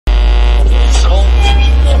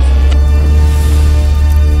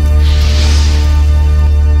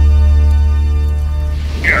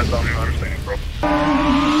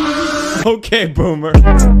Okay, boomer. This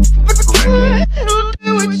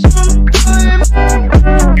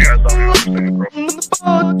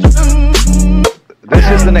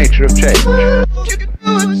is the nature of change.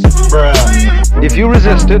 Bruh. If you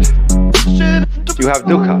resist it, you have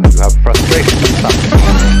dukkha, you have frustration and suffering.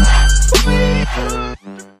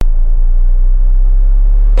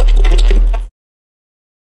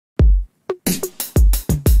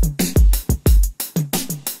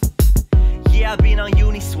 Yeah, I've been on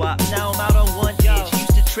Uniswap, now I'm out on one itch.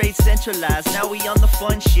 Used to trade centralized, now we on the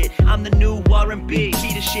fun shit. I'm the new Warren Big,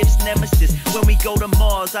 leadership's nemesis. When we go to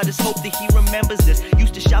Mars, I just hope that he remembers this.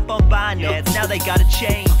 Used to shop on Binance, now they got a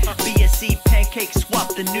chain. BSC, pancake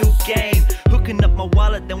swap, the new game. Hooking up my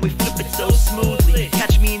wallet, then we flip it so smoothly.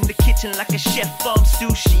 Catch me in the kitchen like a chef on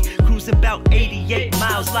sushi. Cruising about 88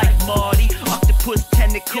 miles like Marty. Octopus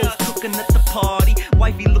tentacles, cooking at the party.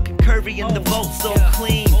 Wifey looking curvy and the vault so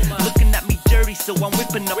clean. Looking at me dirty, so I'm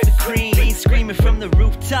whipping up the cream. Being screaming from the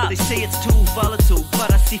rooftop, they say it's too volatile,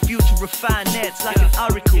 but I see future refinance like an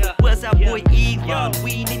oracle. Where's our boy Elon?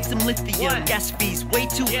 We need some lithium. Gas fees way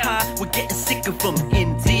too high, we're getting sick of them.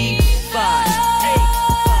 Indeed,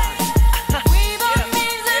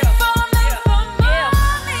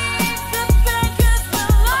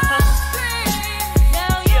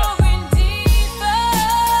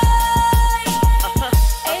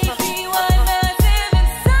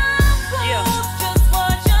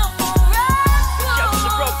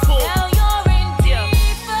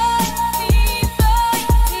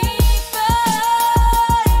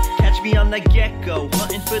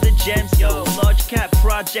 hunting for the gems, yo. Large cap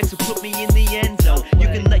projects will put me in the end zone. You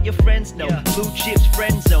can let your friends know. Blue chips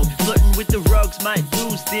friend zone. Flirting with the rugs might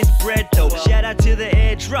lose this bread though. Shout out to the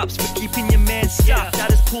airdrops for keeping your man stocked. I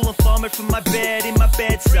just pull a farmer from my bed in my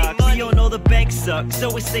bed sock. We all know the bank sucks,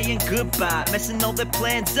 so we're saying goodbye. Messing all their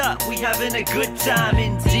plans up. We having a good time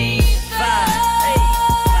indeed.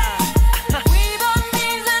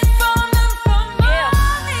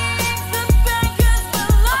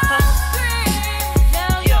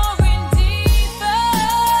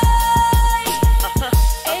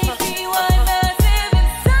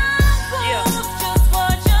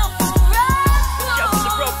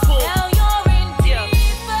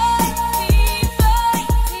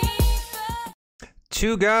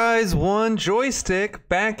 Two guys, one joystick,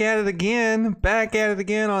 back at it again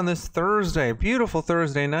on this Thursday, beautiful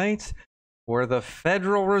Thursday night, where the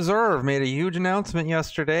Federal Reserve made a huge announcement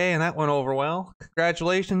yesterday, and that went over well.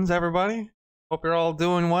 Congratulations, everybody. Hope you're all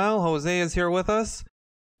doing well. Jose is here with us,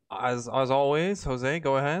 as always. Jose,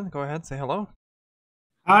 go ahead, say hello.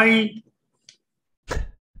 Hi.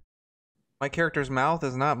 My character's mouth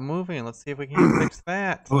is not moving. Let's see if we can fix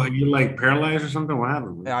that. Oh, you like paralyzed or something? What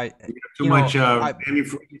happened? Too much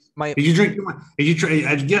antifreeze. Did you drink too much? Did you try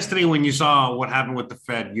yesterday when you saw what happened with the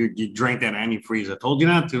Fed? You drank that antifreeze. I told you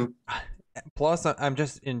not to. Plus, I'm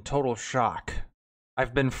just in total shock.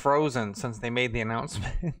 I've been frozen since they made the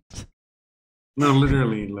announcement. No,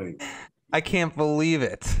 literally, like I can't believe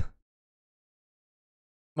it.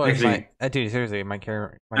 Well, actually, dude, seriously, my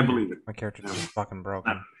character. I believe it. My character's just fucking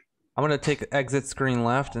broken. I'm gonna take exit screen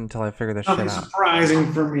left until I figure this shit out. Nothing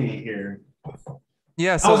surprising for me here.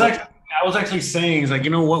 Yeah, so I was actually saying, it's like, you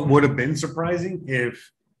know what would have been surprising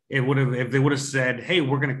if they would have said, "Hey,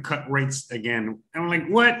 we're gonna cut rates again." I'm like,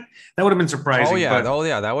 what? That would have been surprising. Oh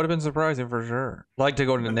yeah, that would have been surprising for sure. Like to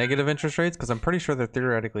go to negative interest rates because I'm pretty sure they're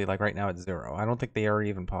theoretically like right now at 0. I don't think they are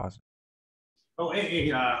even positive. Oh, hey,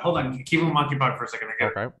 hold on, keep them occupied for a second. I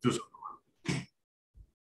gotta do something.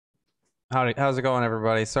 How's it going,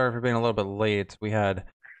 everybody? Sorry for being a little bit late. We had...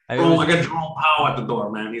 I got Jerome Powell at the door,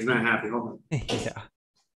 man. He's not happy. Hold on.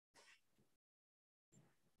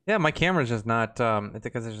 Yeah, my camera's just not... I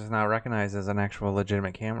think it's just not recognized as an actual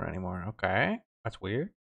legitimate camera anymore. Okay. That's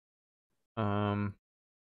weird. Blame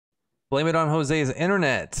it on Jose's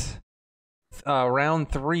internet. Round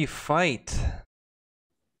 3 fight.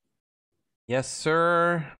 Yes,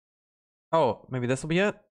 sir. Oh, maybe this will be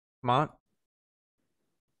it? Come on.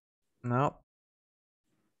 No.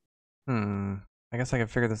 I guess I can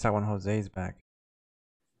figure this out when Jose's back.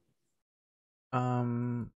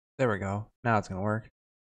 There we go. Now it's gonna work.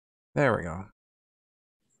 There we go.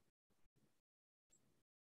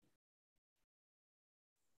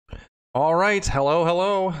 All right.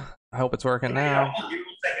 Hello. I hope it's working now.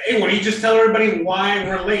 Hey, why don't you just tell everybody why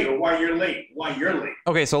we're late or why you're late? Why you're late?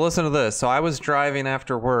 Okay, so listen to this. So I was driving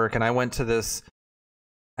after work and I went to this...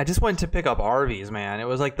 I just went to pick up Arby's, man. It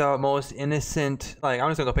was like the most innocent, like I'm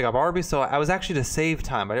just gonna go pick up Arby's. So I was actually to save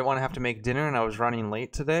time. I didn't want to have to make dinner and I was running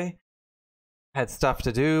late today. I had stuff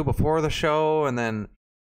to do before the show and then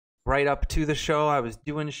right up to the show, I was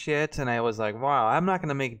doing shit, and I was like, wow, I'm not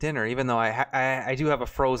gonna make dinner, even though I do have a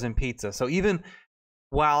frozen pizza. So even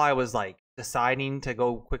while I was like deciding to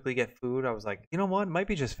go quickly get food, I was like, you know what? It might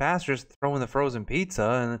be just faster just throw in the frozen pizza,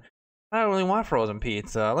 and I don't really want frozen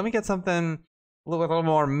pizza. Let me get something with a little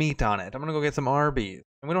more meat on it. I'm gonna go get some Arby's.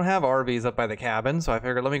 And we don't have Arby's up by the cabin, so I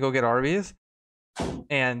figured let me go get Arby's.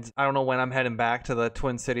 And I don't know when I'm heading back to the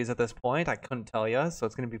Twin Cities at this point. I couldn't tell you, so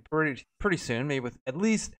it's gonna be pretty soon. Maybe with at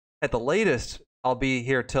least at the latest, I'll be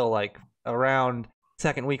here till like around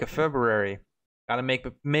second week of February. Gotta make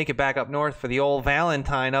it back up north for the old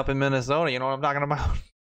Valentine up in Minnesota. You know what I'm talking about?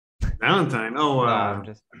 Valentine. Oh,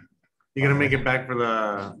 you're gonna make it back for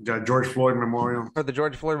the George Floyd Memorial. For the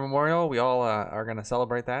George Floyd Memorial, we all are gonna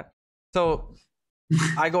celebrate that. So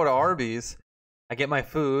I go to Arby's, I get my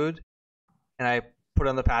food, and I put it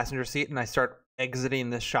on the passenger seat, and I start exiting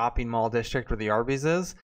this shopping mall district where the Arby's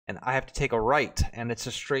is, and I have to take a right, and it's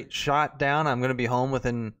a straight shot down. I'm gonna be home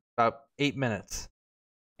within about 8 minutes,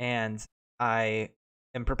 and I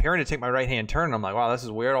am preparing to take my right-hand turn, and I'm like, wow, this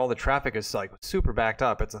is weird. All the traffic is like super backed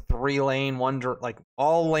up. It's a 3-lane, like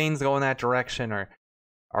all lanes go in that direction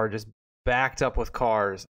are just backed up with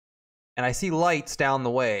cars. And I see lights down the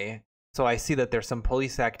way, so I see that there's some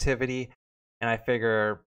police activity, and I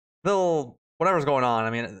figure whatever's going on. I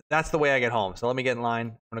mean, that's the way I get home. So let me get in line.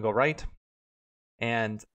 I'm gonna go right,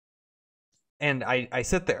 and I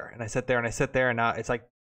sit there, and I sit there, and I sit there, and now it's like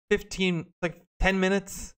 10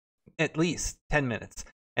 minutes. At least 10 minutes,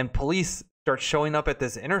 and police start showing up at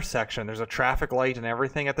this intersection. There's a traffic light and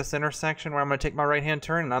everything at this intersection where I'm going to take my right-hand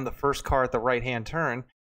turn, and I'm the first car at the right-hand turn.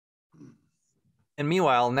 And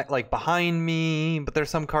meanwhile, like behind me, but there's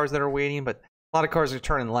some cars that are waiting, but a lot of cars are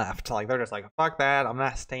turning left. Like they're just like, fuck that, I'm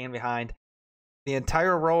not staying behind. The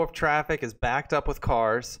entire row of traffic is backed up with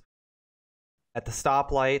cars at the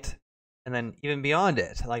stoplight. And then even beyond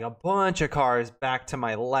it, like a bunch of cars back to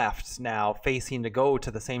my left now facing to go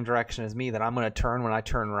to the same direction as me that I'm going to turn when I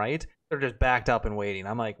turn right. They're just backed up and waiting.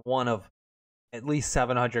 I'm like one of at least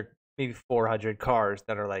 700, maybe 400 cars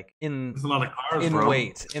that are like There's a lot of cars, in bro.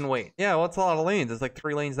 wait. Yeah, well, it's a lot of lanes. It's like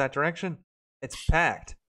 3 lanes that direction. It's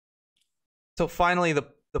packed. So finally, the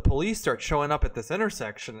police start showing up at this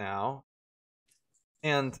intersection now.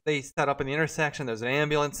 And they set up in the intersection. There's an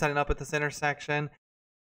ambulance setting up at this intersection.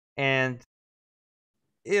 And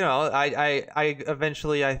you know, I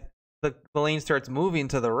eventually the lane starts moving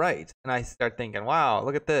to the right, and I start thinking, wow,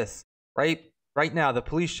 look at this. Right now, the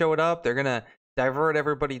police showed up. They're gonna divert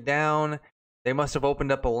everybody down. They must have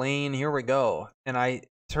opened up a lane. Here we go. And I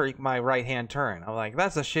take my right-hand turn. I'm like,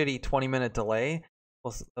 that's a shitty 20-minute delay.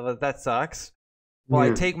 Well, that sucks. Well,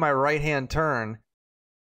 I take my right-hand turn,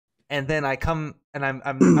 and then I come, and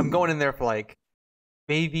I'm going in there for like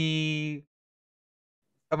maybe.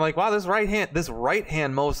 I'm like, wow, this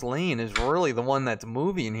right-hand most lane is really the one that's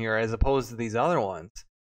moving here as opposed to these other ones.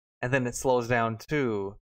 And then it slows down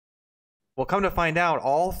too. Well, come to find out,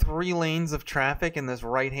 all 3 lanes of traffic in this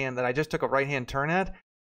right-hand that I just took a right-hand turn at,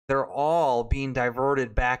 they're all being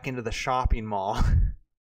diverted back into the shopping mall.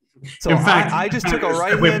 So in fact, I just took a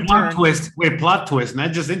right-hand turn. Plot twist,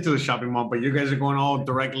 not just into the shopping mall, but you guys are going all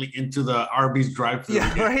directly into the Arby's drive-thru.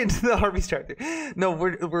 Yeah, right into the Arby's drive-thru. No,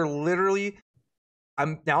 we're literally...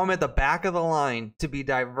 I'm at the back of the line to be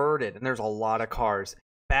diverted, and there's a lot of cars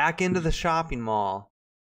back into the shopping mall.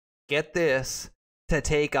 Get this, to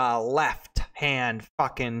take a left-hand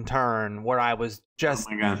fucking turn where I was just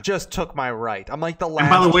took my right. I'm like the last. And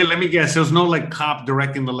by the way, let me guess. There was no like cop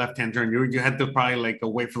directing the left-hand turn. You had to probably like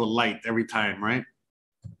wait for the light every time, right?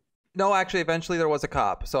 No, actually, eventually there was a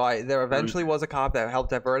cop. So there eventually was a cop that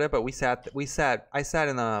helped divert it. But I sat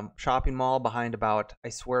in the shopping mall behind about, I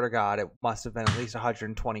swear to God, it must have been at least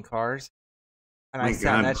 120 cars. And I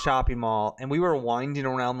sat in that shopping mall, and we were winding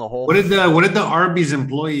around the whole. What did the Arby's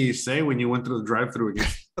employees say when you went through the drive-thru again?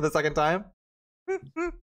 For the second time?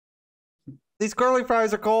 These curly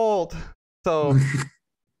fries are cold. So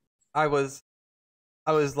I was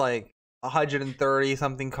like 130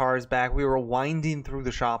 something cars back. We were winding through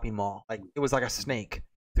the shopping mall. Like it was like a snake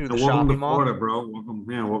through the shopping mall. Welcome to Florida,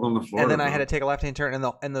 bro. Welcome to Florida. And then I had to take a left-hand turn. And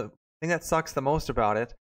the thing that sucks the most about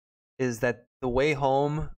it is that the way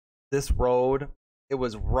home, this road, it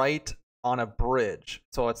was right on a bridge.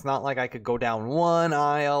 So it's not like I could go down one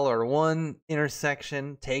aisle or one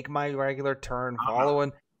intersection, take my regular turn,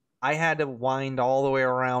 following. I had to wind all the way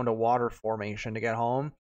around a water formation to get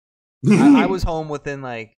home. I was home within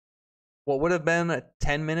like what would have been a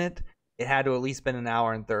 10-minute. It had to at least been an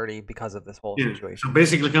hour and 30 because of this whole situation. So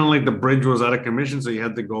basically, kind of like the bridge was out of commission, so you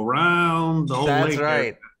had to go around the whole lake. That's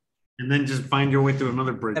right. And then just find your way through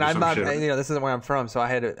another bridge. And I'm not, this isn't where I'm from, so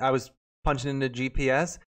I was punching into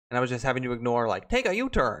GPS, and I was just having to ignore like take a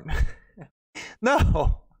U-turn.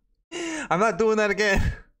 No, I'm not doing that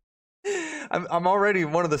again. I'm already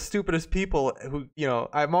one of the stupidest people who, you know,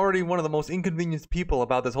 I'm already one of the most inconvenienced people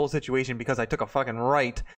about this whole situation because I took a fucking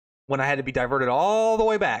right when I had to be diverted all the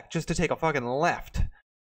way back just to take a fucking left.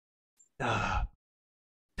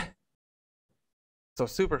 So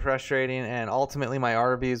super frustrating, and ultimately my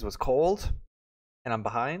Arby's was cold, and I'm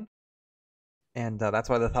behind, and that's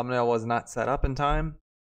why the thumbnail was not set up in time.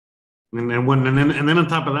 And then on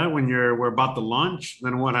top of that, when we're about to launch,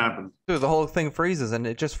 then what happened? Dude, the whole thing freezes, and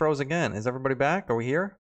it just froze again. Is everybody back? Are we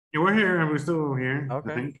here? Yeah, we're here. We're still here.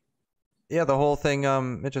 Okay. I think. Yeah, the whole thing.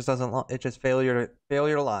 It just doesn't. It just failure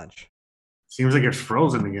to launch. Seems like it's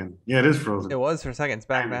frozen again. Yeah, it is frozen. It was for a second. It's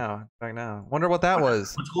back now. Back now. Wonder what that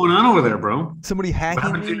was. What's going on over there, bro? Somebody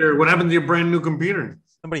hacking me? What happened to your brand new computer?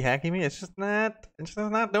 Somebody hacking me? It's just not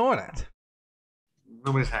doing it.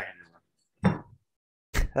 Nobody's hacking you.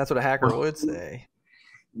 That's what a hacker would say.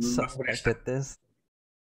 Suspect at this.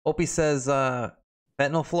 Opie says,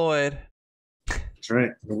 Fentanyl Floyd. That's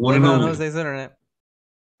right. The one Blame and it on only. Jose's internet.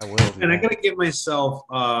 I will. Do And I that. gotta get myself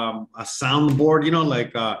a soundboard, you know,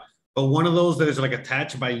 like but one of those that is like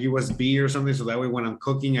attached by USB or something, so that way when I'm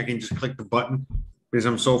cooking, I can just click the button because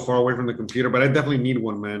I'm so far away from the computer. But I definitely need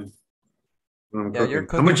one, man. When I'm Yeah, you're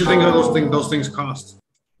cooking. How much you think those things cost?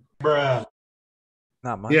 Bruh.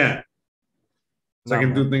 Not much. Yeah, so I Not can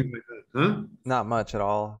much. do things like that, huh? Not much at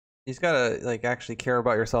all. You just gotta like actually care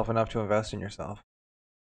about yourself enough to invest in yourself.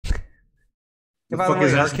 The By the fuck way,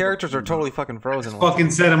 is our that? characters are totally fucking frozen.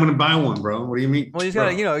 Fucking said I'm gonna buy one, bro. What do you mean? Well, you just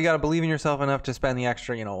gotta, you gotta believe in yourself enough to spend the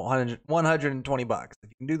extra, $120. If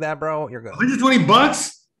you can do that, bro, you're good.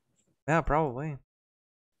 $120? Yeah, probably.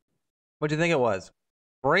 What'd you think it was?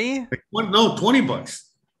 Free? Like, what? No, $20.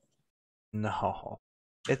 No.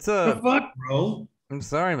 It's The fuck, bro? I'm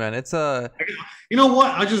sorry, man. It's a. You know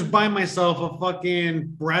what? I'll just buy myself a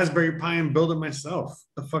fucking Raspberry Pi and build it myself.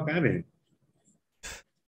 The fuck out of here.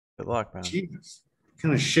 Good luck, man. Jesus. What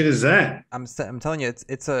kind of shit is that? I'm telling you,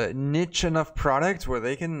 it's a niche enough product where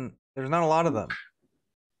they can. There's not a lot of them.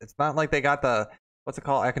 It's not like they got the what's it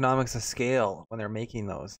called, economics of scale when they're making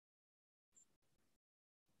those.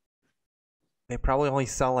 They probably only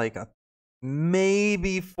sell like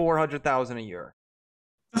maybe 400,000 a year.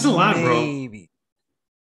 That's a lot, bro.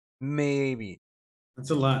 Maybe.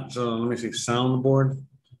 That's a lot. So let me see. Soundboard.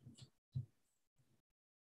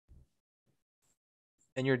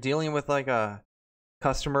 And you're dealing with like a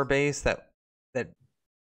customer base that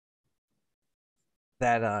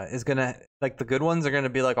is gonna, like, the good ones are gonna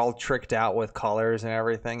be like all tricked out with colors and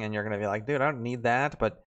everything, and you're gonna be like, dude, I don't need that,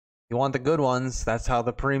 but you want the good ones. That's how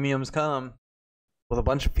the premiums come, with a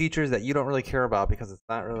bunch of features that you don't really care about because it's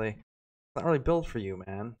not really built for you,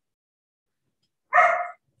 man.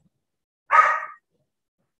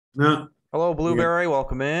 No. Hello, Blueberry.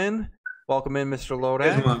 Welcome in, Mr.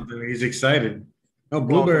 Lodak. He's excited. Oh,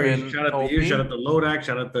 Blueberry. Welcome in, Shout out to you. Opie. Shout out to Lodak.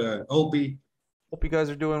 Shout out to Opie. Hope you guys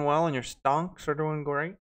are doing well and your stonks are doing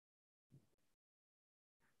great.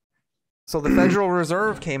 So the Federal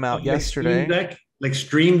Reserve came out yesterday. Like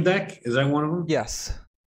Stream Deck? Is that one of them? Yes.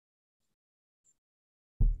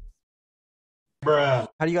 Bruh.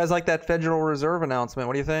 How do you guys like that Federal Reserve announcement?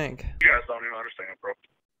 What do you think? You guys don't even understand, bro.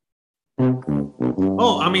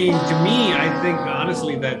 Oh, I mean, to me, I think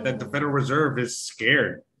honestly that the Federal Reserve is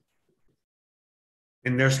scared.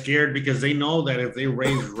 And they're scared because they know that if they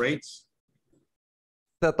raise rates.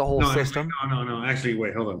 That the whole system? No. Actually,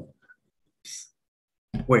 wait, hold on.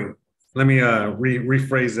 Wait, let me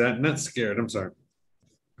rephrase that. Not scared. I'm sorry.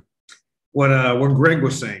 What Greg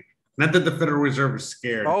was saying. Not that the Federal Reserve is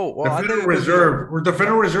scared. Oh, well, the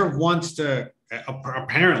Federal Reserve wants to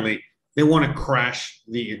apparently they want to crash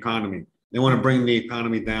the economy. They want to bring the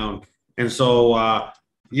economy down, and so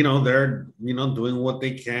they're doing what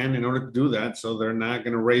they can in order to do that. So they're not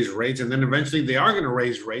going to raise rates, and then eventually they are going to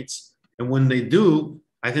raise rates. And when they do,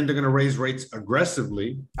 I think they're going to raise rates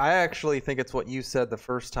aggressively. I actually think it's what you said the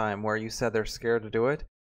first time, where you said they're scared to do it.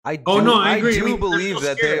 I agree. I do believe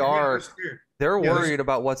that they are. They're Yeah, worried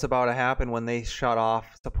about what's about to happen when they shut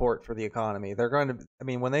off support for the economy. They're going to, I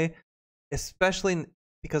mean, when they, especially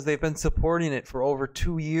because they've been supporting it for over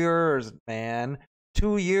 2 years, man.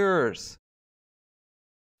 2 years.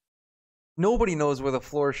 Nobody knows where the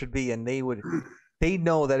floor should be, and they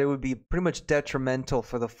know that it would be pretty much detrimental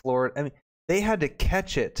for the floor. I mean, they had to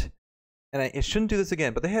catch it, and I shouldn't do this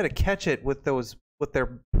again, but they had to catch it with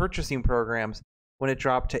their purchasing programs when it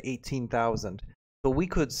dropped to 18,000. So we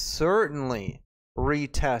could certainly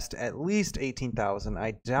retest at least 18,000.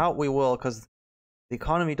 I doubt we will because the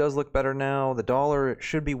economy does look better now. The dollar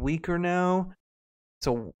should be weaker now.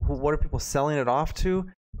 So what are people selling it off to?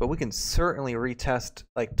 but we can certainly retest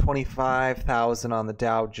like 25,000 on the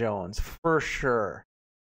Dow Jones for sure.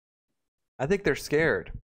 I think they're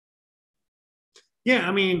scared. Yeah,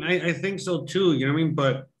 I mean, I think so too. You know what I mean?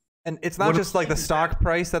 But and it's not just like the stock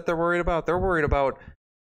price that they're worried about. They're worried about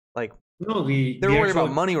like no, they're worried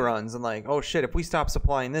about money runs and like, oh shit, if we stop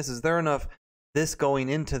supplying this, is there enough this going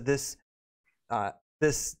into this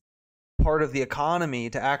this part of the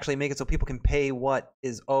economy to actually make it so people can pay what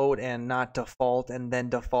is owed and not default and then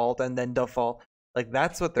default and then default? Like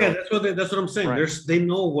that's what they're that's what I'm saying. Right. They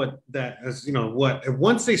know what that is, you know, what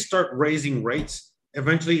once they start raising rates,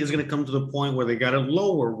 eventually it's going to come to the point where they got to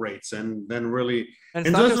lower rates and then really. And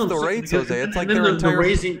it's not just the rates, Jose. It's like their entire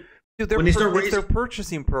raising. Dude, their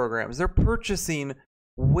purchasing programs. They're purchasing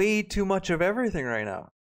way too much of everything right now.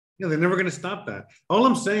 Yeah, they're never going to stop that. All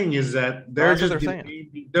I'm saying is that they're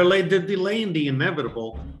delaying the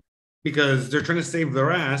inevitable because they're trying to save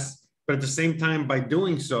their ass, but at the same time, by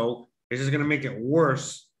doing so, it's just going to make it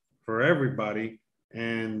worse for everybody.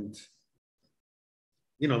 And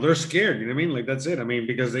you know, they're scared. You know what I mean? Like that's it. I mean,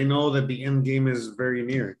 because they know that the end game is very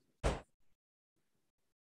near.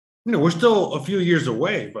 You know, we're still a few years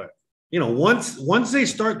away, but you know, once they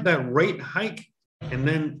start that rate hike, and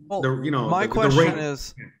then my question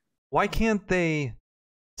is, why can't they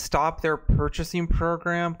stop their purchasing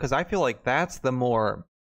program? Because I feel like that's the more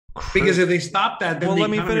because if they stop that, then let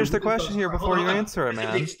me finish the question here before you answer it, man.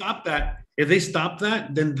 If they stop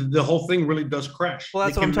that, then the whole thing really does crash. Well,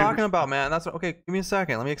 that's what I'm talking about, man. That's okay. Give me a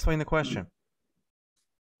second. Let me explain the question.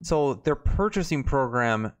 So their purchasing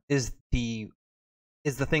program is the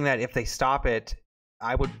thing that if they stop it,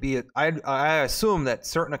 I assume that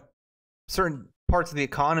certain parts of the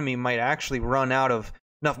economy might actually run out of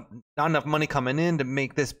not enough money coming in to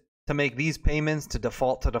make these payments to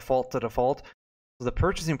default. So the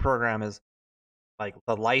purchasing program is like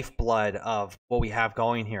the lifeblood of what we have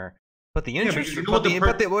going here. But the interest, wait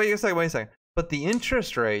a second. But the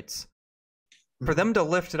interest rates, for them to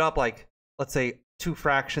lift it up, like let's say 2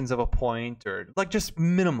 fractions of a point or like just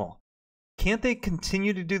minimal, can't they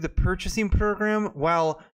continue to do the purchasing program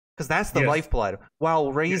because that's the lifeblood,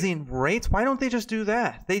 while raising rates? Why don't they just do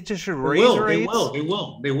that? They just should raise rates. They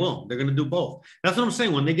will. They're going to do both. That's what I'm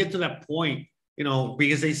saying. When they get to that point, you know,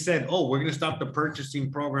 because they said, oh, we're going to stop the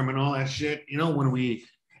purchasing program and all that shit, you know,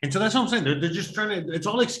 and so that's what I'm saying. They're just trying to, it's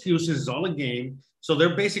all excuses. It's all a game. So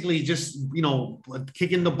they're basically just, you know,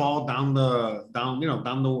 kicking the ball down the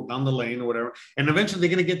lane or whatever. And eventually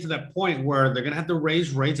they're going to get to that point where they're going to have to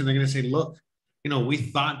raise rates and they're going to say, look, you know, we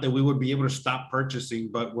thought that we would be able to stop purchasing,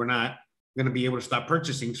 but we're not going to be able to stop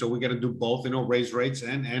purchasing. So we got to do both, you know, raise rates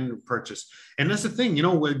and purchase. And that's the thing, you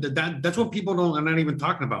know, that's what people are not even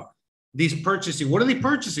talking about. These purchasing, what are they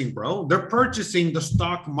purchasing, bro? They're purchasing the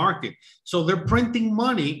stock market. So they're printing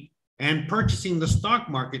money and purchasing the stock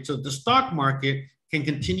market. So the stock market can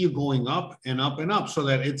continue going up and up and up so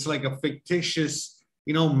that it's like a fictitious,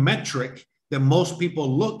 you know, metric that most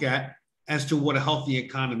people look at as to what a healthy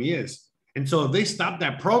economy is. And so if they stop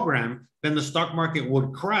that program, then the stock market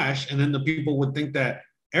would crash. And then the people would think that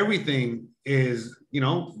everything is, you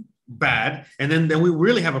know, bad, and then we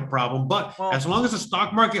really have a problem. But as long as the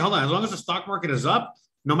stock market, as long as the stock market is up,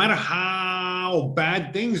 no matter how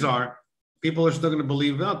bad things are, people are still going to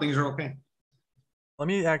believe that things are okay. Let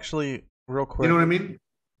me actually real quick. You know what I mean?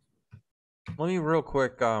 Let me real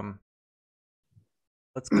quick.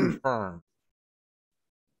 Let's confirm.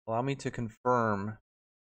 Allow me to confirm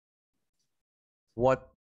what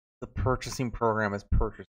the purchasing program is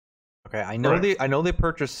purchasing. Okay, I know they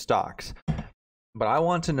purchase stocks. But I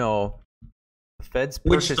want to know the Fed's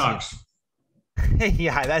purchasing. Which stocks?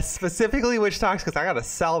 Yeah, that's specifically which stocks, because I got to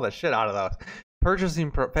sell the shit out of those.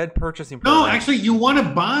 Fed purchasing program. No, actually, you want to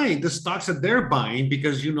buy the stocks that they're buying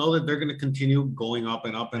because you know that they're going to continue going up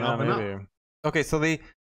and up and up and up. Okay, so the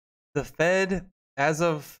Fed, as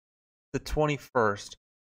of the 21st,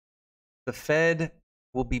 the Fed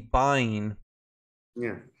will be buying.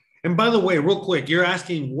 Yeah. And by the way, real quick, you're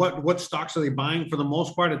asking what stocks are they buying? For the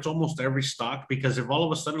most part, it's almost every stock, because if all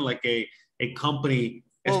of a sudden like a company,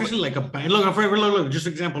 especially like a bank, look, just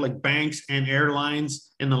example, like banks and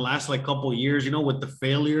airlines in the last like couple of years, you know, with the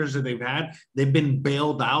failures that they've been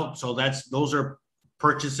bailed out. So those are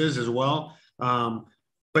purchases as well.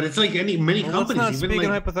 But it's like many companies. Let's not speak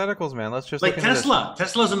in hypotheticals, man. Let's just like Tesla.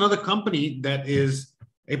 Tesla's another company that is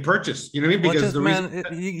a purchase. You know what I mean?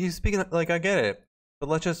 Because you speaking like, I get it. But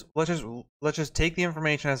let's just take the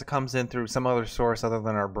information as it comes in through some other source other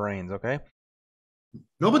than our brains, okay?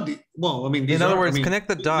 No, but in other words, connect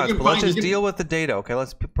the dots. But let's just deal with the data, okay?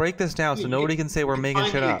 Let's break this down so nobody can say we're making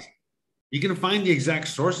shit up. You can find the exact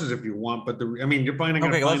sources if you want, but you're probably not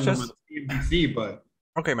going to find them on CNBC, but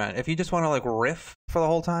Okay, man. If you just want to like riff for the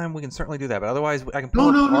whole time, we can certainly do that. But otherwise, I can pull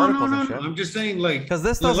up articles and shit. I'm just saying, like, Because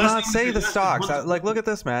this does not say the stocks. Like, look at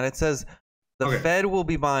this, man. It says the Fed will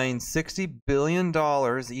be buying $60 billion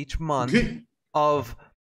each month of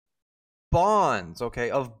bonds. Okay,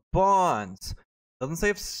 of bonds. Doesn't say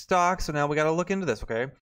of stocks, so now we got to look into this. Okay,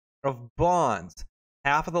 of bonds,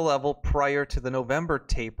 half of the level prior to the November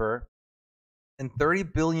taper, and 30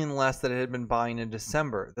 billion less that it had been buying in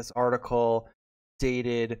December. This article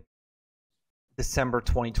dated December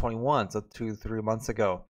 2021, so 2-3 months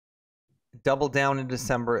ago. Double down in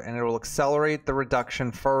December, and it will accelerate the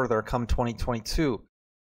reduction further come 2022.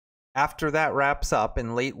 After that wraps up,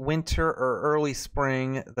 in late winter or early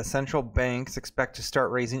spring, the central banks expect to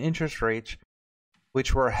start raising interest rates,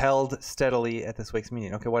 which were held steadily at this week's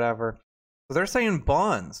meeting. Okay, whatever. So they're saying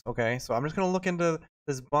bonds. Okay, so I'm just going to look into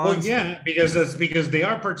this bonds. Well, yeah, because they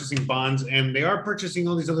are purchasing bonds and they are purchasing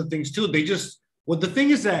all these other things too. They just the thing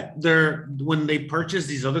is that when they purchase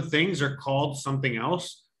these other things, they're called something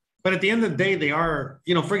else. But at the end of the day, they are,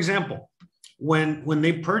 for example, when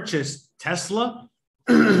they purchased Tesla,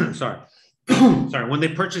 when they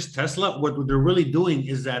purchased Tesla, what they're really doing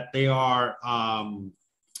is that they are,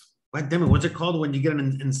 what's it called when you get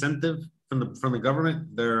an incentive from the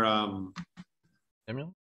government? They're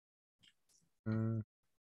Stimulus?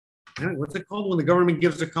 What's it called when the government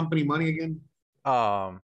gives a company money again?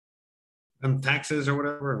 And taxes or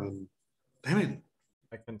whatever. Damn it!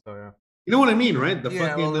 I can tell you. You know what I mean, right?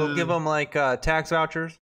 We'll give them like tax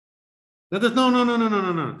vouchers.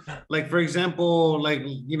 No. Like, for example, like,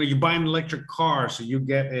 you buy an electric car, so you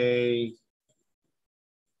get a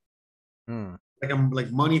like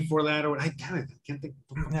money for that, or I can't think.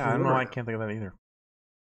 Yeah, I don't know. I can't think of that either.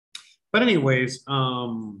 But anyways,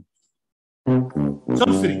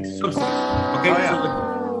 subsidies. Okay,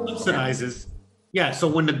 so subsidizes. Yeah, so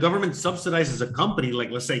when the government subsidizes a company,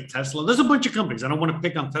 like let's say Tesla, there's a bunch of companies. I don't want to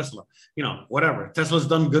pick on Tesla, whatever. Tesla's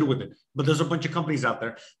done good with it, but there's a bunch of companies out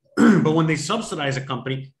there. But when they subsidize a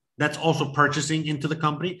company, that's also purchasing into the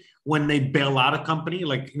company. When they bail out a company,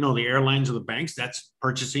 like, the airlines or the banks, that's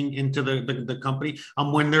purchasing into the company.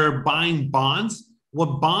 When they're buying bonds,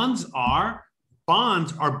 what bonds are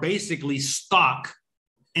basically stock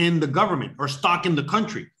in the government or stock in the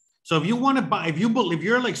country. So if you want to buy, if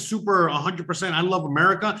you're like super 100%, I love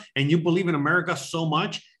America, and you believe in America so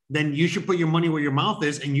much, then you should put your money where your mouth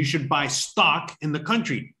is, and you should buy stock in the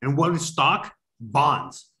country. And what is stock?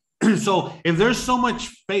 Bonds. So if there's so much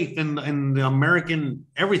faith in the American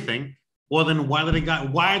everything, well, then why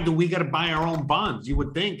do we got to buy our own bonds? You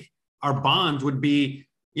would think our bonds would be,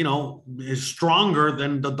 is stronger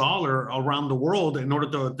than the dollar around the world in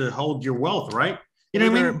order to hold your wealth, right? You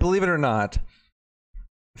know what I mean? Believe it or not,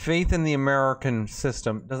 faith in the American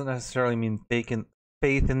system doesn't necessarily mean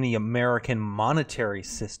faith in the American monetary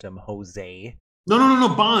system, Jose. No.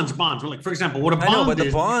 Bonds. Like, for example, what a bond is. I know, but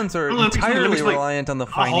the bonds are entirely reliant on the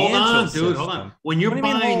financial system. Hold on. When you're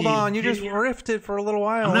buying, hold on? You just riffed for a little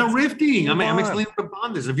while. I'm not rifting. I'm explaining what a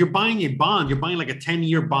bond is. If you're buying a bond, you're buying like a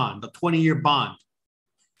 10-year bond, a 20-year bond.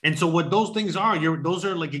 And so what those things are, those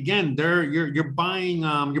are like, again, you're buying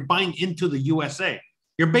into the USA.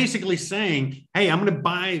 You're basically saying, hey, I'm going to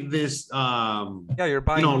buy this. You're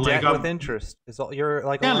buying debt with interest. You're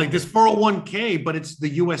like, like this 401k, but it's the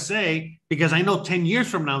USA, because I know 10 years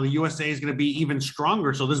from now, the USA is going to be even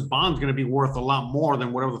stronger. So this bond's going to be worth a lot more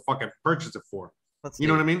than whatever the fuck I purchased it for. What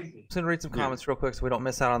I mean? I'm just going to read some comments real quick so we don't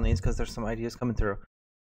miss out on these, because there's some ideas coming through.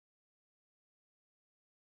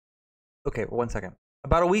 Okay, well, 1 second.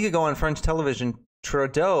 About a week ago on French television,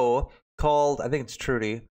 Trudeau called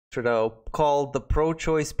the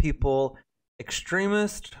pro-choice people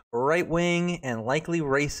extremist, right-wing, and likely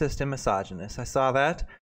racist and misogynist. I saw that.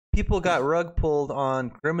 People got rug pulled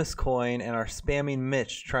on Grimace Coin and are spamming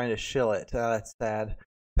Mitch trying to shill it. That's sad.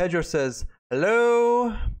 Pedro says,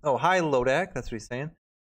 hello. Oh, hi, Lodak. That's what he's saying.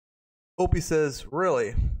 Opie says,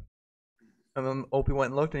 really? And then Opie went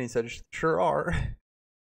and looked and he said, sure are.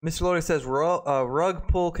 Mr. Lodak says, rug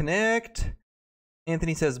pull connect.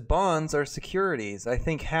 Anthony says, bonds are securities. I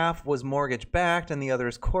think half was mortgage-backed and the other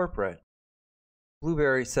is corporate.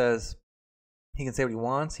 Blueberry says he can say what he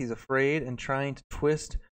wants. He's afraid and trying to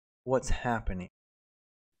twist what's happening.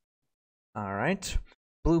 All right.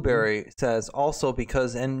 Blueberry says, also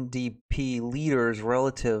because NDP leaders'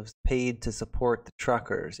 relatives paid to support the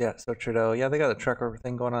truckers. Yeah, so Trudeau. Yeah, they got a trucker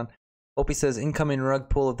thing going on. Opie says, incoming rug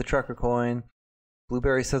pull of the trucker coin.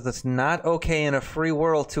 Blueberry says it's not okay in a free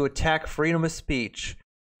world to attack freedom of speech.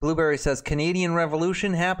 Blueberry says Canadian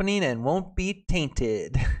Revolution happening and won't be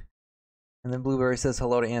tainted. And then Blueberry says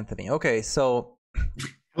hello to Anthony. Okay, so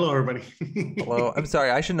Hello, everybody. Hello. I'm sorry.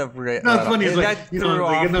 I shouldn't have read No, it's funny. It's like, that. Threw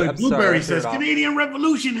off. I'm Blueberry sorry, says, I threw it off. Canadian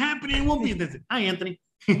Revolution happening. It won't be this. Hi, Anthony.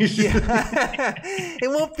 Yeah. It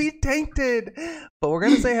won't be tainted. But we're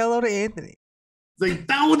gonna say hello to Anthony. It's like,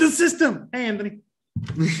 down with the system. Hey, Anthony.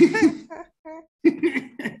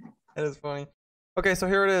 That is funny. Okay, so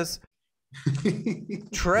here it is.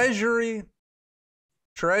 Treasury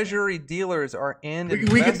dealers are in.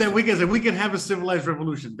 we could have a civilized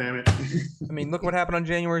revolution. Damn it! I mean, look what happened on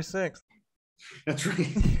January 6th. That's right.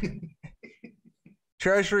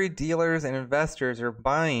 Treasury dealers and investors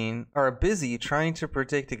are busy trying to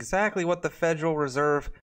predict exactly what the Federal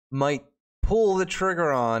Reserve might pull the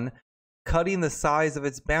trigger on, cutting the size of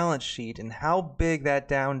its balance sheet and how big that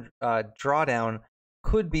drawdown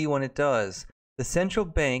could be when it does. The central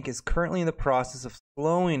bank is currently in the process of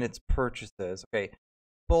slowing its purchases. Okay,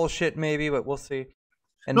 bullshit maybe, but we'll see.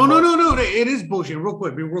 And No. It is bullshit. Real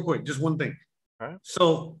quick. Just one thing. Right.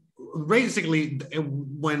 So basically,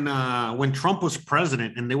 when Trump was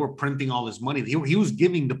president and they were printing all this money, he was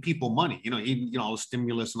giving the people money. All the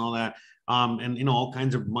stimulus and all that, and all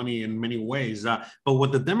kinds of money in many ways. But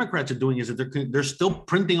what the Democrats are doing is that they're still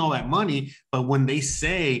printing all that money. But when they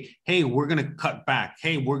say, "Hey, we're going to cut back.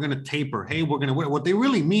 Hey, we're going to taper. Hey, we're going to," what they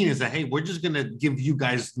really mean is that, "Hey, we're just going to give you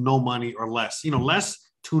guys no money or less. Less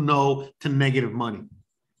to no to negative money."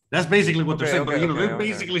 That's basically what they're saying. But they're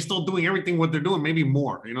basically still doing everything what they're doing, maybe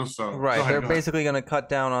more. So right, they're basically going to cut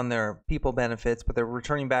down on their people benefits, but they're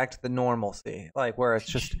returning back to the normalcy, like where it's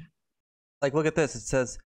just like, look at this. It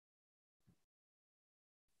says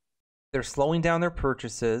they're slowing down their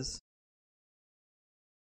purchases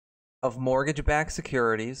of mortgage-backed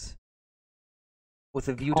securities with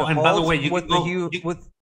a view to and by the way, sorry.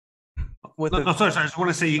 I just want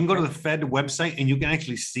to say you can go to the Fed website and you can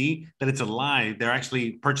actually see that it's a lie. They're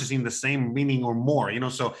actually purchasing the same meaning or more.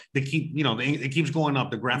 So they keep, it keeps going up.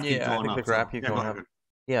 The graph keeps going up. The graph keeps going up.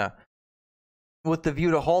 Yeah. With the view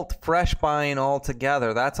to halt fresh buying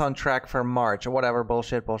altogether. That's on track for March or whatever.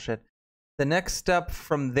 Bullshit. The next step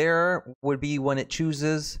from there would be when it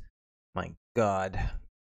chooses. My God.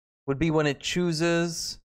 Would be when it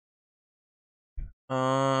chooses.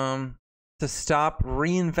 To stop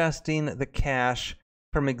reinvesting the cash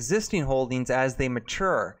from existing holdings as they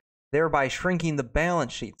mature, thereby shrinking the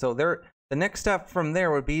balance sheet. So the next step from there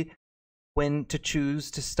would be when to choose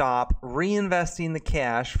to stop reinvesting the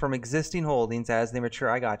cash from existing holdings as they mature.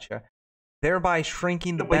 I gotcha. Thereby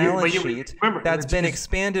shrinking the balance sheet that's been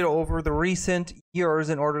expanded over the recent years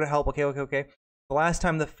in order to help. Okay. The last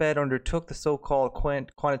time the Fed undertook the so-called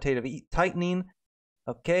quantitative tightening.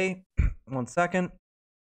 Okay, 1 second.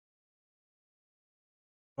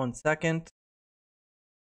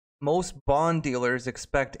 Most bond dealers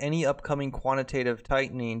expect any upcoming quantitative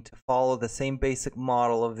tightening to follow the same basic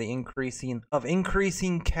model of increasing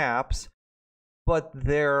caps, but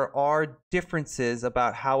there are differences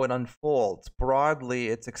about how it unfolds. Broadly,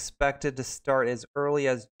 it's expected to start as early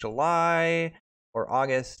as July or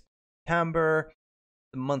August, September.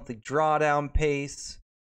 The monthly drawdown pace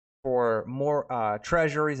for more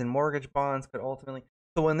treasuries and mortgage bonds could ultimately.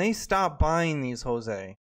 So when they stop buying these,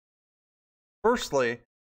 Jose, firstly,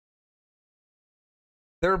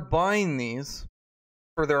 they're buying these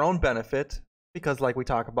for their own benefit because, like we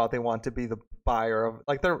talk about, they want to be the buyer of,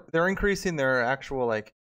 like, they're increasing their actual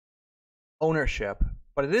ownership.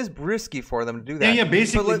 But it is risky for them to do that. Yeah,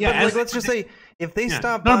 basically. But let's just say if they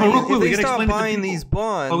stop buying these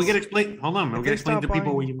bonds. Well, we got to explain. Hold on, we got to explain to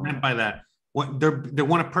people what you meant by that. What they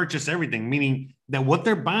want to purchase everything, meaning that what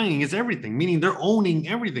they're buying is everything, meaning they're owning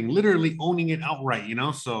everything, literally owning it outright.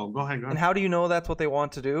 So go ahead. And how do you know that's what they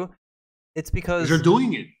want to do? It's because they're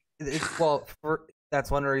doing it.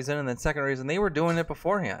 That's one reason, and then second reason, they were doing it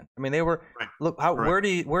beforehand. I mean, they were. Right. Look,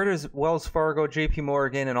 where does Wells Fargo, J.P.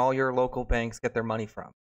 Morgan, and all your local banks get their money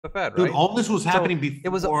from? The Fed, right? Dude, all this was happening before. It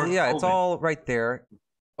was COVID. It's all right there.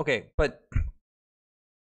 Okay, but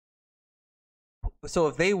so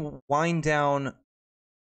if they wind down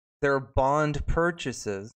their bond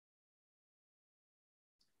purchases,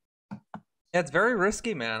 it's very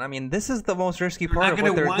risky, man. I mean, this is the most risky part of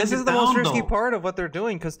what they're. This is the most risky part of what they're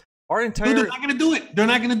doing because our entire. Dude, they're not gonna do it. They're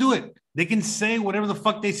not gonna do it. They can say whatever the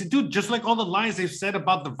fuck they say, dude. Just like all the lies they've said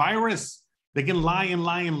about the virus, they can lie and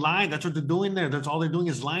lie and lie. That's what they're doing there. That's all they're doing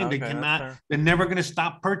is lying. Okay, they cannot. They're never gonna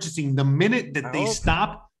stop purchasing. The minute that they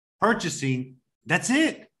stop purchasing, that's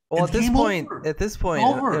it. Well, at this point,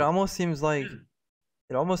 it almost seems like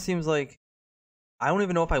I don't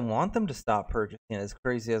even know if I want them to stop purchasing, as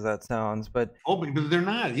crazy as that sounds. But but they're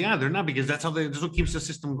not. Yeah, they're not, because that's what keeps the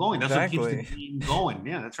system going. That's what keeps the game going.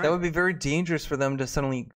 Yeah, that's right. That would be very dangerous for them to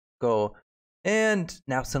suddenly go, and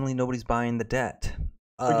now suddenly nobody's buying the debt.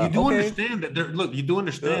 But you do okay. understand that. Look, you do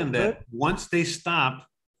understand that once they stop,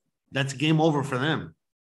 that's game over for them.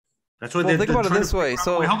 That's why Well, think about it this way.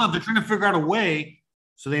 So hold on, they're trying to figure out a way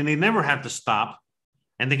so they never have to stop,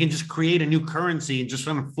 and they can just create a new currency and just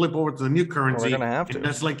kind of flip over to the new currency. they're gonna have to. And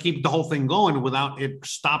that's like keep the whole thing going without it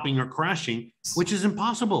stopping or crashing, which is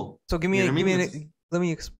impossible. So let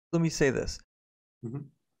me say this. Mhm.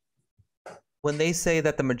 When they say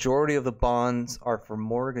that the majority of the bonds are for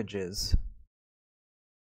mortgages,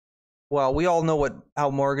 well, we all know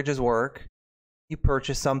how mortgages work. You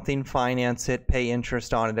purchase something, finance it, pay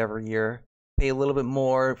interest on it every year, pay a little bit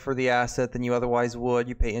more for the asset than you otherwise would.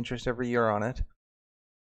 You pay interest every year on it.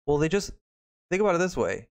 Well, they just think about it this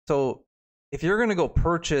way. So if you're going to go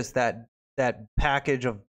purchase that package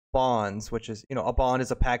of bonds, which is, a bond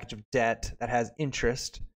is a package of debt that has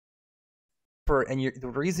interest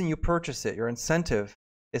the reason you purchase it, your incentive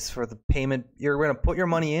is for the payment. You're going to put your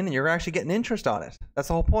money in and you're actually getting interest on it. That's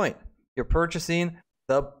the whole point. You're purchasing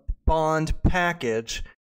the bond package,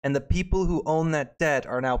 and the people who own that debt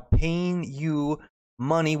are now paying you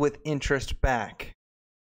money with interest back.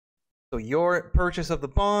 So your purchase of the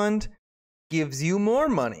bond gives you more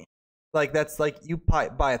money. Like that's like you buy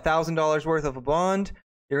 $1,000 worth of a bond,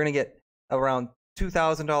 you're going to get around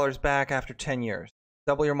 $2,000 back after 10 years.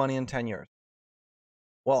 Double your money in 10 years.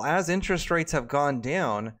 Well, as interest rates have gone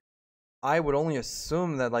down, I would only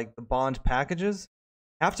assume that like the bond packages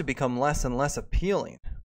have to become less and less appealing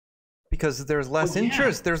because there's less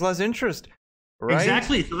interest. There's less interest, right?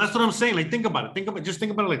 Exactly. So that's what I'm saying. Like, think about it. Just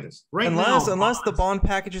think about it like this. Unless the bond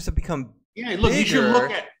packages have become look, bigger, you should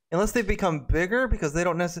look at unless they've become bigger because they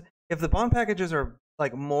don't necessarily. If the bond packages are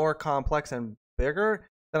like more complex and bigger,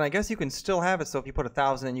 then I guess you can still have it. So if you put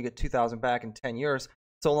 1,000 and you get 2,000 back in 10 years,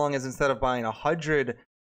 so long as instead of buying 100,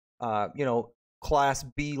 Class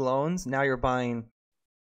B loans, now you're buying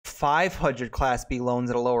 500 Class B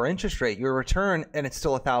loans at a lower interest rate. Your return, and it's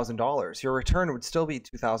still $1,000. Your return would still be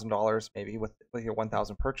 $2,000, maybe with your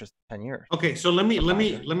 1,000 purchase in 10 years. Okay, so let me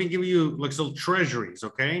give you like some treasuries,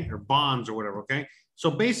 okay, or bonds or whatever. Okay,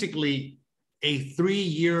 so basically a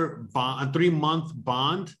 3-year bond, a 3-month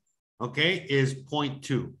bond, okay, is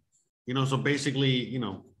 0.2. So basically,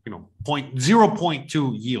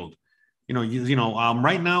 0.2 yield.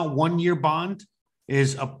 Right now 1-year bond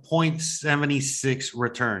is a 0.76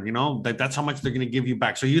 return. That's how much they're going to give you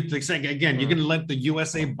back. So you say again, you're going to let the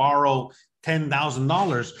USA borrow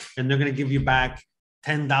 $10,000 and they're going to give you back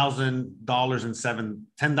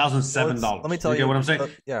 $10,007. Let me tell you get what I'm saying.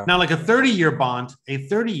 Yeah. Now, like a 30-year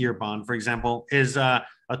bond, for example, is a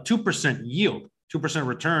 2% yield, 2%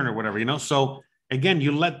 return or whatever. So again,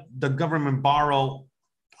 you let the government borrow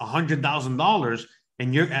 $100,000,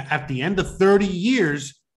 and you're at the end of 30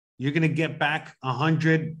 years. You're going to get back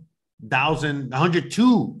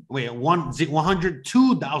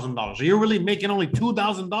 $102,000. So you're really making only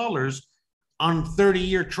 $2,000 on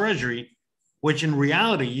 30-year treasury, which in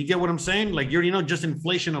reality, you get what I'm saying? Like just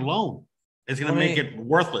inflation alone is going to make it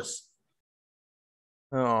worthless.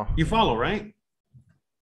 Oh, you follow, right?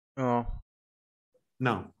 Oh,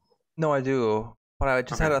 no, I do. But I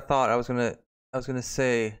just had a thought. I was gonna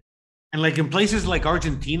say. And like in places like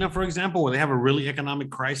Argentina, for example, where they have a really economic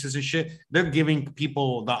crisis and shit, they're giving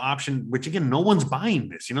people the option, which again, no one's buying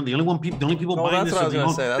this. The only people buying this are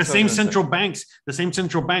the same central banks.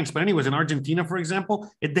 But anyways, in Argentina, for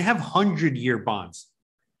example, they have 100-year bonds.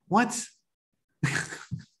 What? So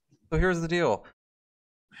here's the deal.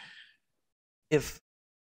 If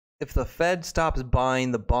the Fed stops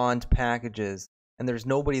buying the bond packages and there's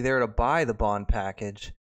nobody there to buy the bond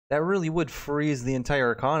package, that really would freeze the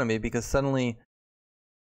entire economy because suddenly,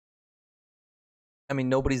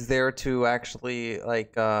 nobody's there to actually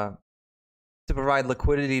to provide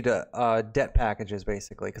liquidity to debt packages,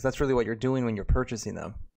 basically, because that's really what you're doing when you're purchasing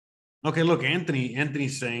them. Okay, look,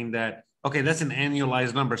 Anthony's saying that, okay, that's an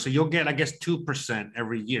annualized number. So you'll get, I guess, 2%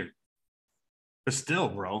 every year. But still,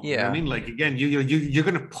 bro. Yeah. Like, again, you're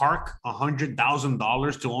going to park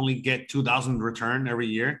 $100,000 to only get $2,000 return every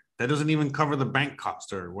year. That doesn't even cover the bank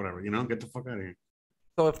cost or whatever, get the fuck out of here.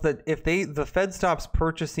 So if the Fed stops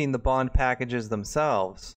purchasing the bond packages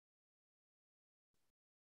themselves,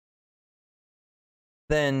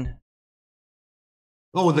 then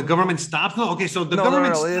the government stops? No, okay, so the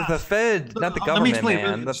government stops. The Fed, not the government,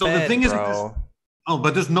 man. The so Fed, the thing bro.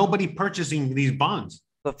 but there's nobody purchasing these bonds.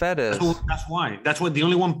 The Fed is. That's why. That's what the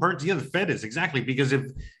only one purchase. Yeah, the Fed is exactly, because if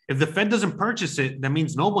the Fed doesn't purchase it, that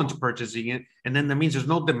means no one's purchasing it, and then that means there's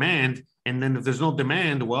no demand. And then if there's no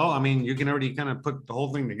demand, well, I mean, you can already kind of put the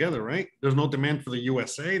whole thing together, right? There's no demand for the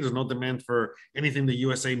USA. There's no demand for anything the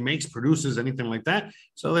USA makes, produces, anything like that.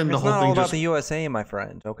 So then the It's whole not thing all about just. the USA, my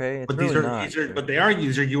friend. Okay, it's But really not.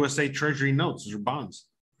 these are USA Treasury notes. These are bonds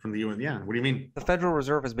from the UN. Yeah. What do you mean? The Federal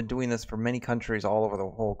Reserve has been doing this for many countries all over the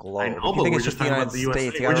whole globe. I If know, you but think we're it's just just the talking about United the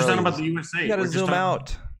States, USA. We're just talking about the USA. You got to We're just zoom talking-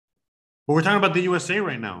 out. But we're talking about the USA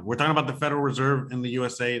right now. We're talking about the Federal Reserve in the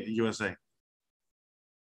USA. The USA.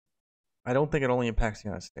 I don't think it only impacts the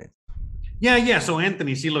United States. Yeah. So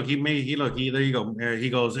Anthony, see, look, there you go.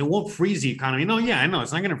 He goes, it won't freeze the economy. No, yeah, I know.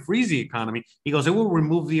 It's not going to freeze the economy. He goes, it will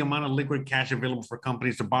remove the amount of liquid cash available for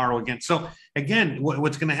companies to borrow against. So again,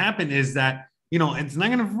 what's going to happen is that, it's not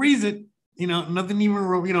going to freeze it. Nothing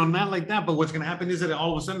even, not like that. But what's going to happen is that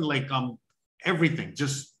all of a sudden, like everything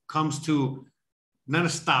just comes to not a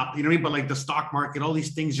stop, you know what I mean? But like the stock market, all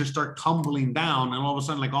these things just start tumbling down. And all of a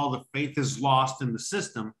sudden, like all the faith is lost in the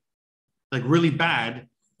system, like really bad.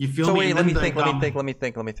 You feel So me? wait, And let me then think. the, Let me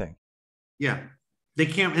think. Yeah. They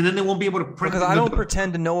can't, and then they won't be able to print. Because I don't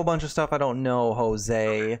pretend to know a bunch of stuff I don't know,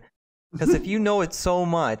 Jose. Because if you know it so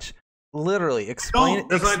much, literally explain it.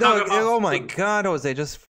 That's what I'm talking about. Oh my God, Jose,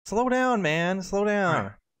 just slow down, man. Slow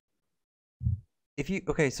down.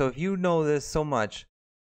 Right. So if you know this so much,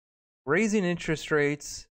 raising interest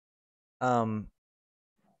rates doesn't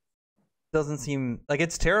seem like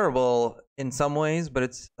it's terrible in some ways, but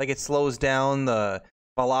it's like it slows down the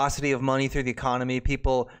velocity of money through the economy.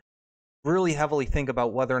 People really heavily think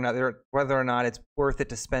about whether or not it's worth it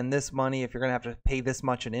to spend this money if you're going to have to pay this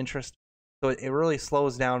much in interest. So it really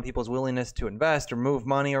slows down people's willingness to invest or move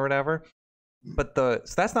money or whatever. But so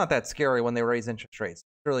that's not that scary when they raise interest rates.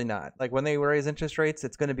 It's really not. Like when they raise interest rates,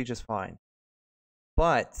 it's going to be just fine.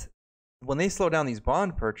 But when they slow down these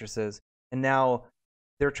bond purchases, and now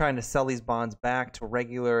they're trying to sell these bonds back to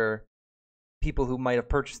regular people who might have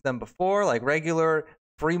purchased them before, like regular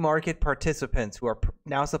free market participants who are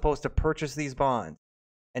now supposed to purchase these bonds.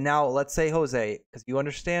 And now let's say, Jose, because you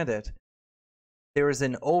understand it, there is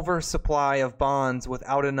an oversupply of bonds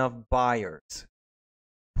without enough buyers.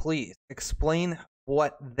 Please explain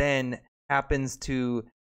what then happens to,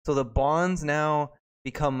 so the bonds now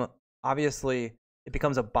become, obviously it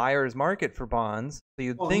becomes a buyer's market for bonds. So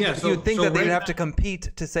you'd think that they'd have to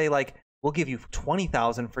compete to say, like, we'll give you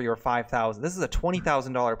 $20,000 for your $5,000. This is a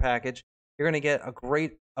 $20,000 package. You're going to get a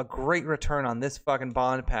great return on this fucking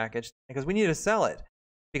bond package because we need to sell it.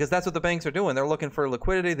 Because that's what the banks are doing. They're looking for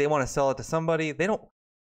liquidity. They want to sell it to somebody.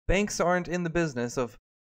 Banks aren't in the business of,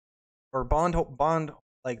 or bond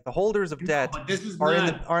like the holders of debt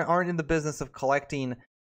aren't in the business of collecting.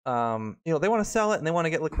 They want to sell it and they want to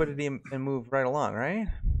get liquidity and move right along, right?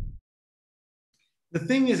 The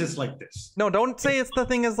thing is, it's like this. No, don't say it's the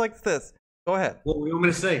thing is like this. Go ahead. What do you want me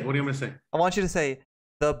to say? I want you to say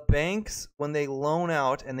the banks, when they loan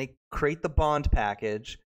out and they create the bond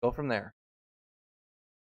package, go from there.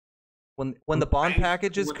 When the bond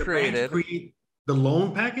package is created, the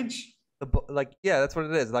loan package, that's what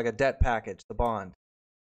it is, like a debt package, the bond.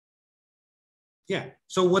 Yeah.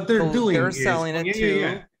 So what they're doing is selling it to.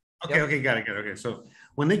 Yeah. Okay, got it. Okay. So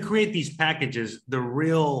when they create these packages, the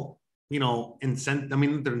real, incentive,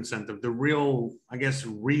 their incentive, the real, I guess,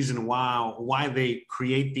 reason why they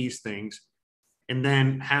create these things and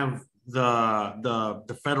then have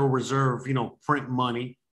the Federal Reserve, print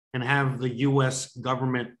money and have the US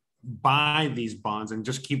government buy these bonds and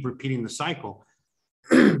just keep repeating the cycle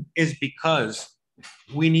is because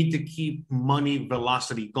we need to keep money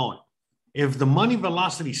velocity going. If the money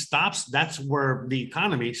velocity stops, that's where the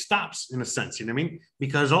economy stops in a sense, you know what I mean?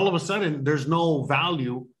 Because all of a sudden there's no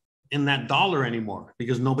value in that dollar anymore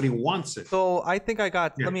because nobody wants it. So I think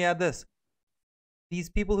let me add this. These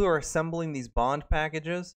people who are assembling these bond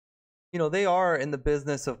packages, they are in the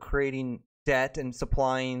business of creating debt and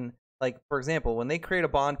supplying, like, for example, when they create a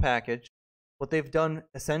bond package, what they've done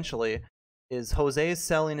essentially is Jose is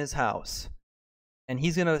selling his house and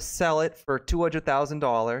he's going to sell it for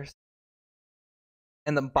 $200,000.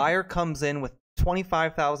 And the buyer comes in with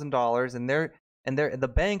 $25,000, and the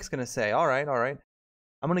bank's gonna say, all right,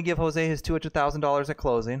 I'm gonna give Jose his $200,000 at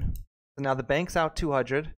closing. So now the bank's out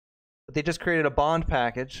 $200,000, but they just created a bond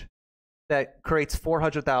package that creates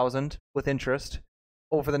 $400,000 with interest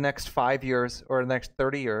over the next 5 years or the next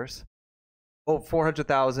 30 years.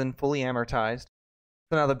 $400,000 fully amortized.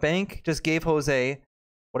 So now the bank just gave Jose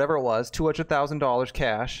whatever it was, $200,000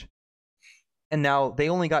 cash. And now they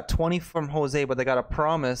only got 20 from Jose, but they got a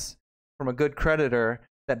promise from a good creditor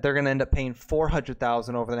that they're going to end up paying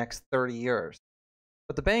 $400,000 over the next 30 years.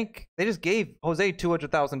 But the bank, they just gave Jose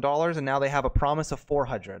 $200,000, and now they have a promise of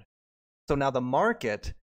 $400,000. So now the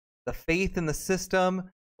market, the faith in the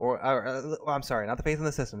system, I'm sorry, not the faith in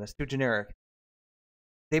the system. It's too generic.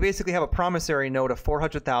 They basically have a promissory note of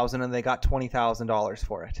 $400,000, and they got $20,000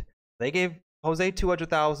 for it. They gave Jose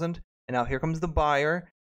 $200,000, and now here comes the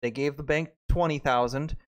buyer. They gave the bank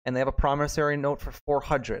 $20,000, and they have a promissory note for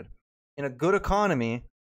 $400,000. In a good economy,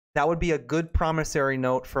 that would be a good promissory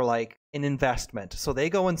note for like an investment. So they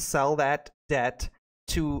go and sell that debt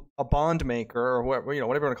to a bond maker, or whatever you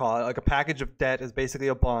want to call it. Like a package of debt is basically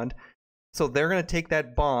a bond. So they're going to take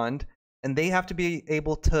that bond, and they have to be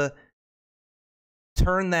able to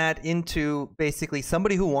turn that into basically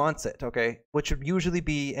somebody who wants it, okay? Which would usually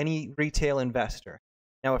be any retail investor.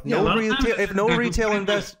 Now, if no retail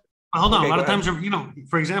investor, hold on. Okay, a lot of ahead. times,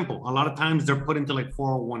 for example, a lot of times they're put into like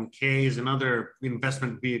 401ks and other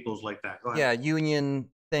investment vehicles like that. Go ahead. Yeah, union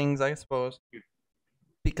things, I suppose.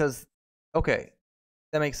 Because, okay,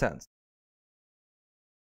 that makes sense.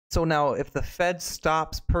 So now, if the Fed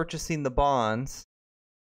stops purchasing the bonds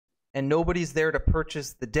and nobody's there to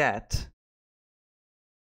purchase the debt,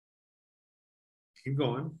 Keep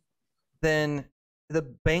going. then the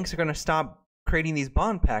banks are going to stop creating these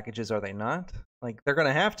bond packages, are they not? Like, they're going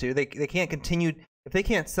to have to. They can't continue. If they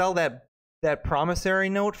can't sell that promissory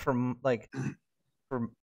note for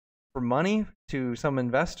money to some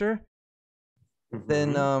investor,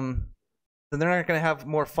 then they're not going to have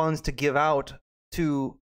more funds to give out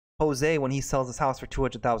to Jose when he sells his house for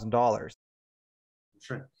 $200,000.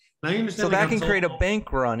 Sure. Now you understand. So that can create a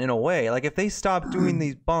bank run in a way. Like if they stop doing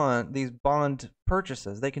these bond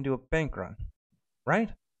purchases, they can do a bank run, right?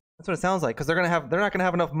 That's what it sounds like. Because they're not gonna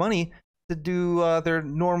have enough money to do their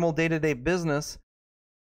normal day-to-day business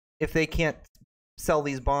if they can't sell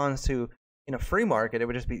these bonds to in a free market. It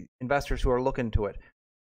would just be investors who are looking to it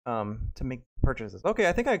to make purchases. Okay,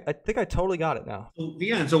 I think I totally got it now.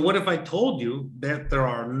 Yeah. And so what if I told you that there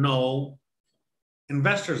are no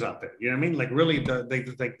investors out there? You know what I mean? Like really,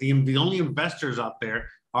 the only investors out there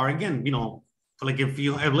are, again, like if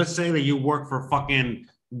let's say that you work for fucking,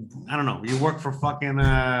 I don't know, you work for fucking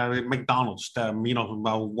McDonald's,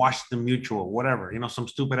 Washington Mutual, whatever, some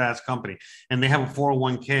stupid ass company, and they have a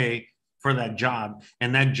 401k for that job,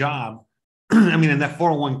 and that job, in that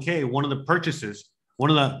 401k, one of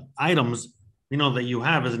the items, that you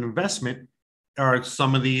have as an investment are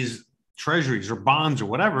some of these treasuries or bonds or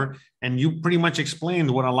whatever, and you pretty much explained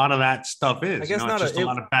what a lot of that stuff is. I guess It's a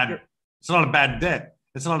lot of bad debt. It's not a bad debt.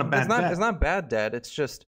 It's not bad debt. It's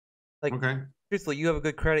just like, okay. Truthfully, you have a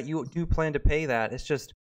good credit. You do plan to pay that. It's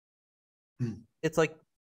just, it's like,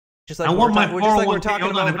 I want my 401k. We're talking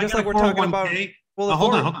about. Well,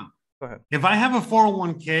 hold on. Go ahead. If I have a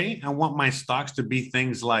 401k, I want my stocks to be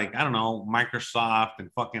things like, I don't know, Microsoft and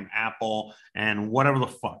fucking Apple and whatever the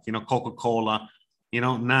fuck, Coca-Cola,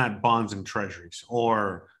 not bonds and treasuries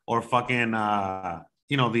or fucking,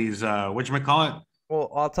 these, whatchamacallit? Well,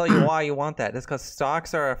 I'll tell you why you want that. It's because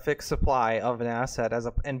stocks are a fixed supply of an asset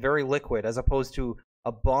and very liquid, as opposed to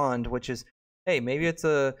a bond, which is, hey, maybe it's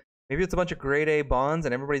a bunch of grade A bonds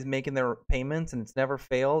and everybody's making their payments and it's never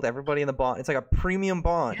failed. Everybody in the bond, it's like a premium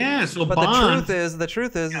bond. Yeah. So, but bonds, the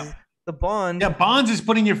truth is the bond. Yeah, bonds is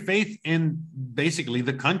putting your faith in basically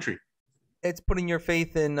the country. It's putting your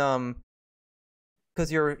faith in because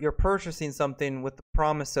you're purchasing something with the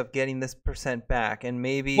promise of getting this % back, and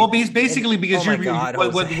maybe basically because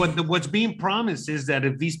what's being promised is that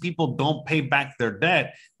if these people don't pay back their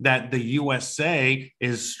debt, that the USA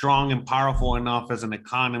is strong and powerful enough as an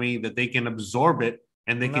economy that they can absorb it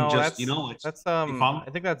and they can just I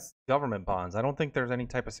think that's government bonds. I don't think there's any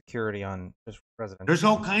type of security on just residential. There's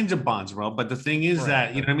all kinds of bonds, bro. But the thing is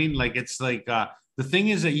that like it's like. The thing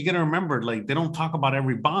is that you got to remember, like they don't talk about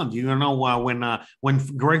every bond. When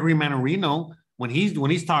Gregory Mannarino, when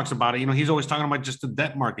he talks about it, he's always talking about just the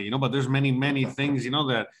debt market, but there's many things,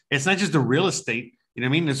 that it's not just the real estate. You know what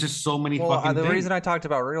I mean? There's just so many fucking the things. reason I talked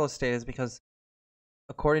about real estate is because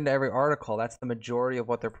according to every article, that's the majority of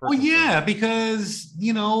what they're purchasing. Well, yeah, because,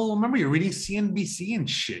 remember you're reading CNBC and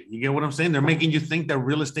shit. You get what I'm saying? They're making you think that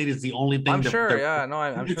real estate is the only thing. I'm sure, yeah. No,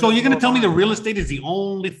 I'm sure. So you're going to tell me the real estate is the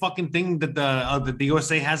only fucking thing that the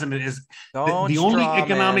USA has, and it is the only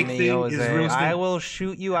economic thing Jose. is real estate? I will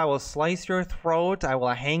shoot you. I will slice your throat. I will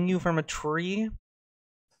hang you from a tree.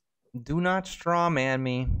 Do not straw man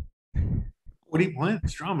me. What do you want?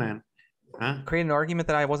 Straw man? Huh? Create an argument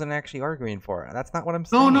that I wasn't actually arguing for. That's not what I'm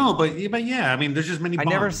saying. No, but yeah, there's just many bonds.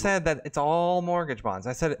 I never said that it's all mortgage bonds.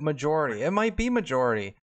 I said majority. It might be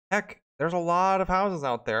majority. Heck, there's a lot of houses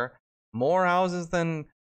out there. More houses than,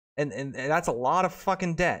 and that's a lot of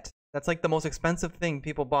fucking debt. That's like the most expensive thing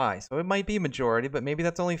people buy. So it might be majority, but maybe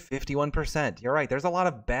that's only 51%. You're right. There's a lot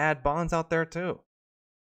of bad bonds out there too.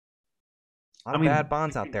 A lot of bad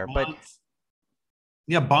bonds out there. But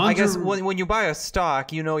yeah, bonds. I guess when you buy a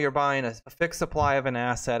stock, you know you're buying a fixed supply of an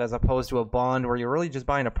asset as opposed to a bond where you're really just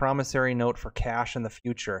buying a promissory note for cash in the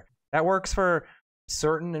future. That works for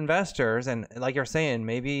certain investors, and like you're saying,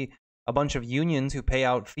 maybe a bunch of unions who pay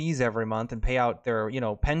out fees every month and pay out their,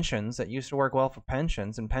 pensions that used to work well for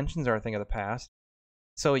pensions, and pensions are a thing of the past.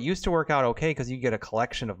 So it used to work out okay because you get a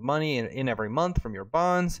collection of money in every month from your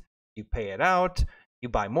bonds. You pay it out. You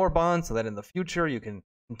buy more bonds so that in the future you can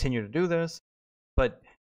continue to do this. But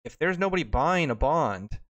if there's nobody buying a bond,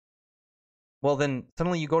 well, then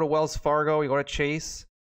suddenly you go to Wells Fargo, you go to Chase,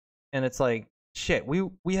 and it's like, shit,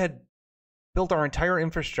 we had built our entire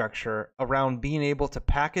infrastructure around being able to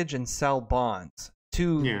package and sell bonds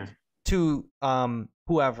to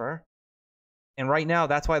whoever. And right now,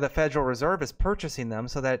 that's why the Federal Reserve is purchasing them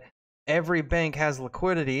so that every bank has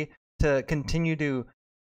liquidity to continue to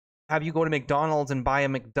have you go to McDonald's and buy a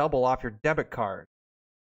McDouble off your debit card.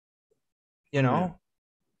 You know?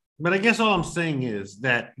 But I guess all I'm saying is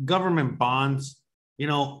that government bonds,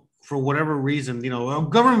 for whatever reason,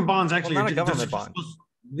 government bonds actually not a government bond.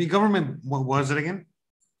 The government, what was it again?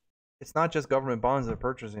 It's not just government bonds they're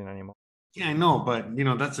purchasing anymore. Yeah, I know, but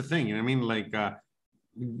that's the thing. I mean, like,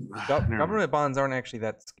 government bonds aren't actually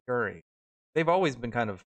that scary. They've always been kind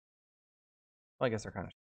of. Well, I guess they're kind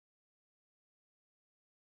of.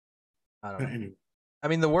 I don't know. Anyway. I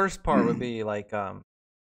mean, the worst part would be like.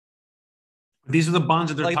 These are the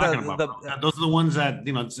bonds that they're like talking about. Those are the ones that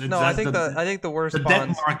no, I think the worst. The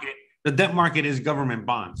bonds, debt market. The debt market is government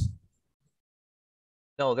bonds.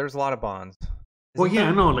 No, there's a lot of bonds. Well, yeah,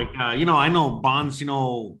 I know. Like, I know bonds.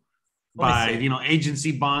 By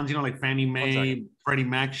agency bonds. Like Fannie Mae, Freddie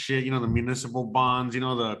Mac shit. The municipal bonds.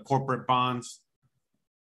 The corporate bonds.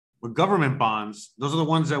 With government bonds, those are the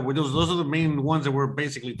ones that those are the main ones that we're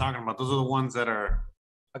basically talking about. Those are the ones that are.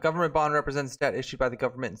 A government bond represents debt issued by the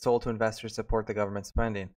government and sold to investors to support the government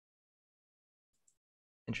spending.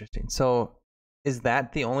 Interesting. So, is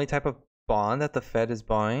that the only type of bond that the Fed is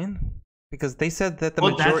buying? Because they said that the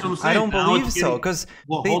majority. I don't believe so. Because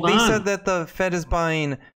they said that the Fed is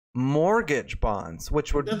buying mortgage bonds,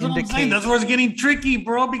 which would indicate. What I'm saying. That's where it's getting tricky,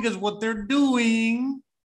 bro. Because what they're doing.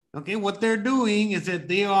 Okay, what they're doing is that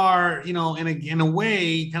they are, in a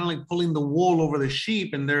way, kind of like pulling the wool over the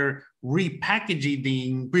sheep, and they're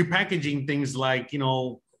repackaging things like,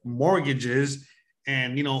 mortgages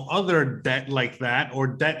and, other debt like that, or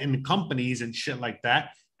debt in companies and shit like that.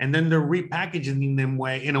 And then they're repackaging them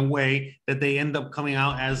in a way that they end up coming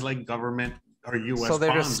out as like government or U.S. So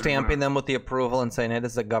they're bonds just stamping them with the approval and saying, "Hey,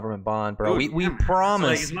 this is a government bond, bro. Dude, we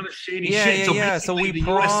promise." It's not a shady shit. Yeah. So we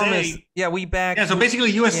promise. We back. Yeah. So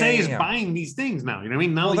basically, USA is buying these things now. You know what I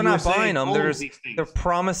mean? Now well, they're USA not buying them. They're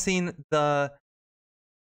promising the.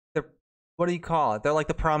 What do you call it? They're like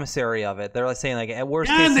the promissory of it. They're like saying, like, at worst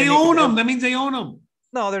case. Yeah, they own them. That means they own them.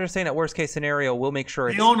 No, they're just saying at worst case scenario, we'll make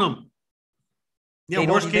sure they own them. Yeah,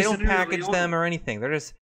 they don't package them or anything. They're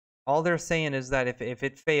just all they're saying is that if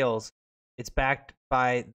it fails, it's backed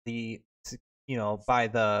by the by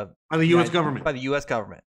the U.S. government. By the U.S.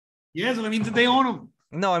 government. Yeah, so that means that they own them.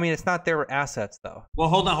 No, I mean it's not their assets though. Well,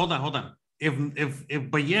 hold on.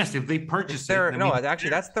 But yes, if they purchase it, actually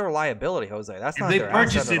that's their liability, Jose. That's not their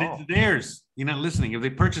asset at all. If they purchase it, it's theirs. You're not listening. If they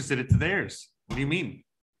purchase it, it's theirs. What do you mean?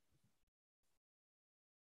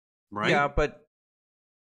 Right? Yeah, but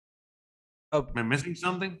am I missing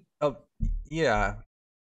something? Yeah.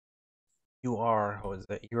 You are,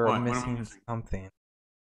 Jose. You are missing something.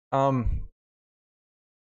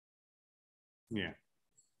 Yeah.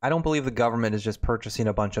 I don't believe the government is just purchasing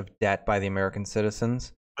a bunch of debt by the American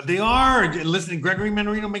citizens. But they are. Listen, Gregory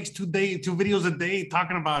Manarino makes two videos a day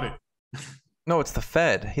talking about it. No, it's the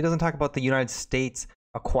Fed. He doesn't talk about the United States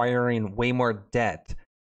acquiring way more debt.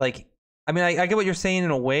 Like, I mean, I get what you're saying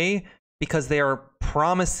in a way because they are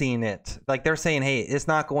promising it. Like, they're saying, hey, it's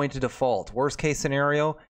not going to default. Worst case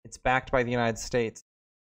scenario, it's backed by the United States,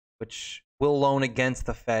 which will loan against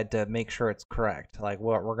the Fed to make sure it's correct. Like,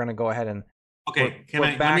 we're going to go ahead and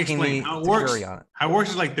let me explain how it works. How it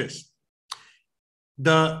works is like this.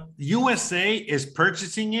 The USA is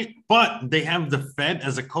purchasing it, but they have the Fed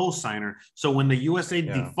as a co-signer. So when the USA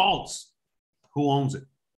defaults, who owns it?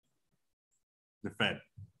 The Fed.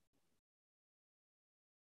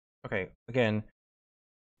 Okay, again.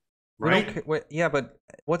 Right? But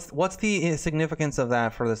what's the significance of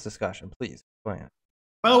that for this discussion? Please explain.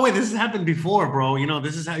 By the way, this has happened before, bro.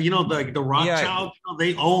 This is how like the Rothschild.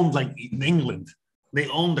 They owned like England. They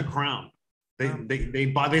owned the crown.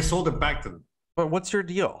 They sold it back to them. But what's your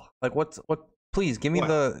deal? Like, what? Please give me What?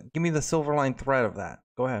 the silver line thread of that.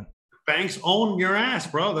 Go ahead. Banks own your ass,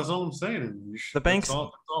 bro. That's all I'm saying. The banks-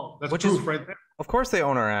 That's which is- proof right there. Of course they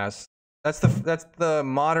own our ass. That's the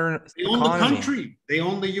modern They own economy. the country. They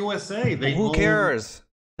own the USA. They Who own... cares?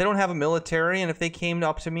 They don't have a military, and if they came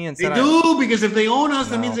up to me and They said, do, because if they own us,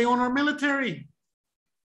 that No. means they own our military.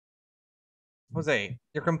 Jose,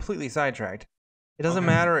 you're completely sidetracked. It doesn't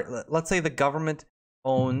Okay. matter. Let's say the government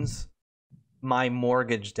owns my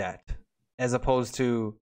mortgage debt as opposed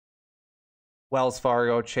to Wells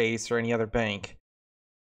Fargo, Chase, or any other bank.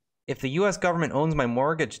 If the U.S. government owns my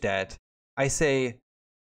mortgage debt, I say,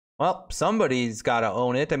 well, somebody's got to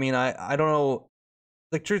own it. I mean, I don't know.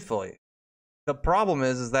 Like, truthfully, the problem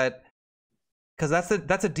is that because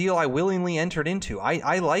that's a deal I willingly entered into.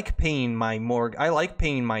 I like paying my I like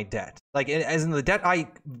paying my debt. Like, as in the debt I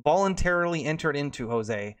voluntarily entered into,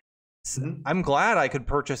 Jose. Mhm. I'm glad I could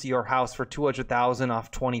purchase your house for $200,000 off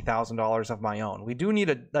 $20,000 of my own. We do need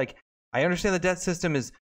I understand the debt system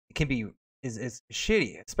is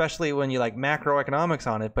shitty, especially when you like macroeconomics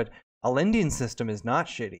on it, but a lending system is not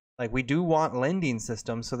shitty. Like, we do want lending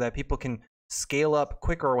systems so that people can scale up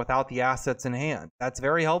quicker without the assets in hand. That's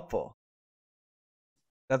very helpful.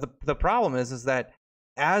 Now, the problem is that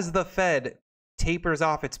as the Fed tapers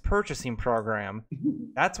off its purchasing program,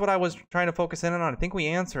 that's what I was trying to focus in on. I think we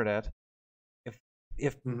answered it.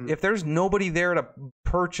 If there's nobody there to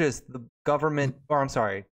purchase the government, or I'm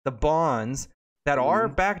sorry, the bonds that are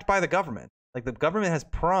backed by the government, like the government has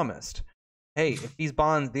promised, hey, if these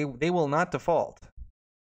bonds, they will not default.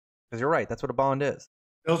 Because you're right, that's what a bond is.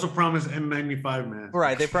 They also promised N95, man.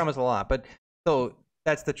 Right, they promise a lot, but so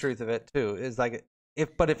that's the truth of it too. Is like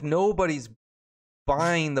if nobody's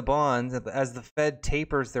buying the bonds as the Fed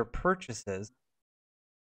tapers their purchases,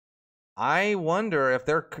 I wonder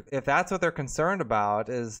if that's what they're concerned about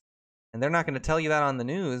is, and they're not going to tell you that on the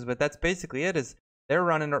news, but that's basically it. Is they're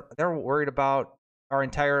worried about our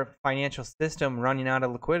entire financial system running out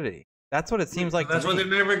of liquidity. That's what it seems like. That's why they're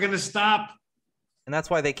never going to stop. And that's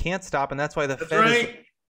why they can't stop, and that's why the That's Fed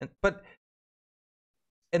right.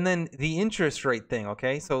 and then the interest rate thing,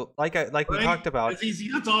 okay? So like we Right? talked about, It's easy.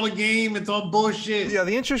 It's all a game. It's all bullshit. yeah,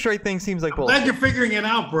 the interest rate thing seems like I'm bullshit. glad you're figuring it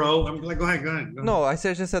out, bro. I'm like, go ahead. No,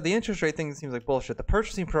 just said the interest rate thing seems like bullshit. The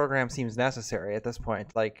purchasing program seems necessary at this point.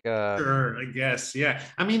 Like, Sure, I guess. Yeah.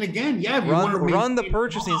 I mean, again, yeah. If you want to run the maintain-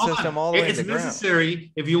 purchasing hold on. system all the way It's to the ground.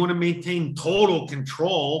 necessary if you want to maintain total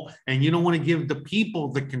control and you don't want to give the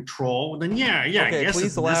people the control. Then yeah. Okay, I guess please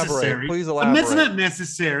it's elaborate. necessary. Please But that's elaborate. not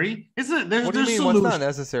necessary. It's not. There's what do you mean? solutions. What's not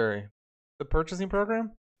necessary? The purchasing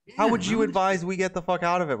program? How would you advise we get the fuck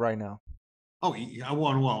out of it right now? Oh, yeah,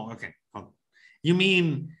 well, okay. You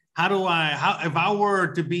mean how if I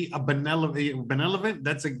were to be a benevolent,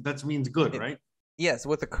 that means good, right? Yes,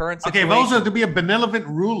 with the current Okay, situation. if I was to be a benevolent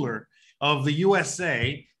ruler of the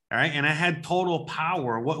USA, all right, and I had total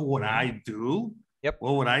power, what would I do? Yep.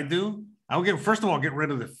 What would I do? I would first of all get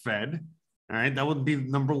rid of the Fed. All right, that would be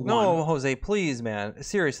number one. No, Jose, please, man.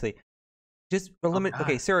 Seriously. Just eliminate. God.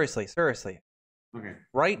 Okay, seriously. Okay. Right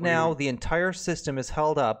What do you now, mean? the entire system is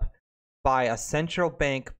held up by a central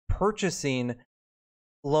bank purchasing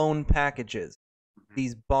loan packages,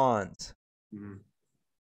 these bonds. Mhm.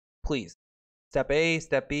 Please. Step A,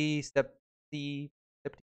 step B, step C,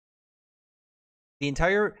 step D. The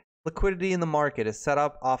entire liquidity in the market is set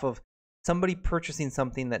up off of somebody purchasing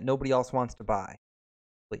something that nobody else wants to buy.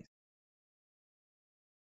 Please.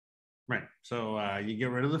 Right. So you get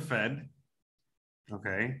rid of the Fed.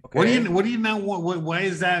 Okay. Okay. What do you now want? Why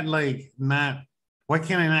is that like not? Why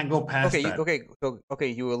can't I not go past Okay,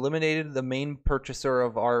 that? you eliminated the main purchaser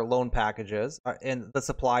of our loan packages and the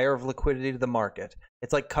supplier of liquidity to the market.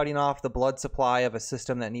 It's like cutting off the blood supply of a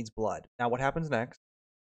system that needs blood. Now, what happens next?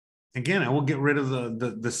 Again, I will get rid of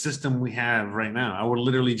the system we have right now. I would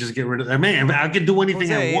literally just get rid of. I mean, I could do anything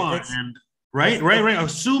Jose, I want, it's- and right.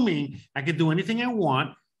 Assuming I could do anything I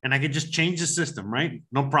want, and I could just change the system, right?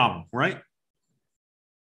 No problem, right?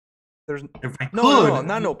 There's If I no, could,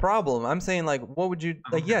 no problem. I'm saying like, what would you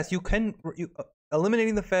like? Okay. Yes, you can.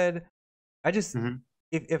 Eliminating the Fed. I just Mhm.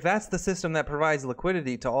 if that's the system that provides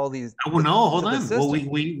liquidity to all these. Oh, no, hold to the on. Well, system.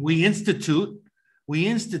 we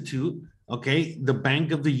institute, okay, the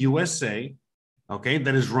Bank of the USA, okay,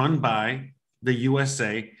 that is run by the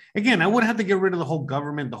USA. Again, I would have to get rid of the whole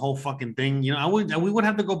government, the whole fucking thing. You know, we would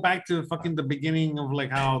have to go back to fucking the beginning of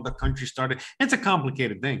like how the country started. It's a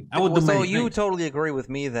complicated thing. I would Well, do so many you things. totally agree with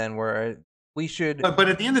me then, where we should. But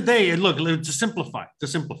at the end of the day, look, to simplify,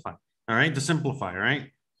 all right, all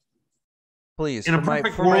right. Please, In a for my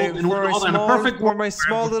perfect for world, my in for my hold on, in a small perfect for world, my where I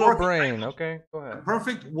small was little working- brain. Okay, go In a ahead.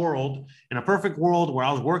 perfect world, where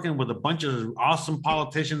I was working with a bunch of awesome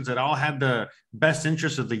politicians that all had the best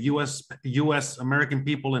interests of the U.S. American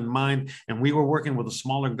people in mind, and we were working with a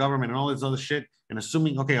smaller government and all this other shit. And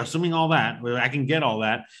assuming all that, I can get all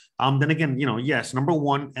that. Then again, yes, number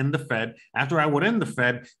one, end the Fed. After I would end the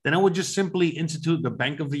Fed, then I would just simply institute the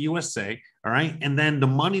Bank of the USA. All right, and then the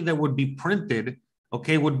money that would be printed,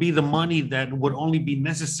 okay, would be the money that would only be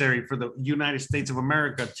necessary for the United States of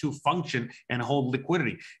America to function and hold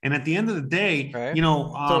liquidity. And at the end of the day, Okay.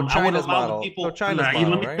 I would China's allow model. the people. So China's let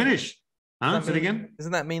model, me right? finish. Huh? Say it again.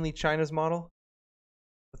 Isn't that mainly China's model?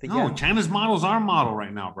 With the No, yen? China's model is our model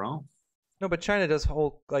right now, bro. No, but China does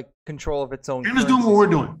hold like control of its own. China's doing what we're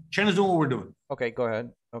doing. China's doing what we're doing. Okay, go ahead.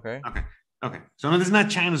 Okay. Okay. So no, this is not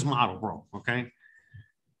China's model, bro. Okay.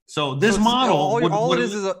 So this So model, all it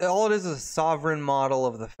is is a sovereign model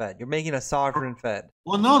of the Fed. You're making a sovereign Fed.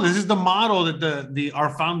 well, no, this is the model that our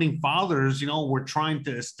founding fathers, were trying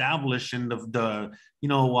to establish, and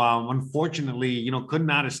unfortunately, could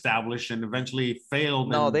not establish, and eventually failed.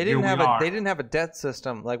 No, and they didn't here we have are. they didn't have a debt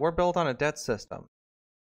system. Like we're built on a debt system,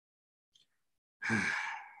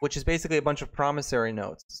 which is basically a bunch of promissory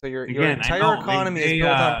notes. So your Again, I entire know, economy they, is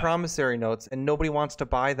built on promissory notes, and nobody wants to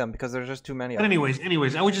buy them because there's just too many of But them.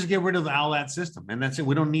 anyways, I would just get rid of all that system, and that's it.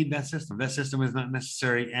 We don't need that system. That system is not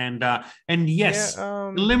necessary. And yes,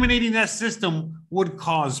 eliminating that system would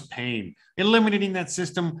cause pain. Eliminating that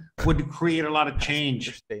system would create a lot of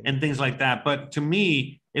change and things like that. But to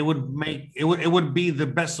me, it would be the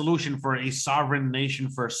best solution for a sovereign nation,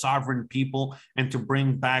 for a sovereign people, and to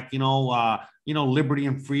bring back liberty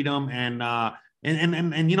and freedom and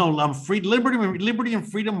liberty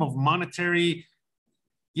and freedom of monetary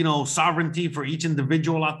sovereignty for each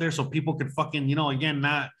individual out there, so people could fucking again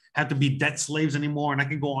not have to be debt slaves anymore, and I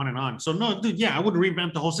can go on and on. So no, dude, yeah, I would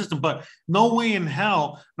revamp the whole system, but no way in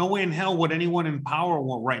hell would anyone in power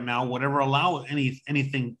right now would ever allow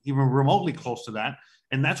anything even remotely close to that.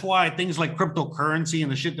 And that's why things like cryptocurrency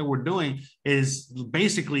and the shit that we're doing is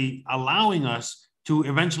basically allowing us to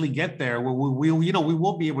eventually get there, where we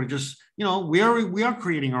will be able to just we are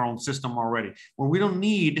creating our own system already, where we don't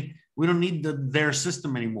need their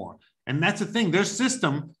system anymore. And that's the thing, their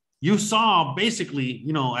system. You saw basically,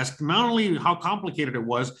 as not only how complicated it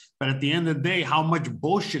was, but at the end of the day, how much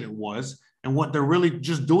bullshit it was, and what they're really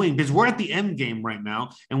just doing, because we're at the end game right now.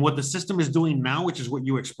 And what the system is doing now, which is what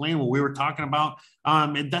you explained, what we were talking about,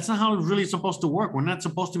 and that's not how it's really supposed to work. We're not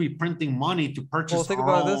supposed to be printing money to purchase. Well, think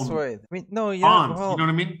about it this way. I mean, no, yeah, bonds, well, you know what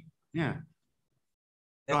I mean? Yeah.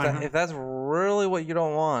 If that's really what you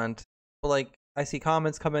don't want, but like I see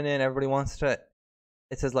comments coming in, everybody wants to.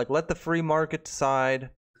 It says like, let the free market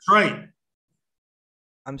decide. That's right.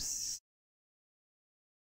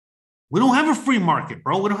 We don't have a free market,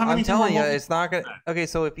 bro. We don't have anything. I'm telling you, it's not gonna. Okay,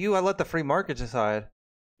 so if you let the free market decide,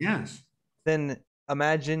 yes, then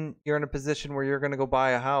imagine you're in a position where you're gonna go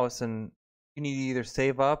buy a house, and you need to either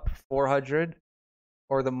save up 400,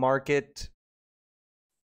 or the market.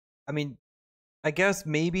 I mean, I guess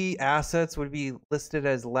maybe assets would be listed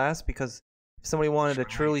as less because if somebody wanted to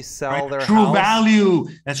truly sell their true house, value.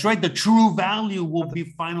 That's right. The true value will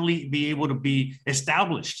finally be able to be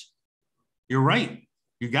established. You're right.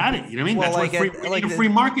 You got it. You know what I mean? Well, That's what we need a free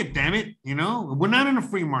market. Damn it! We're not in a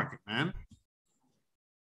free market, man.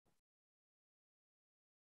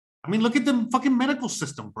 I mean, look at the fucking medical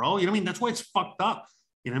system, bro. You know what I mean? That's why it's fucked up.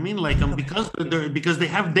 You know what I mean? Like because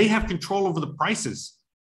they have control over the prices,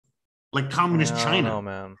 like communist China,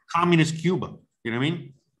 man. Communist Cuba. You know what I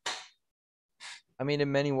mean? I mean,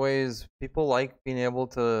 in many ways, people like being able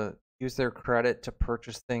to use their credit to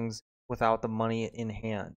purchase things without the money in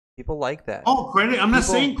hand. People like that. Oh, credit! I'm not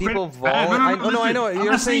saying credit. People I know.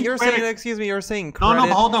 You're saying. Excuse me. You're saying credit.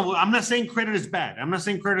 No, hold on. I'm not saying credit is bad. I'm not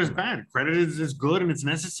saying credit is bad. Credit is good and it's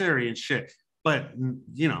necessary and shit. But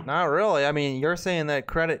not really. I mean, you're saying that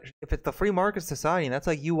credit. If it's the free market society, that's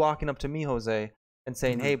like you walking up to me, Jose, and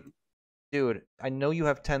saying, "Hey, dude, I know you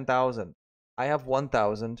have 10,000. I have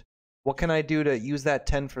 1,000. What can I do to use that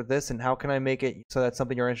 10 for this, and how can I make it so that's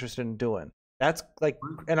something you're interested in doing?" That's like,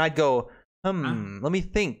 and I'd go, let me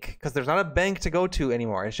think, because there's not a bank to go to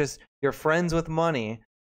anymore. It's just your friends with money,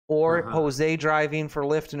 or Jose driving for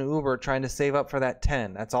Lyft and Uber trying to save up for that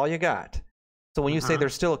 10. That's all you got. So when you say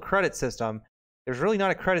there's still a credit system, there's really not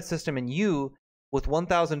a credit system, and you, with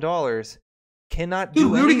 $1,000, cannot do.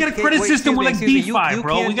 Dude, we already got a credit system with like DeFi,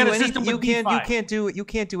 bro. We got a system with DeFi. You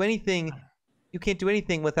can't do anything. You can't do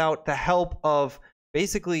anything without the help of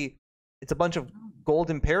basically. It's a bunch of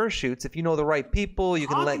golden parachutes. If you know the right people, you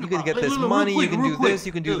can get this money. You can do this.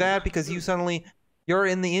 You can do that because you suddenly You're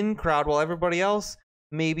in the in crowd while everybody else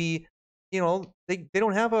maybe, they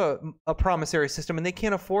don't have a promissory system and they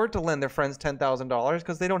can't afford to lend their friends $10,000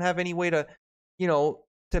 because they don't have any way to,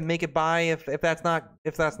 to make it buy if that's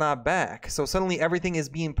not back. So suddenly everything is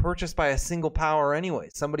being purchased by a single power anyway,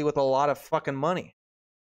 somebody with a lot of fucking money.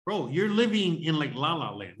 Bro, you're living in like La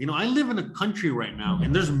La Land. I live in a country right now,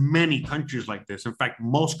 and there's many countries like this. In fact,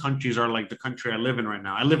 most countries are like the country I live in right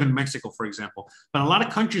now. I live in Mexico, for example, but a lot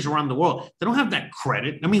of countries around the world, they don't have that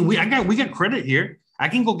credit. I mean, we got credit here. I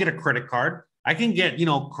can go get a credit card. I can get,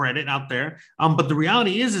 credit out there. But the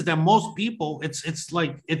reality is that most people,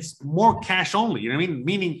 it's more cash only. You know what I mean?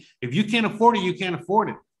 Meaning, if you can't afford it, you can't afford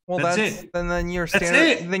it. Well, that's it. And then your standard.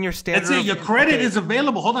 That's it. Then your standard. That's it. Your credit is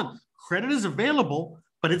available. Hold on. Credit is available,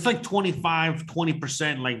 but it's like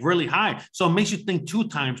 20%, like really high. So it makes you think 2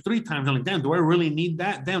 times, 3 times. I'm like, damn, do I really need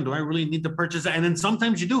that? Damn, do I really need to purchase that? And then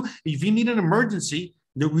sometimes you do. If you need an emergency,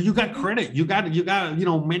 you got credit. You got,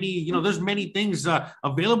 many, there's many things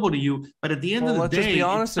available to you. But at the end of the day, let's just be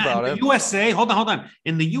honest about it. The USA, hold on.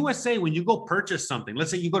 In the USA, when you go purchase something,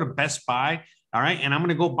 let's say you go to Best Buy, all right, and I'm going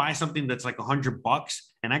to go buy something that's like $100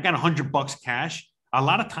 and I got $100 cash. A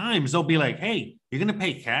lot of times they'll be like, hey, you're going to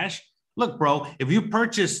pay cash. Look, bro, if you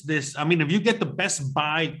purchase this, if you get the Best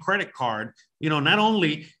Buy credit card, not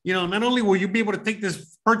only will you be able to take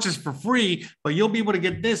this purchase for free, but you'll be able to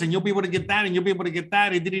get this and you'll be able to get that and you'll be able to get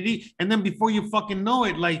that. And then before you fucking know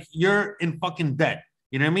it, like you're in fucking debt.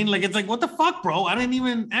 You know what I mean? Like, it's like, what the fuck, bro? I didn't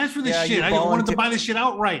even ask for this shit. I wanted to buy this shit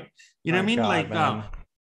outright. You know what I mean? God,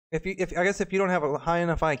 if you don't have a high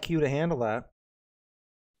enough IQ to handle that,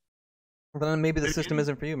 then maybe the system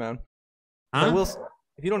isn't for you, man. Huh?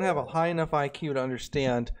 If you don't have a high enough IQ to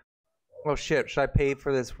understand, oh shit, should I pay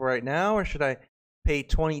for this right now or should I pay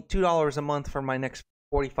 $22 a month for my next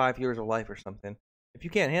 45 years of life or something? If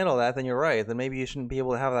you can't handle that, then you're right. Then maybe you shouldn't be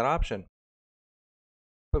able to have that option.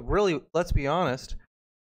 But really, let's be honest.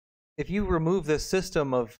 If you remove this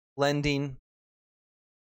system of lending,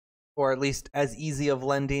 or at least as easy of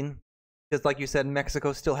lending, because like you said,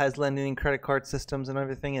 Mexico still has lending and credit card systems and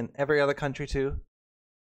everything, and every other country too.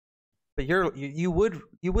 But you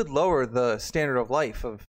would lower the standard of life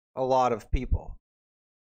of a lot of people.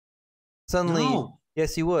 Suddenly,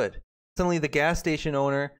 yes, you would. Suddenly, the gas station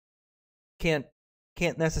owner can't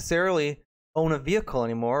necessarily own a vehicle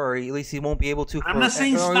anymore, or at least he won't be able to. I'm not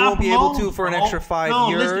saying stop. He won't be able to loans, for an bro. extra 5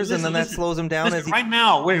 years, Listen, and then that slows him down as he right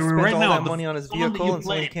now. Wait, spends right all now, that money on his vehicle, and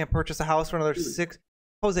suddenly he can't purchase a house for another 6.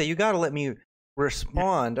 Jose, you got to let me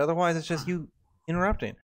respond, otherwise it's just you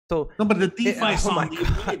interrupting. So no, but the DeFi song,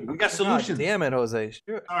 we got solutions. God damn it, Jose.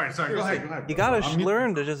 All right, sorry. Go ahead. You gotta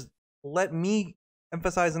learn to just let me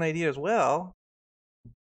emphasize an idea as well.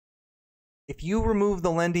 If you remove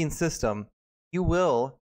the lending system, you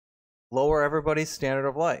will lower everybody's standard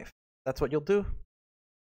of life. That's what you'll do.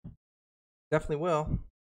 Definitely will.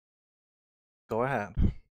 Go ahead.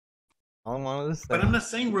 All I wanted to say. But I'm not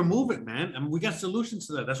saying remove it, man. We got solutions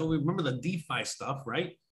to that. That's what we remember, the DeFi stuff,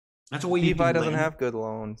 right? That's what you DeFi doesn't have good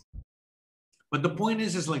loans. But the point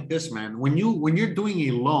is like this, man. When you're doing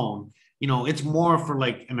a loan, it's more for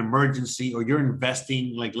like an emergency, or you're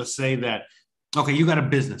investing. Like, let's say that, okay, you got a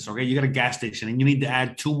business, okay, you got a gas station, and you need to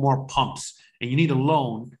add 2 more pumps, and you need a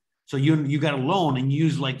loan. So you got a loan, and you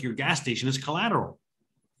use like your gas station as collateral.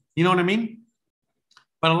 You know what I mean?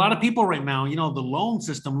 But a lot of people right now, the loan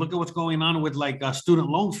system. Look at what's going on with like student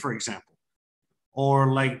loans, for example,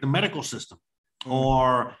 or like the medical system,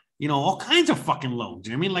 or all kinds of fucking loans.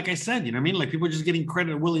 You know what I mean? Like I said, you know what I mean? Like people are just getting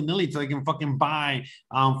credit willy-nilly so they can fucking buy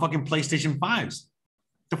fucking PlayStation 5s.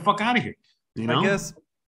 Get the fuck out of here. I guess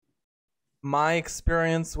my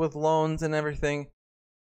experience with loans and everything,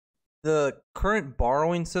 the current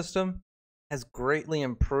borrowing system has greatly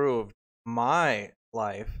improved my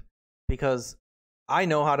life because I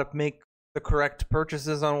know how to make the correct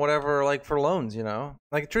purchases on whatever, like for loans,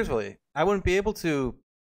 Like truthfully, I wouldn't be able to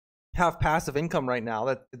have passive income right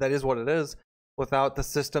now. That is what it is, without the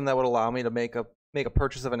system that would allow me to make a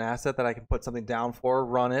purchase of an asset that I can put something down for,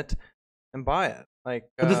 run it, and buy it. Like,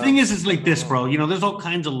 but the thing is like this, bro. There's all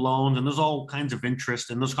kinds of loans, and there's all kinds of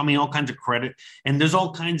interest, and there's all kinds of credit, and there's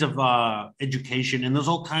all kinds of education, and there's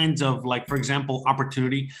all kinds of, like, for example,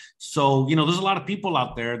 opportunity. So there's a lot of people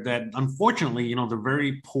out there that unfortunately, they're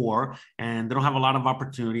very poor and they don't have a lot of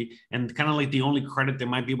opportunity, and kind of like the only credit they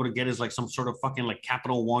might be able to get is like some sort of fucking like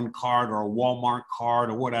Capital One card or a Walmart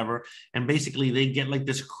card or whatever, and basically they get like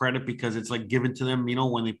this credit because it's like given to them,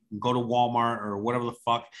 when they go to Walmart or whatever the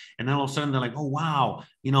fuck, and then all of a sudden they're like, oh wow.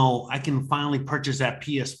 I can finally purchase that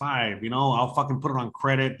PS5, I'll fucking put it on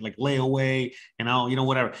credit, like layaway, and I'll,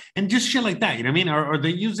 whatever. And just shit like that, you know what I mean? Or they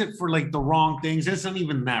use it for like the wrong things. It's not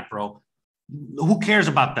even that, bro. who cares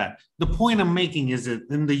about that? The point I'm making is that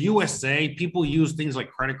in the USA, people use things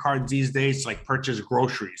like credit cards these days to like purchase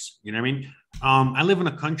groceries. You know what I mean? I live in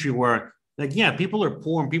a country where, like, yeah, people are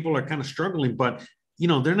poor and people are kind of struggling, but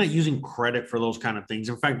they're not using credit for those kind of things.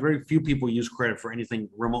 In fact, very few people use credit for anything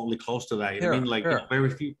remotely close to that. You know what I mean? Like, very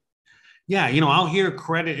few. Yeah, out here,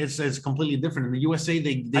 credit is completely different. In the USA,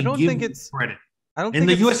 they I don't give think you it's credit. I don't In think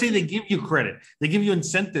the it's, USA, they give you credit. They give you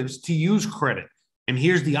incentives to use credit. And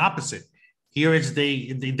here's the opposite. Here is they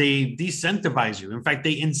decentivize you. In fact,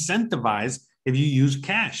 they incentivize if you use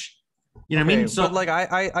cash. You know what I mean? So, but like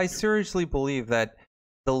I seriously believe that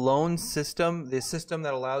the loan system, the system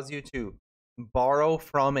that allows you to borrow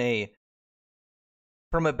from a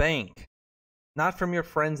bank, not from your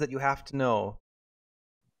friends that you have to know,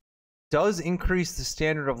 does increase the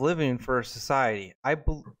standard of living for a society. I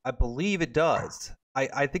believe it does.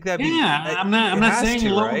 I think that'd be. Yeah, I'm not saying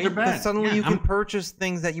loans are bad. Because suddenly Yeah, you can purchase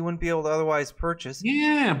things that you wouldn't be able to otherwise purchase.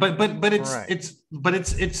 Yeah, but Right.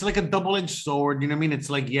 it's like a double-edged sword. You know what I mean? It's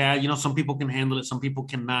like, yeah, some people can handle it, some people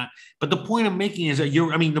cannot. But the point I'm making is that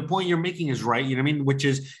the point you're making is right. You know what I mean? Which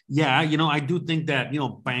is, yeah, I do think that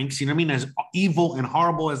banks, you know what I mean, as evil and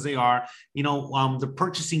horrible as they are, the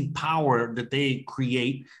purchasing power that they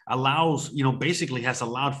create allows, basically has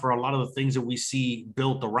allowed for a lot of the things that we see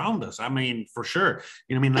built around us. I mean, for sure.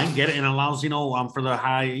 You know what I mean? I get it, and allows, for the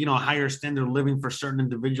higher standard of living for certain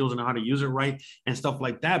individuals and how to use it right and stuff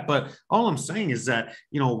like that. But all I'm saying is that,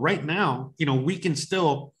 right now, we can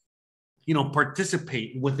still,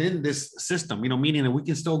 participate within this system, meaning that we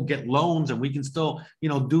can still get loans and we can still,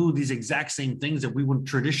 do these exact same things that we would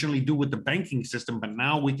traditionally do with the banking system. But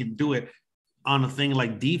now we can do it on a thing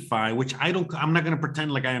like DeFi, which I'm not going to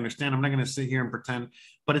pretend like I understand. I'm not going to sit here and pretend,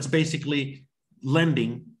 but it's basically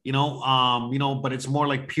lending, but it's more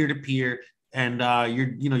like peer-to-peer, and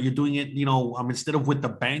you're doing it, instead of with the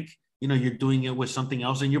bank, you're doing it with something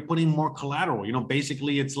else, and you're putting more collateral.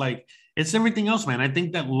 Basically it's like, it's everything else, man. I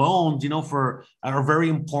think that loans, are very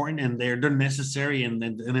important, and they're necessary, and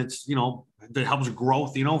it's, that helps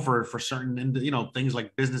growth, for certain, things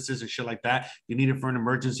like businesses and shit like that. You need it for an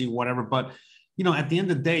emergency, whatever. But at the end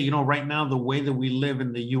of the day, right now, the way that we live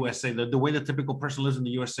in the USA, the way the typical person lives in the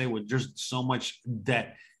USA with just so much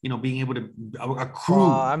debt, being able to accrue.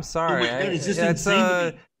 I'm sorry. It's just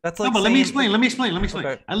insane. That's like. No, but let me explain.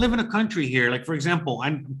 Okay. I live in a country here, like, for example,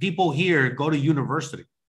 people here go to university,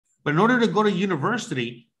 but in order to go to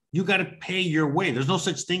university, you got to pay your way. There's no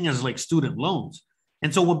such thing as like student loans.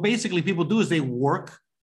 And so what basically people do is they work,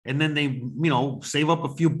 and then they, save up a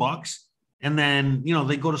few bucks. And then,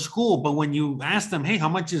 they go to school. But when you ask them, hey, how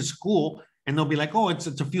much is school? And they'll be like, oh, it's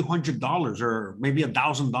a few $100 or maybe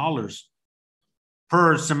 $1,000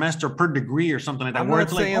 per semester, per degree or something like that. I'm not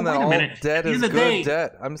saying that all debt is good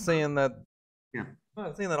debt. I'm saying that, yeah. I'm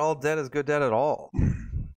not saying that all debt is good debt at all.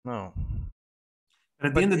 No. But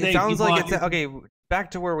at the end of the day, it sounds like it's okay. Back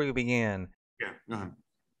to where we began. Yeah, go ahead.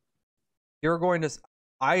 You're going to.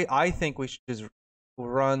 I think we should just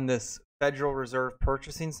run this Federal Reserve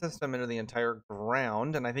purchasing system into the entire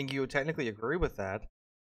ground, and I think you would technically agree with that.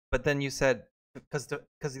 But then you said because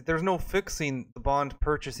there's no fixing the bond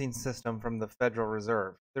purchasing system from the Federal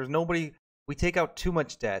Reserve. There's nobody. We take out too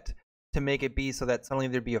much debt to make it be so that suddenly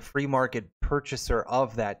there'd be a free market purchaser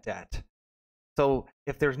of that debt. So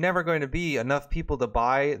if there's never going to be enough people to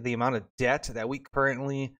buy the amount of debt that we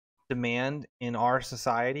currently demand in our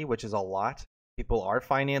society, which is a lot, people are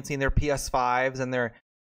financing their PS5s and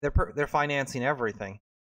they're financing everything.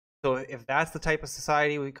 So if that's the type of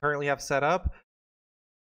society we currently have set up,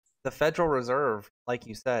 the Federal Reserve, like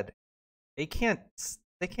you said, they can't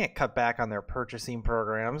cut back on their purchasing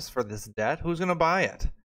programs for this debt. Who's going to buy it?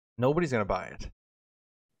 Nobody's going to buy it.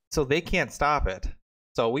 So they can't stop it.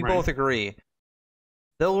 So we both agree.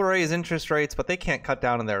 They'll raise interest rates, but they can't cut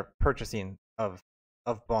down on their purchasing of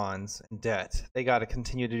bonds and debt. They got to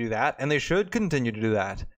continue to do that, and they should continue to do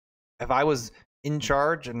that. If I was in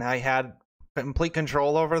charge and I had complete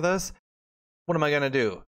control over this, what am I going to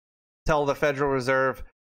do? Tell the Federal Reserve,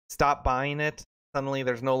 stop buying it? Suddenly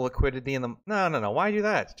there's no liquidity in them. No. Why do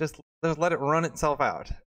that? Just let it run itself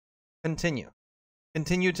out. Continue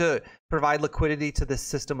to provide liquidity to this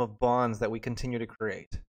system of bonds that we continue to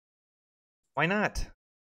create. Why not?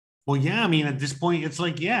 Well, yeah, I mean, at this point, it's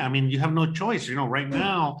like, yeah, I mean, you have no choice. Right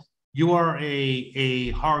now, you are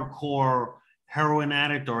a hardcore heroin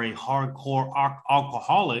addict or a hardcore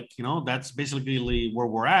alcoholic. That's basically where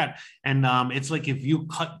we're at. And it's like, if you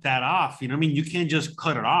cut that off, you can't just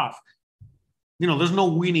cut it off. There's no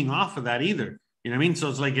weaning off of that either. You know what I mean? So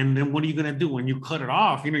it's like, and then what are you going to do when you cut it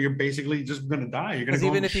off? You're basically just going to die. You're going to go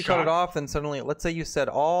even if you cut it off, then suddenly, let's say you said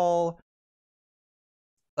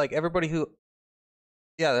everybody who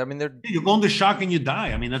Yeah, I mean, they're You go into shock and you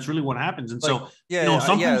die. I mean, that's really what happens. And like, so, yeah, you know, yeah,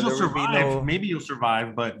 sometimes you'll there would be survive. no. Maybe you'll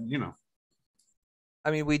survive, but you know,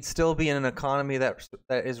 I mean, we'd still be in an economy that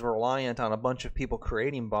is reliant on a bunch of people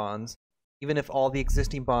creating bonds. Even if all the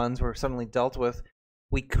existing bonds were suddenly dealt with,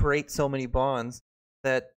 we create so many bonds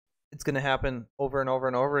that it's going to happen over and over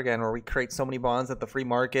and over again, where we create so many bonds at the free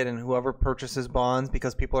market, and whoever purchases bonds,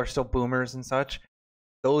 because people are still boomers and such,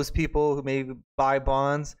 those people who maybe buy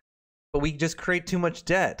bonds, but we just create too much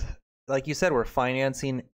debt. Like you said, we're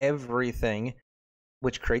financing everything,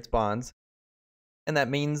 which creates bonds. And that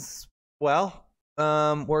means, well,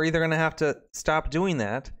 we're either going to have to stop doing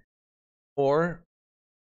that, or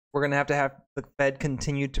we're going to have the Fed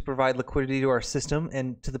continue to provide liquidity to our system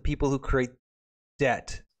and to the people who create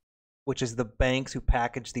debt, which is the banks who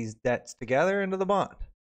package these debts together into the bond.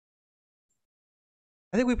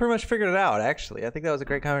 I think we pretty much figured it out, actually. I think that was a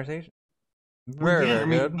great conversation. Very, yeah,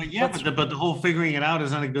 very good. but the whole figuring it out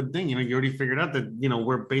is not a good thing. You know, you already figured out that, you know,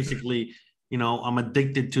 we're basically, you know, I'm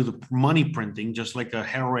addicted to the money printing, just like a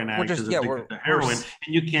heroin addict is addicted to heroin,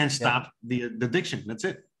 and you can't stop the addiction. That's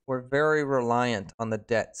it. We're very reliant on the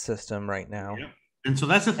debt system right now. Yeah. And so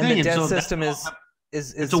that's the thing. And the debt so system is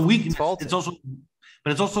it's a weakness. faulty. It's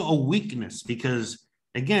also a weakness because,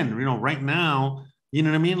 again, you know, right now, you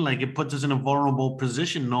know what I mean? Like, it puts us in a vulnerable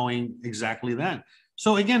position knowing exactly that.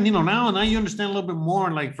 So again, you know, now you understand a little bit more.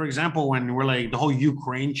 Like, for example, when we're like the whole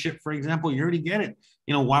Ukraine shit, for example, you already get it.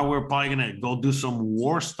 You know, why we're probably gonna go do some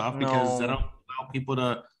war stuff because they don't allow people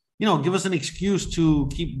to, you know, give us an excuse to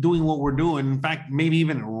keep doing what we're doing. In fact, maybe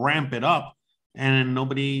even ramp it up. And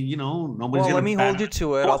nobody's Well, gonna let me hold you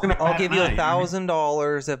to it. I'll give you an eye,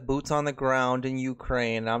 $1,000 at boots on the ground in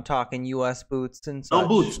Ukraine. I'm talking U.S. boots and such. No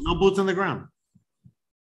boots on the ground.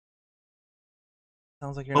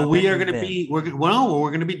 Sounds like you're But not. we are going to be, what we're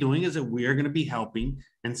going to be doing is that we are going to be helping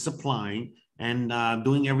and supplying and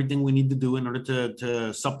doing everything we need to do in order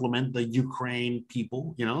to supplement the Ukraine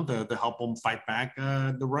people, you know, to help them fight back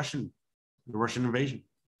the Russian invasion.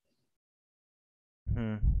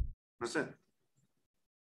 That's it.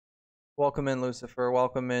 Welcome in, Lucifer.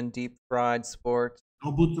 Welcome in, Deep Fried Sports.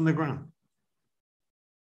 No boots on the ground.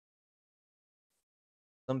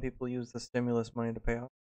 Some people use the stimulus money to pay off.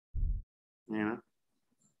 Yeah.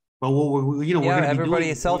 But we're Yeah, going to everybody,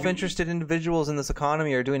 be self-interested individuals in this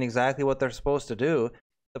economy are doing exactly what they're supposed to do.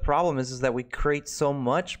 The problem is that we create so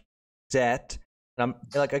much debt. And I'm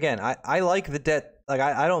like, again, I like the debt. Like,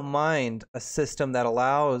 I don't mind a system that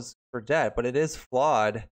allows for debt, but it is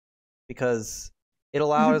flawed because it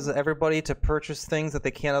allows everybody to purchase things that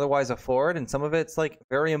they can't otherwise afford, and some of it's like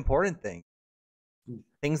very important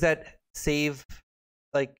things that save.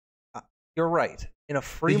 Like, you're right. In a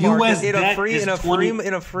free market,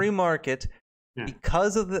 in a free market,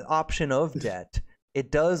 because of the option of debt,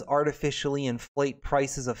 it does artificially inflate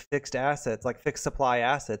prices of fixed assets, like fixed supply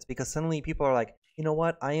assets, because suddenly people are like, you know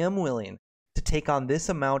what, I am willing to take on this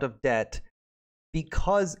amount of debt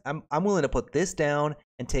because I'm willing to put this down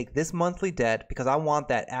and take this monthly debt because I want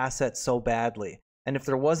that asset so badly. And if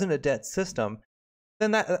there wasn't a debt system,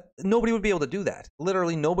 then nobody would be able to do that.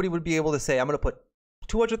 Literally, nobody would be able to say, I'm going to put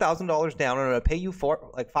 $200,000 down and I'm going to pay you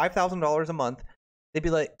for like $5,000 a month. They'd be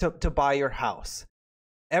like, to buy your house.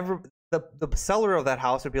 The seller of that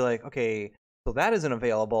house would be like, okay, so that isn't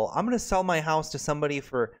available. I'm going to sell my house to somebody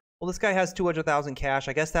for, well, this guy has $200,000 cash.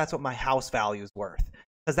 I guess that's what my house value is worth,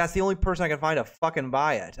 because that's the only person I can find to fucking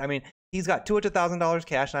buy it. I mean, he's got $200,000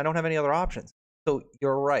 cash and I don't have any other options. So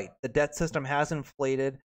you're right. The debt system has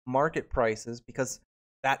inflated market prices because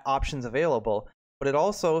that option's available, but it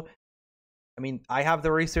also, I mean, I have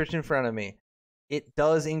the research in front of me. It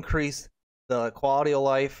does increase the quality of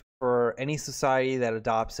life for any society that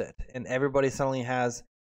adopts it. And everybody suddenly has,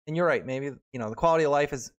 and you're right, maybe, you know, the quality of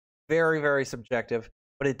life is very, very subjective,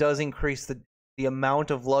 but it does increase the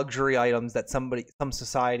amount of luxury items that some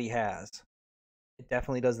society has. It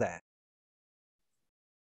definitely does that.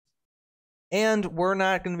 And we're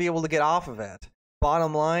not going to be able to get off of it.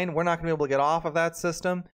 Bottom line, we're not going to be able to get off of that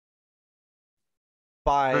system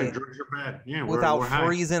without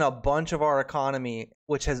freezing a bunch of our economy,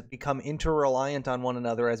 which has become interreliant on one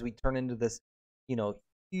another as we turn into this, you know,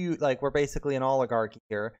 like, we're basically an oligarchy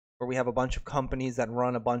here, where we have a bunch of companies that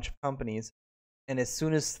run a bunch of companies, and as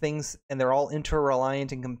soon as and they're all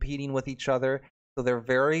interreliant and competing with each other, so they're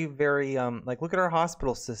very, very, like, look at our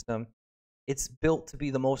hospital system. It's built to be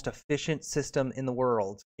the most efficient system in the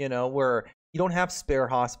world, you know, where you don't have spare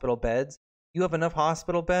hospital beds. You have enough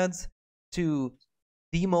hospital beds to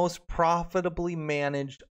the most profitably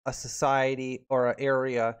managed a society or an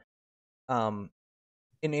area, in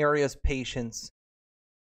areas patients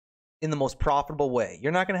in the most profitable way.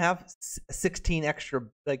 You're not going to have 16 extra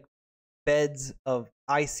like beds of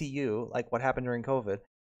ICU, like what happened during COVID.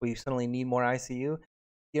 We suddenly need more ICU.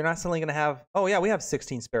 You're not suddenly going to have, oh yeah, we have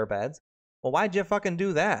 16 spare beds. Well, why'd you fucking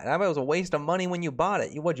do that? That was a waste of money when you bought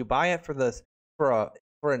it. Would you buy it for this for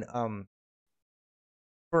an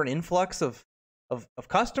influx of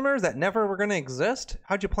customers that never were going to exist?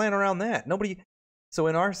 How'd you plan around that? Nobody. So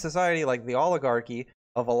in our society, like the oligarchy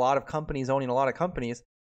of a lot of companies owning a lot of companies,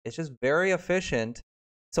 it's just very efficient.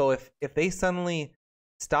 So if they suddenly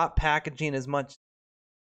stop packaging as much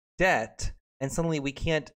debt, and suddenly we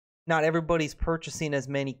can't, not everybody's purchasing as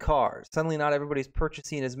many cars. Suddenly not everybody's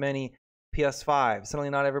purchasing as many PS5. Suddenly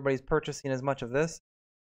not everybody's purchasing as much of this.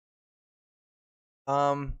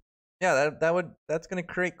 Yeah, that's going to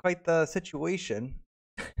create quite the situation.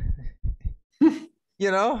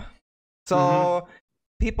 You know? So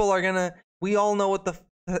people are going to, we all know what the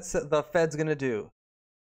Fed's going to do.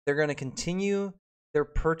 They're going to continue their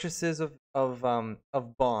purchases of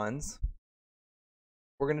bonds.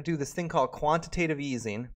 We're going to do this thing called quantitative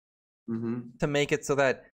easing to make it so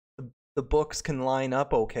that the books can line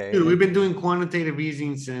up okay. Dude, we've been doing quantitative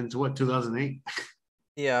easing since, what, 2008?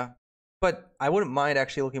 Yeah. But I wouldn't mind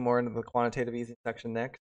actually looking more into the quantitative easing section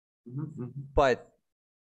next. But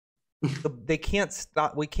they can't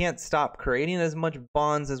stop. We can't stop creating as much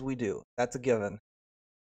bonds as we do. That's a given.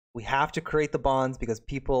 We have to create the bonds because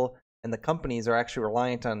people and the companies are actually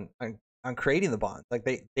reliant on creating the bonds. Like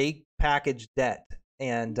they package debt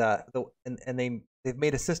and they've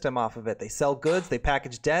made a system off of it. They sell goods, they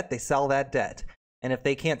package debt, they sell that debt. And if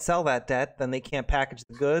they can't sell that debt, then they can't package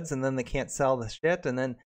the goods, and then they can't sell the shit, and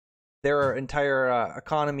then their entire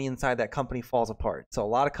economy inside that company falls apart. So a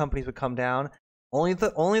lot of companies would come down. Only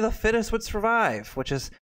the fittest would survive, which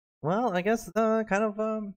is, well, I guess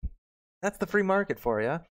that's the free market for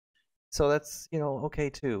you. So that's, okay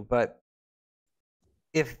too. But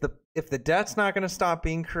if the debt's not going to stop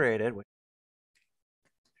being created,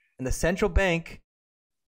 and the central bank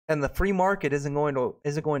and the free market isn't going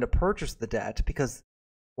to purchase the debt because,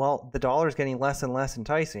 well, the dollar is getting less and less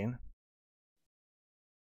enticing,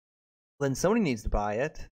 then somebody needs to buy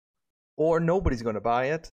it, or nobody's going to buy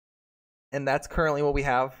it. And that's currently what we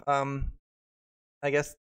have. I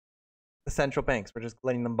guess the central banks, we're just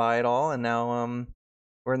letting them buy it all, and now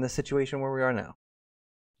we're in the situation where we are now.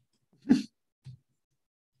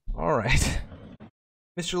 All right.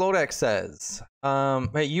 Mr. Lodex says,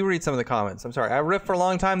 hey, you read some of the comments. I'm sorry. I riffed for a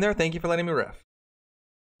long time there. Thank you for letting me riff.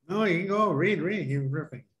 No, you can go. Read. You're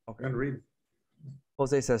riffing. Okay. Gotta read.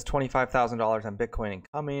 Jose says $25,000 on Bitcoin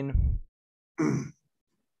incoming.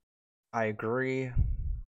 I agree.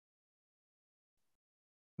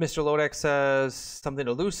 Mr. Lodex says something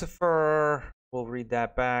to Lucifer. We'll read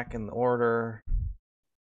that back in the order.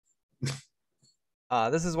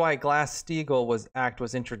 This is why Glass-Steagall Act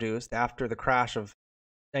was introduced after the crash of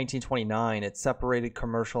 1929. It separated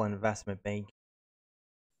commercial and investment banking.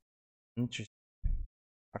 Interesting.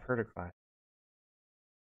 I've heard of Glass.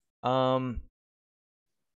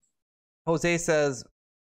 Jose says,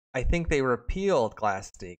 I think they repealed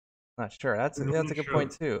Glass-Steagall. Not sure. That's a good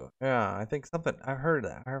point too. Yeah, I think something. I've heard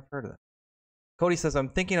of that. Cody says, I'm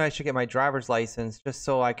thinking I should get my driver's license just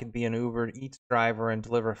so I could be an Uber Eats driver and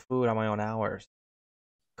deliver food on my own hours.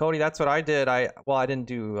 Cody, that's what I did. I didn't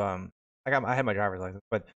do. I had my driver's license,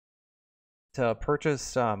 but to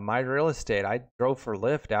purchase my real estate, I drove for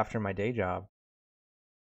Lyft after my day job.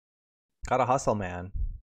 Gotta hustle, man.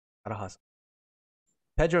 Gotta hustle.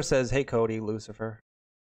 Pedro says, hey, Cody, Lucifer.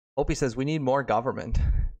 Opie says, we need more government.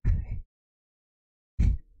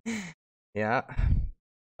 Yeah.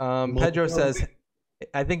 Pedro says,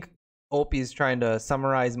 I think Opie's trying to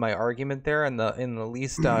summarize my argument there in the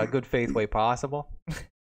least good faith way possible.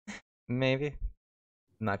 Maybe.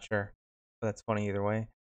 I'm not sure. But that's funny either way.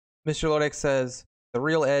 Mr. Lodex says, the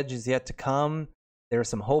real edge is yet to come. There's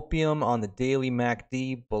some hopium on the daily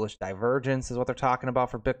MACD. Bullish divergence is what they're talking about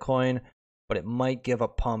for Bitcoin, but it might give a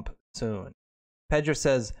pump soon. Pedro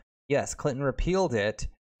says, yes, Clinton repealed it,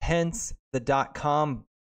 hence the .com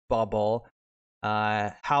bubble,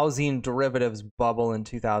 housing derivatives bubble in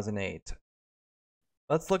 2008.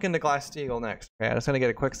 Let's look into Glass-Steagall next. Okay, I'm just going to get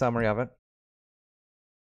a quick summary of it.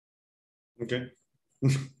 Okay.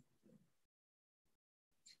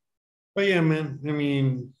 But yeah, man, I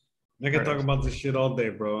mean, I can talk about this shit all day,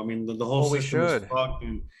 bro. I mean, the whole system is fucked,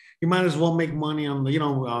 and you might as well make money on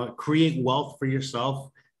the, create wealth for yourself,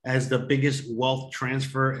 as the biggest wealth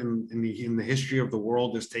transfer in the history of the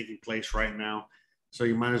world is taking place right now. So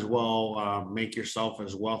you might as well make yourself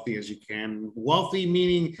as wealthy as you can. Wealthy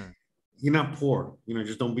meaning you're not poor.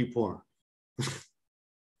 Just don't be poor.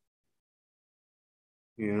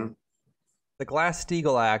 Yeah. the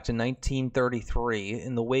Glass-Steagall Act in 1933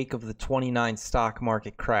 in the wake of the 29 stock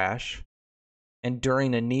market crash and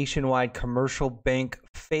during a nationwide commercial bank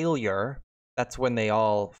failure. That's when they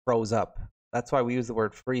all froze up. That's why we use the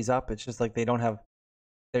word freeze up. It's just like they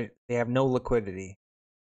have no liquidity.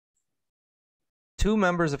 2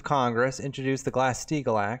 members of Congress introduced the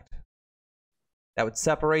Glass-Steagall Act that would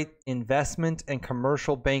separate investment and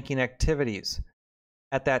commercial banking activities.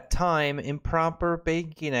 At that time, improper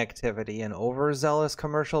banking activity and overzealous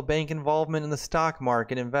commercial bank involvement in the stock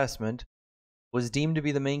market investment was deemed to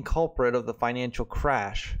be the main culprit of the financial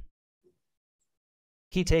crash.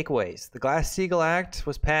 Key takeaways. The Glass-Steagall Act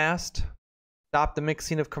was passed, stopped the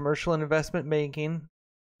mixing of commercial and investment banking.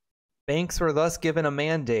 Banks were thus given a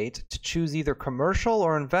mandate to choose either commercial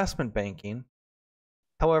or investment banking.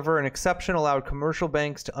 However, an exception allowed commercial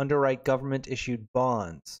banks to underwrite government-issued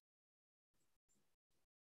bonds.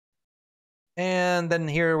 And then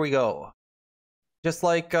here we go. Just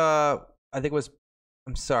like, I think it was,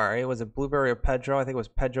 I'm sorry, was it Blueberry or Pedro? I think it was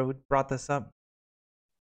Pedro who brought this up.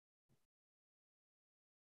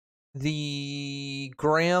 The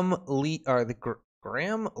Gramm-Leach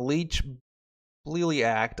Bliley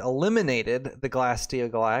Act eliminated the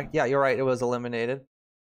Glass-Steagall Act. Yeah, you're right, it was eliminated.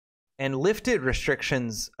 And lifted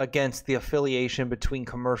restrictions against the affiliation between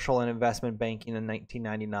commercial and investment banking in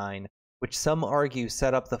 1999, which some argue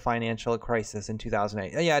set up the financial crisis in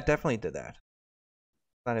 2008. Yeah, it definitely did that.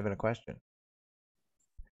 Not even a question.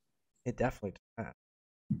 It definitely did that.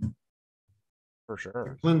 For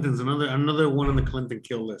sure. Clinton's another one on the Clinton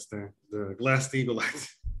kill list there. The Glass-Steagall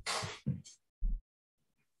Act.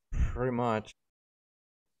 Pretty much.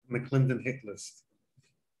 The Clinton hit list.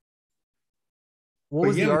 What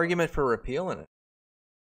was the argument for repealing it?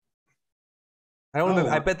 I don't know.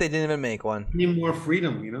 I bet they didn't even make one. Need more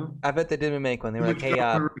freedom, you know? I bet they didn't even make one. They were like, hey,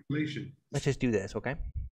 let's just do this, okay?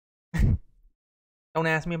 Don't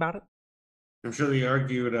ask me about it. I'm sure they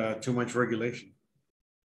argued too much regulation.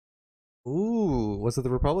 Ooh, was it the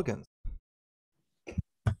Republicans?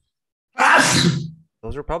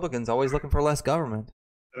 Those Republicans always looking for less government.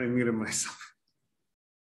 I muted myself.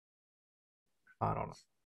 I don't know.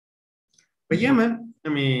 But yeah, man. I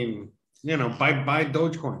mean, you know, buy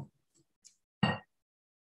Dogecoin.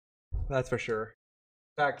 That's for sure.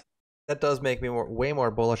 In fact, that does make me way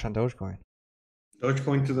more bullish on Dogecoin.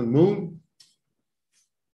 Dogecoin to the moon.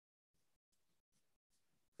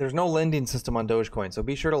 There's no lending system on Dogecoin, so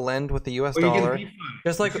be sure to lend with the U.S. dollar.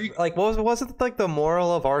 Just like what wasn't like the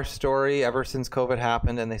moral of our story ever since COVID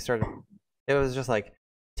happened and they started? It was just like,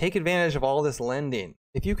 take advantage of all this lending.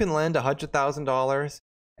 If you can lend $100,000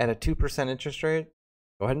 at a 2% interest rate,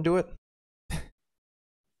 go ahead and do it.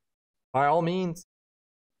 By all means.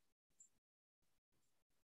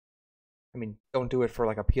 I mean, don't do it for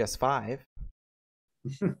like a PS5.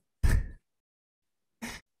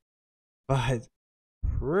 But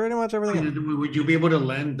pretty much everything. Would you be able to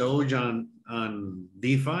lend Doge on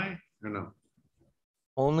DeFi or no?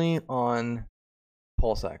 Only on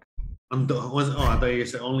PulseX. I thought you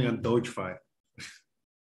said only on DogeFi.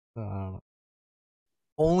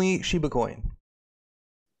 Only Shiba Coin.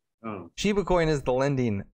 Oh. Shiba Coin is the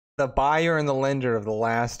lending, the buyer and the lender of the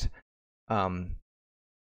last. I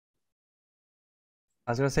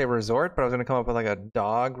was gonna say resort, but I was gonna come up with like a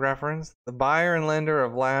dog reference. The buyer and lender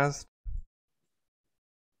of last.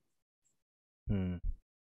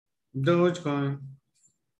 Dogecoin.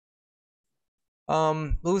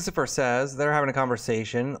 Lucifer says they're having a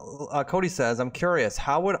conversation. Cody says, I'm curious,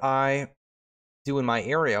 how would I do in my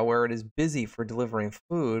area where it is busy for delivering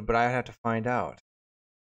food, but I have to find out.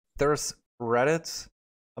 There's Reddits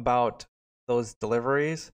about those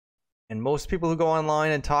deliveries, and most people who go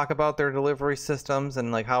online and talk about their delivery systems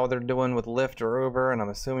and like how they're doing with Lyft or Uber, and I'm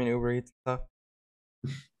assuming Uber Eats and stuff.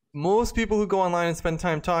 Most people who go online and spend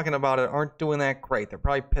time talking about it aren't doing that great. They're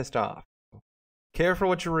probably pissed off. Careful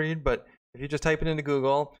what you read, but if you just type it into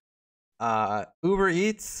Google, Uber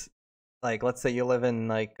Eats, like let's say you live in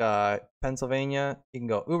like Pennsylvania, you can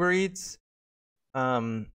go Uber Eats,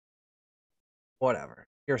 whatever,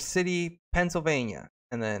 your city, Pennsylvania,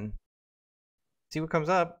 and then see what comes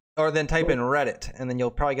up. Or then type in Reddit, and then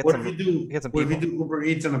you'll probably get some people. What if you do Uber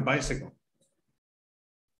Eats on a bicycle?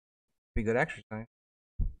 Be good exercise.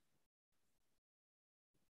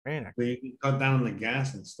 Great exercise. So you can cut down on the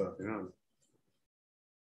gas and stuff, you know.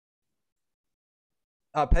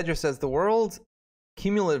 Pedro says the world's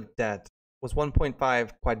cumulative debt was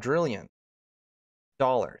 $1.5 quadrillion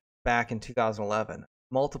back in 2011,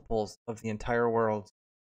 multiples of the entire world's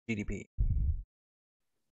GDP.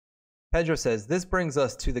 Pedro says this brings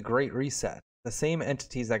us to the Great Reset. The same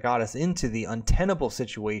entities that got us into the untenable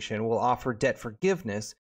situation will offer debt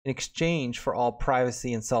forgiveness in exchange for all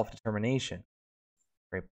privacy and self-determination.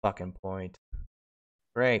 Great fucking point.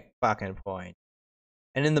 Great fucking point.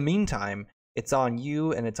 And in the meantime, it's on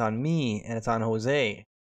you and it's on me and it's on Jose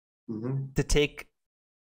to take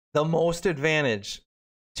the most advantage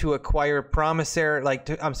to acquire promissory,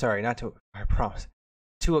 I'm sorry, not to acquire promise,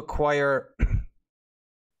 to acquire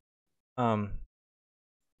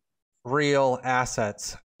real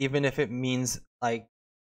assets, even if it means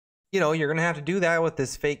you're gonna have to do that with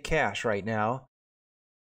this fake cash right now.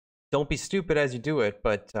 Don't be stupid as you do it,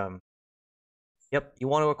 but yep, you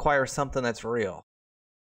want to acquire something that's real.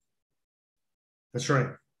 That's right.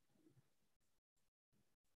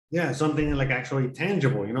 Yeah, something like actually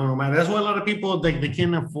tangible, no matter. That's why a lot of people they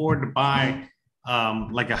can't afford to buy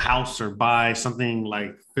like a house or buy something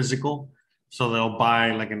like physical, so they'll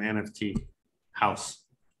buy like an NFT house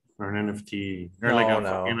or an NFT or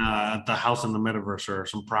the house in the metaverse or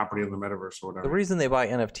some property in the metaverse or whatever. The reason they buy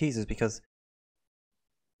NFTs is because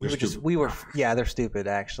they're stupid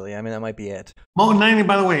actually. I mean, that might be it. Well, 90,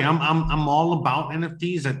 by the way, I'm all about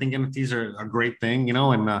NFTs. I think NFTs are a great thing,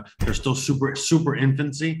 and they're still super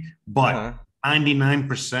infancy, but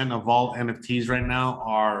 99% of all NFTs right now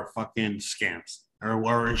are fucking scams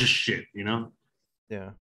or just shit, Yeah.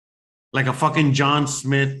 Like a fucking John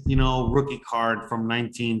Smith, rookie card from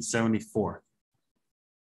 1974.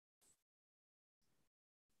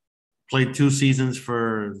 Played 2 seasons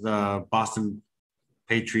for the Boston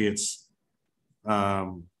Patriots,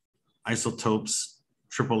 Isotopes,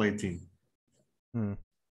 AAA team.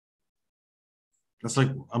 That's like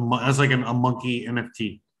a monkey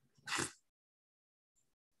NFT.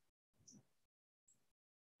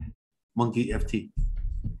 Monkey FT.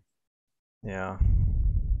 Yeah.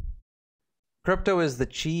 Crypto is the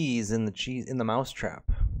cheese in the mousetrap.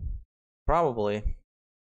 Probably.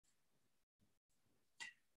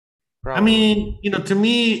 I mean, to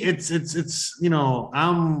me, it's I'm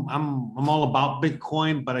all about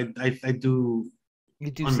Bitcoin, but I do.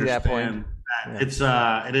 You do see that point.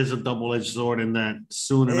 That it is a double-edged sword, in that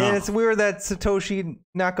soon enough. And it's weird that Satoshi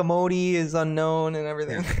Nakamoto is unknown and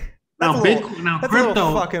everything. Now crypto, a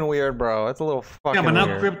little fucking weird, bro. It's a little fucking weird.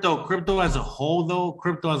 Now crypto as a whole,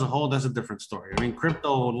 that's a different story. I mean,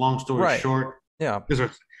 crypto, long story short,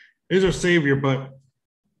 is our savior, but.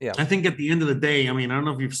 Yeah, I think at the end of the day, I mean, I don't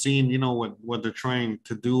know if you've seen, what they're trying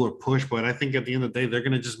to do or push, but I think at the end of the day, they're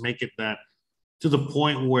going to just make it that to the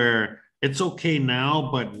point where it's okay now,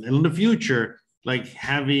 but in the future, like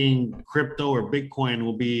having crypto or Bitcoin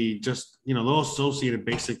will be just, they'll associate it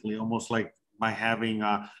basically almost like by having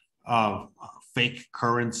a fake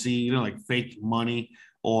currency, like fake money,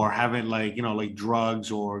 or having like drugs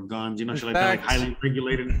or guns, shit like that, like highly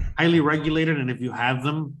regulated. And if you have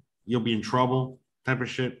them, you'll be in trouble. Type of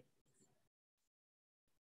shit,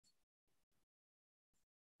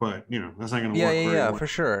 but that's not gonna work. Yeah, for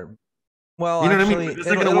sure. Well, actually,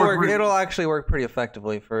 it'll actually work pretty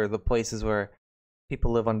effectively for the places where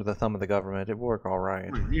people live under the thumb of the government. It will work all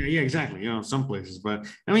right. Yeah, exactly. Some places, but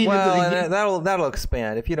I mean, that'll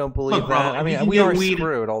expand. If you don't believe that, I mean, we are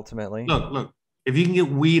screwed ultimately. Look, if you can get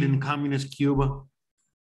weed in communist Cuba.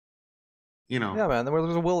 Yeah, man.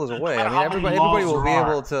 There's a will, there's a way. I mean, everybody will be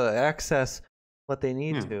able to access what they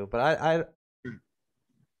need to, but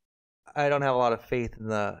I don't have a lot of faith in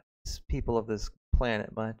the people of this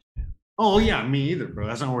planet much. Oh yeah, me either, bro.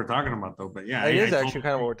 That's not what we're talking about though. But yeah, it is actually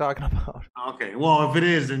kind of what we're talking about. Okay, well, if it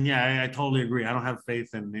is, then yeah, I totally agree. I don't have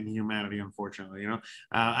faith in humanity, unfortunately.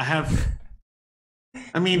 I have.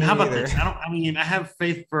 I mean, how about this? I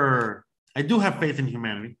do have faith in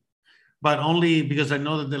humanity, but only because I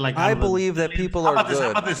know that they're like. I believe that people are good.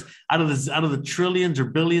 How about this? Out of the trillions or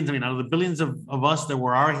billions, I mean, out of the billions of us that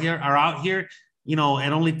are out here, it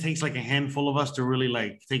only takes like a handful of us to really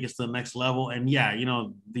like take us to the next level. And yeah,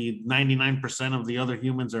 the 99% of the other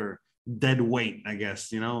humans are dead weight, I guess,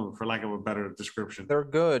 for lack of a better description. They're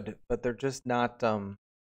good, but they're just not. They're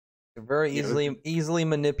very easily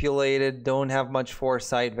manipulated. Don't have much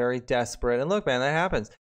foresight. Very desperate. And look, man, that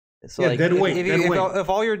happens. So dead weight. If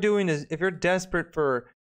all you're doing is, if you're desperate for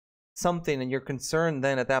something and you're concerned,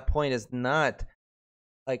 then at that point is not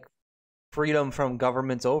like freedom from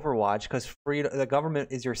government's overwatch, because the government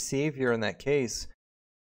is your savior in that case.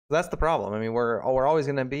 So that's the problem. I mean, we're always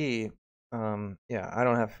going to be. I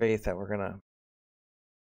don't have faith that we're gonna.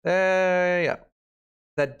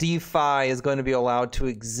 That DeFi is going to be allowed to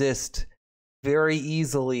exist very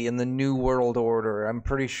easily in the new world order. I'm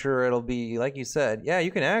pretty sure it'll be, like you said, yeah,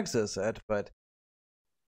 you can access it, but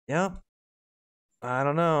I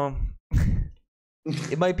don't know.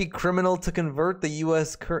 It might be criminal to convert the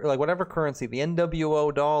U.S. like whatever currency, the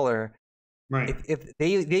NWO dollar. Right. If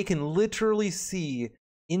they can literally see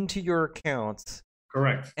into your accounts,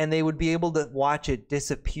 Correct. and they would be able to watch it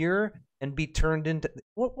disappear and be turned into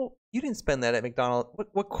what you didn't spend that at McDonald's.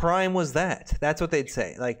 What crime was that? That's what they'd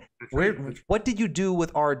say. Like, what did you do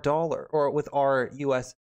with our dollar or with our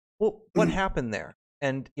US? Well, what happened there?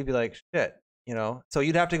 And you'd be like, shit, you know. So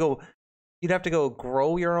you'd have to go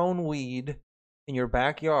grow your own weed in your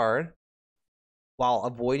backyard while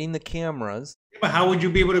avoiding the cameras. But how would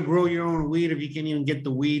you be able to grow your own weed if you can't even get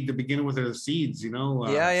the weed to begin with or the seeds, you know?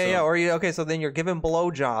 Yeah. Or okay, so then you're giving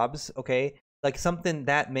blowjobs, okay? Like something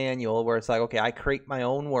that manual where it's like, okay, I create my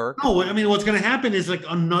own work. No, I mean, what's going to happen is like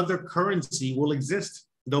another currency will exist.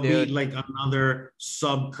 There'll be like another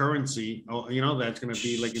sub currency, you know, that's going to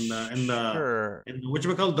be like in the what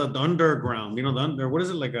you call the underground, you know, what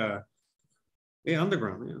is it like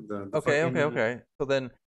underground? Yeah, Okay. So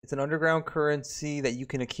then it's an underground currency that you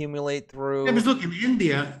can accumulate through. Yeah, but look, in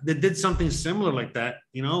India, they did something similar like that,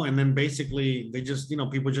 you know, and then basically they just, you know,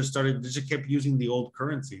 people just kept using the old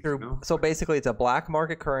currency. You know? So basically, it's a black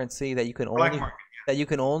market currency that you can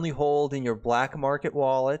only hold in your black market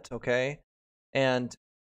wallet, okay? And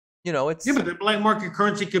you know, it's but the black market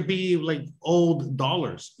currency could be like old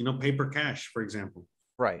dollars, you know, paper cash, for example.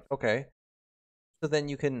 Right. Okay. So then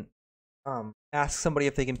you can ask somebody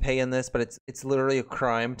if they can pay in this, but it's literally a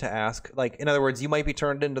crime to ask. Like, in other words, you might be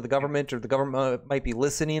turned into the government, or the government might be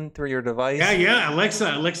listening through your device. Yeah.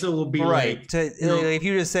 Alexa will be right. If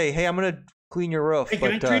you just say, "Hey, I'm gonna clean your roof," hey,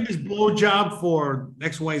 can I trade this blow job for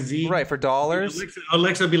XYZ? Right, for dollars.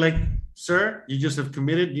 Alexa will be like, "Sir, you just have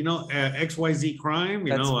committed, you know, XYZ crime.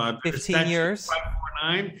 You know, 15 years.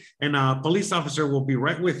 549, and a police officer will be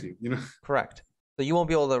right with you. You know." Correct. So you won't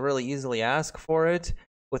be able to really easily ask for it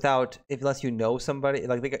unless you know somebody.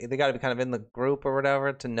 Like they got to be kind of in the group or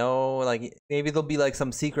whatever to know. Like maybe there'll be like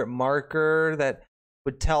some secret marker that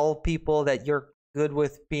would tell people that you're good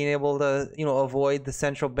with being able to, you know, avoid the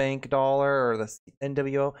central bank dollar or the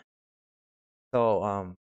NWO.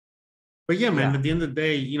 So but yeah, man, at the end of the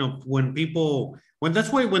day, you know, when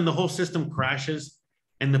that's why when the whole system crashes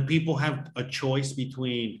and the people have a choice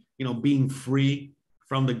between, you know, being free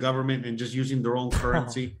from the government and just using their own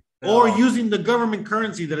currency or using the government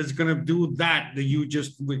currency that is going to do that you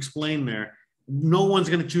just explained there, no one's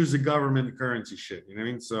going to choose the government currency shit. You know what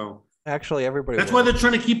I mean? So actually, everybody. That's why they're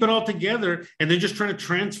trying to keep it all together, and they're just trying to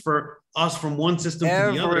transfer us from one system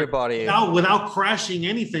to the other without crashing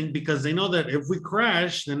anything, because they know that if we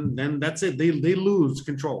crash, then that's it. They lose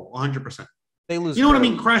control 100%. They lose. You know what I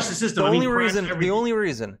mean? Crash the system. The only reason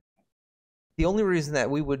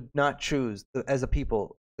that we would not choose as a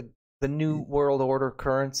people the new world order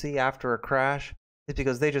currency after a crash is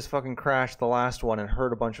because they just fucking crashed the last one and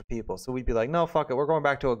hurt a bunch of people. So we'd be like, no, fuck it. We're going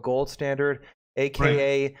back to a gold standard,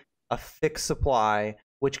 aka a fixed supply,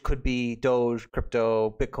 which could be Doge,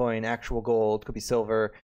 crypto, Bitcoin, actual gold, could be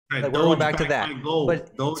silver. Right. Like, we're going back to that.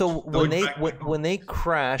 When they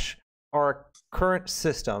crash our current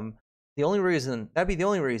system, the only reason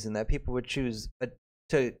that people would choose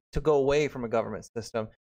to go away from a government system,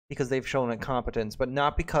 because they've shown incompetence, but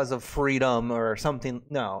not because of freedom or something.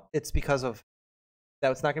 No, it's because of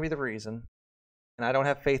that's not going to be the reason, and I don't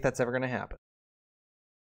have faith that's ever going to happen.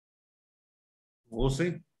 We'll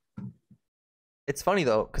see. It's funny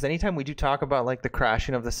though, because anytime we do talk about like the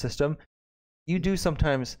crashing of the system, you do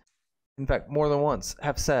sometimes, in fact, more than once,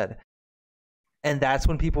 have said, and that's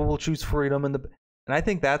when people will choose freedom, and I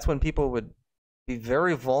think that's when people would be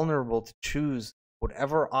very vulnerable to choose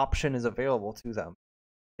whatever option is available to them.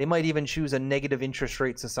 They might even choose a negative interest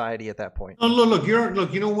rate society at that point. Oh, look,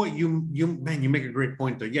 you know what, you make a great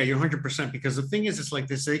point though. Yeah, you're 100%, because the thing is, it's like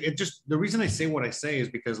this. The reason I say what I say is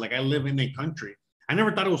because, like, I live in a country. I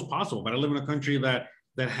never thought it was possible, but I live in a country that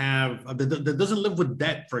doesn't live with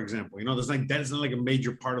debt, for example. You know, there's like debt is not like a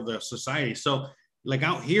major part of the society. So, like,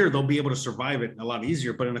 out here, they'll be able to survive it a lot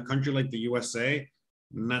easier. But in a country like the USA,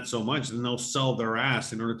 not so much. And they'll sell their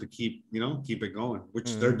ass in order to keep it going,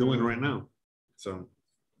 which they're doing right now. So.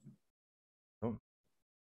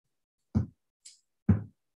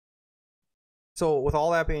 So with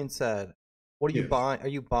all that being said, what are you buying? Are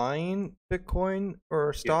you buying Bitcoin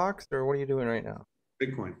or stocks, or what are you doing right now?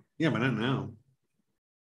 Bitcoin. Yeah, but not now.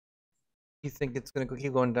 You think it's going to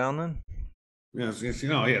keep going down then? Yeah, it's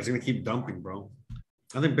going to keep dumping, bro.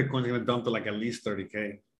 I think Bitcoin's going to dump to like at least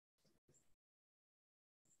 30K.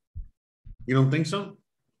 You don't think so?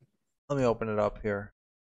 Let me open it up here.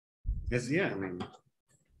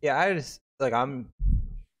 Yeah, I just like I'm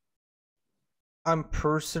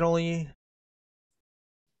personally,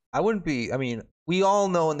 I wouldn't be. I mean, we all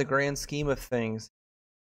know in the grand scheme of things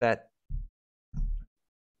that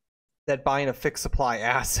buying a fixed supply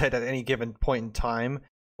asset at any given point in time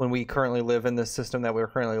when we currently live in this system that we're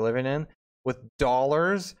currently living in, with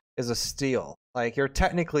dollars is a steal. Like, you're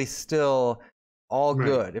technically still all Right.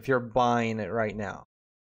 good if you're buying it right now.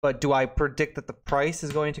 But do I predict that the price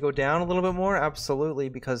is going to go down a little bit more? Absolutely,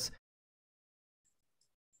 because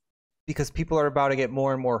people are about to get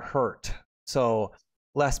more and more hurt. So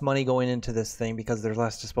less money going into this thing because there's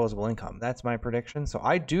less disposable income. That's my prediction. So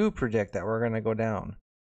I do predict that we're going to go down.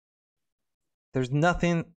 There's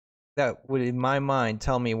nothing that would, in my mind,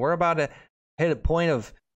 tell me we're about to hit a point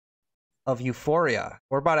of euphoria.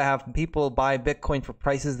 We're about to have people buy Bitcoin for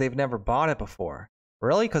prices they've never bought it before.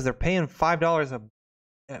 Really? Because they're paying $5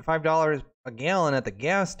 a gallon at the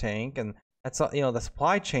gas tank, and that's, you know, the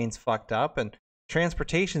supply chain's fucked up, and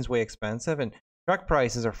transportation's way expensive, and truck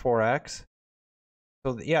prices are 4x.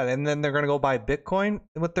 So yeah, and then they're gonna go buy Bitcoin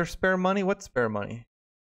with their spare money. What spare money?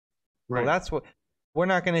 Right. Well, that's what we're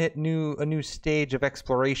not gonna hit a new stage of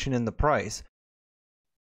exploration in the price.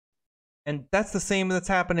 And that's the same that's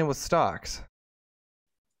happening with stocks.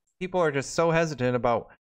 People are just so hesitant about,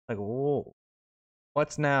 like, whoa,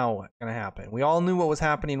 what's now gonna happen? We all knew what was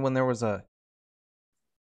happening when there was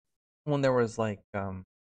like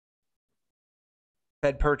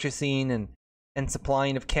Fed purchasing and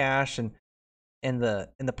supplying of cash and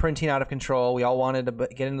the printing out of control. We all wanted to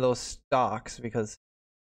get into those stocks because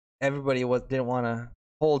everybody didn't want to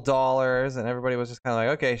hold dollars, and everybody was just kind of like,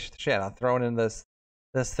 okay, shit, I'll throw it in this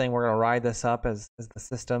thing. We're gonna ride this up as the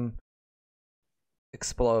system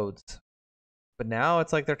explodes. But now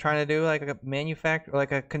it's like they're trying to do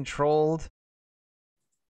like a controlled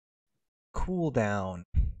cool down.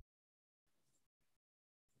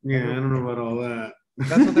 Yeah, I don't know about all that.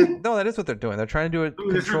 That's what they're no, that is what they're doing. They're trying to do a I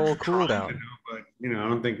mean, they're control trying cool to down. do, but you know, I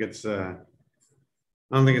don't think it's gonna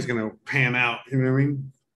pan out. You know what I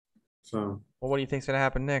mean? So, Well, what do you think's gonna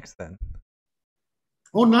happen next then?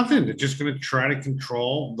 oh, nothing. They're just gonna try to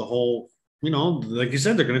control the whole. You know, like you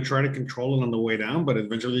said, they're gonna try to control it on the way down, but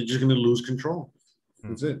eventually they're just gonna lose control.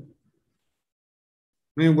 That's it.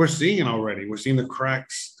 I mean, we're seeing it already. We're seeing the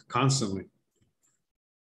cracks constantly.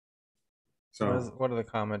 So, What do the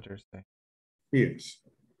commenters say? yes.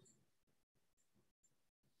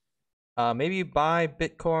 Maybe buy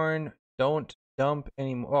Bitcoin, don't dump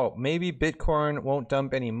anymore. Oh, maybe Bitcoin won't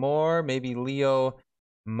dump anymore. Maybe Leo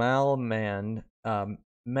Melmed.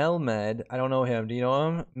 Melmed, I don't know him. Do you know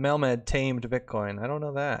him? Melmed tamed Bitcoin. I don't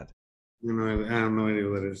know that. You know, I have no idea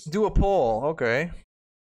what it is. Do a poll. Okay.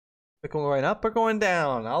 Bitcoin going up or going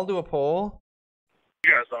down? I'll do a poll.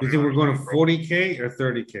 You guys don't You think know we're going to anything, bro. 40K or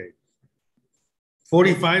 30K?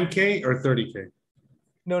 45K or 30K?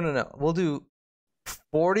 No. We'll do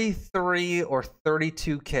 43 or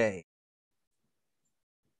 32K.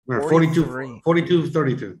 Or 43. 42,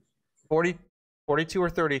 32. 42 or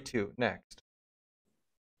 32 next.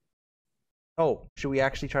 Oh, should we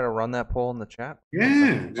actually try to run that poll in the chat?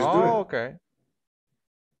 Yeah, just Oh, do it. okay.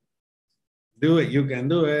 Do it. You can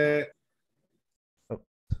do it. Oh.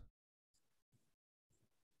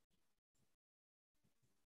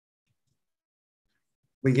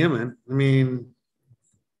 But yeah, man. I mean,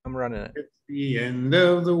 I'm running it. it's the end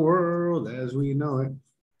of the world as we know it.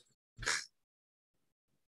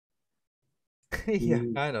 Yeah,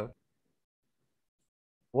 kind of.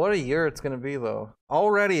 What a year it's gonna be, though.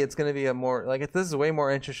 Already, it's gonna be a more like this is way more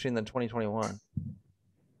interesting than 2021.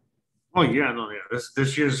 Oh yeah, no, yeah.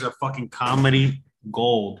 This year's a fucking comedy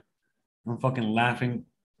gold. I'm fucking laughing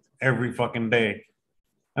every fucking day.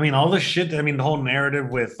 I mean, all the shit. I mean, the whole narrative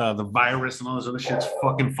with the virus and all this other shit's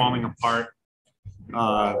fucking falling apart.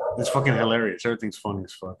 It's fucking hilarious. Everything's funny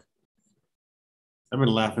as fuck. I've been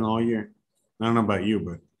laughing all year. I don't know about you,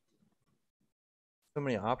 but So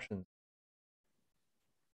many options.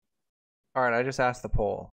 All right, I just asked the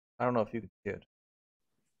poll. I don't know if you could see it.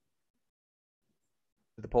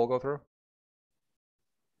 Did the poll go through?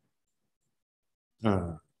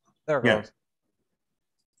 There it Yeah. goes.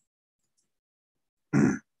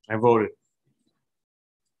 I voted.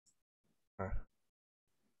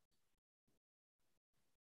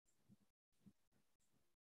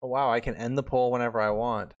 Oh wow, I can end the poll whenever I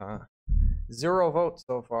want, huh? 0 votes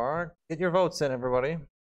so far. Get your votes in, everybody.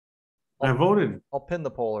 I voted. I'll pin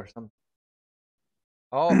the poll or something.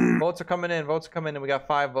 Oh, votes are coming in. Votes are coming in. We got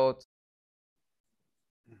 5 votes.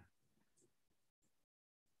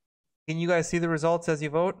 Can you guys see the results as you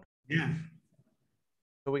vote? Yeah.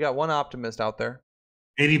 So we got one optimist out there.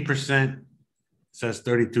 80% says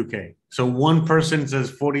 32K. So one person says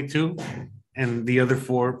 42, and the other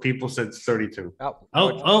 4 people said 32.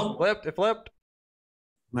 Oh. It flipped.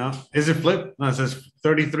 No, is it flipped? No, it says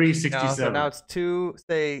 33, No, 67. so now it's 2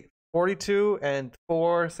 say 42 and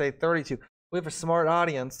 4 say 32. We have a smart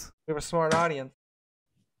audience.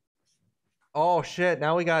 Oh shit!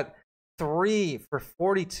 Now we got 3 for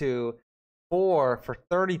 42, 4 for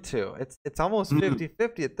 32. It's almost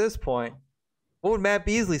 50-50 at this point. What would Matt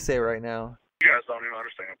Beasley say right now? You guys don't even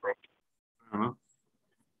understand, bro. I don't know.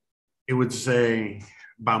 It would say,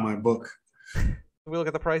 buy my book. Can we look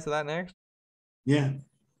at the price of that next? Yeah.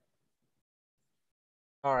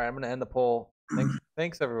 All right, I'm gonna end the poll.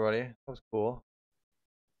 Thanks everybody. That was cool.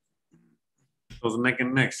 It was neck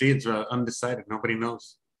and neck. See, it's undecided. Nobody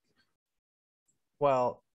knows.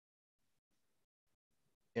 Well,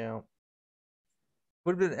 would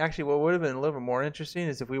have been actually what would have been a little bit more interesting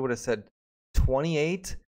is if we would have said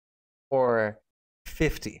 28 or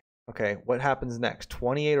 50. Okay, what happens next?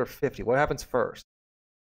 28 or 50? What happens first?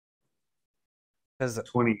 Because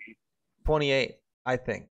 28. 28, I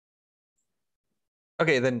think.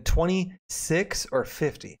 Okay, then 26 or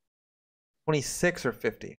 50? 26 or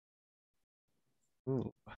 50?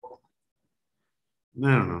 Ooh. I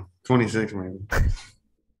don't know. 26 maybe.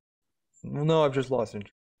 No, I've just lost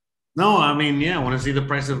interest. No, I mean, yeah, I want to see the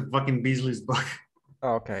price of fucking Beasley's book.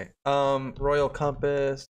 Oh, okay. Royal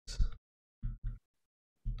Compass.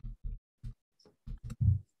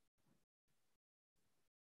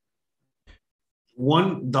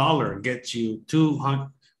 $1 gets you 200.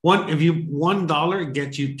 $1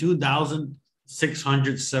 gets you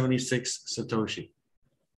 2,676 Satoshi.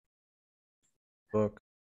 Book.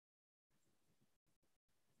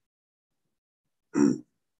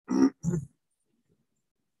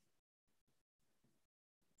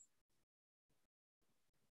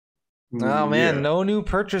 Oh man, Yeah. no new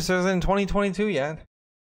purchasers in 2022 yet.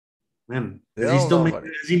 Man, Still has nobody.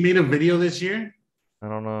 he made a video this year? I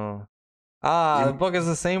don't know. The book is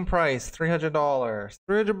the same price, $300,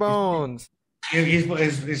 300 bones. He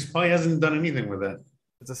probably hasn't done anything with that.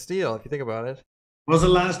 It's a steal if you think about it. What's the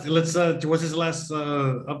last? What's his last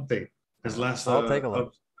update? His last. I'll take a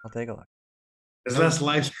look. I'll take a look. His last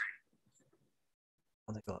live stream.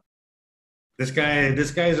 I'll take a look. This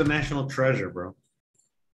guy is a national treasure, bro.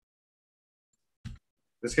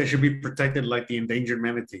 This guy should be protected like the endangered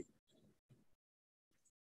manatee.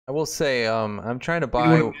 I will say, I'm trying to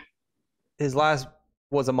buy. His last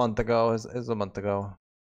was a month ago. Is a month ago.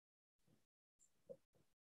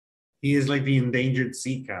 He is like the endangered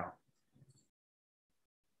sea cow.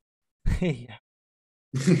 Yeah.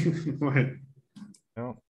 What?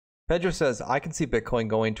 No. Pedro says I can see Bitcoin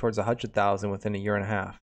going towards 100,000 within a year and a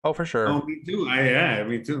half. Oh, for sure. Oh, me too. Yeah,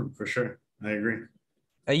 me too, for sure. I agree.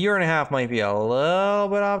 A year and a half might be a little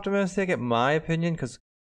bit optimistic, in my opinion, because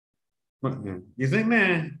You think,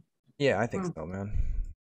 man? yeah, I think so, man.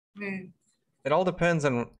 Man. It all depends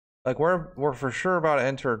on like we're for sure about to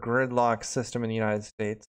enter a gridlock system in the United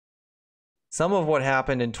States. Some of what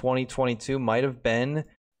happened in 2022 might have been,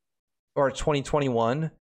 or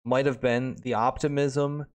 2021 might have been the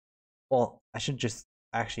optimism. Well, I shouldn't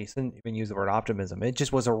even use the word optimism. It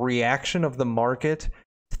just was a reaction of the market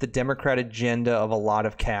to the Democrat agenda of a lot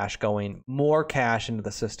of cash going, more cash into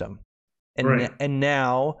the system. And Right. and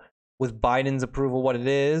now with Biden's approval, what it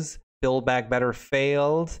is, Build Back Better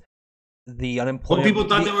failed. The Well, unemployment. people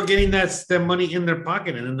thought they were getting that money in their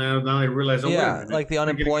pocket, and then now they realize, oh, wait a Yeah, minute. like the We're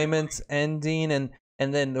getting- unemployment's ending, and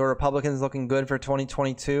then the Republicans looking good for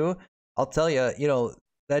 2022. I'll tell you,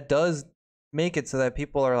 that does make it so that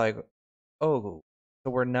people are like, oh,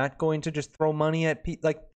 so we're not going to just throw money at people,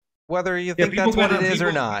 like whether you think people that's what got- it is or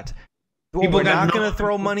people- not. Well, people we're got not going no- to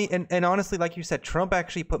throw money, and honestly, like you said, Trump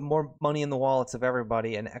actually put more money in the wallets of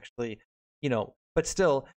everybody, and actually, but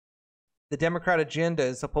still, the Democrat agenda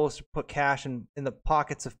is supposed to put cash in the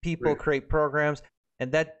pockets of people, Right. create programs,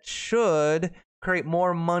 and that should create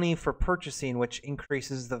more money for purchasing, which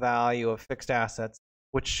increases the value of fixed assets,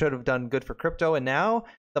 which should have done good for crypto. And now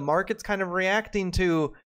the market's kind of reacting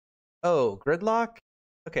to, oh, gridlock?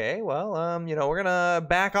 Okay, well, we're gonna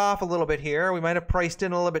back off a little bit here. We might have priced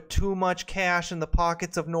in a little bit too much cash in the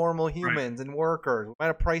pockets of normal humans and workers. We might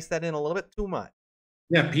have priced that in a little bit too much.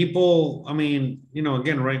 Yeah, people, I mean,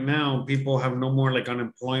 again, right now, people have no more like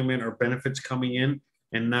unemployment or benefits coming in.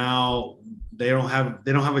 And now they don't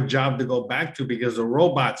have a job to go back to because the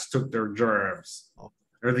robots took their jobs,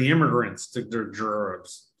 or the immigrants took their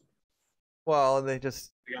jobs. Well, they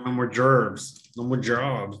just They got no more jobs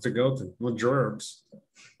to go to, no jobs.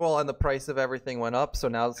 and the price of everything went up, so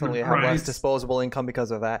now suddenly they have less price. disposable income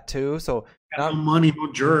because of that too. So Got no money,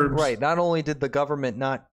 no jobs. right, not only did the government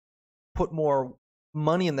not put more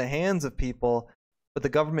money in the hands of people, but the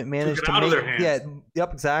government managed it to out of make their hands.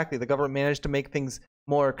 exactly. The government managed to make things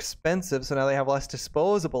more expensive, so now they have less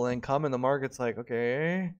disposable income, and the market's like,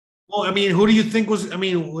 okay. Well, I mean, who do you think was? I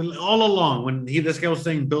mean, all along when this guy was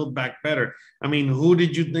saying "build back better," I mean, who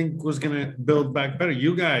did you think was gonna build back better?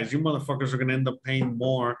 You guys, you motherfuckers are gonna end up paying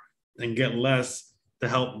more and get less to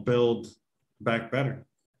help build back better.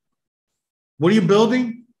 What are you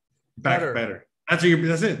building? Back better. That's what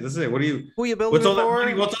That's it. That's it. What are you? Who you building What's all for? that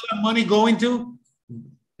money? What's all that money going to?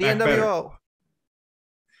 The Back NWO. better.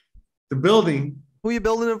 The building. Who you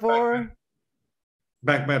building it for?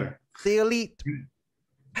 Back better. The elite.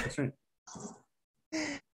 That's right.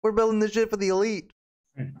 We're building this shit for the elite.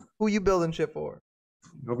 Right. Who you building shit for?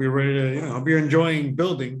 Hope you're ready to. Hope you're enjoying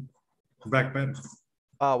building back better.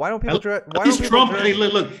 Why don't people dress? At least Trump. Hey,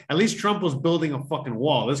 look. At least Trump was building a fucking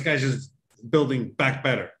wall. This guy's just building back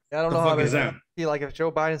better. I don't the know fuck how is that? See, like if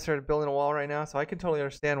Joe Biden started building a wall right now, so I can totally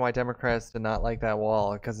understand why Democrats did not like that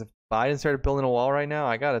wall. Because if Biden started building a wall right now,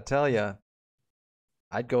 I gotta tell you,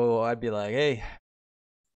 I'd be like, hey,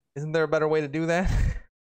 isn't there a better way to do that?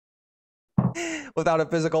 Without a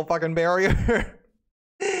physical fucking barrier.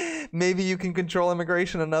 Maybe you can control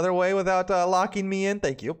immigration another way without locking me in.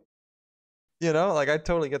 Thank you. You know, like I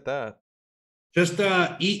totally get that. Just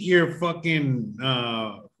eat your fucking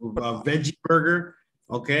veggie burger,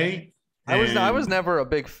 okay? I was never a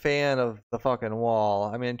big fan of the fucking wall.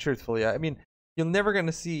 I mean, truthfully, I mean, you're never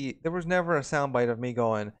gonna see. There was never a soundbite of me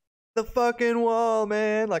going, "The fucking wall,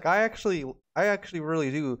 man!" Like I actually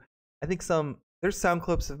really do. I think there's sound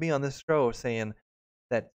clips of me on this show saying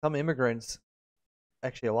that some immigrants,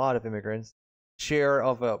 actually a lot of immigrants, share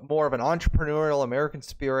of more of an entrepreneurial American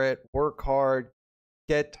spirit, work hard,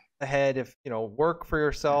 get ahead if work for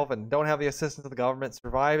yourself and don't have the assistance of the government,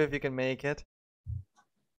 survive if you can make it.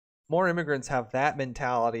 More immigrants have that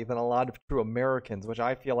mentality than a lot of true Americans, which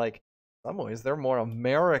I feel like in some ways they're more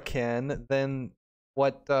American than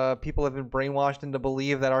what people have been brainwashed into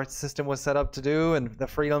believe that our system was set up to do and the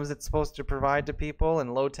freedoms it's supposed to provide to people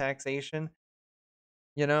and low taxation.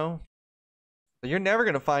 So you're never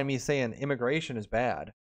going to find me saying immigration is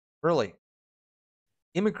bad. Really.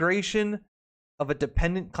 Immigration of a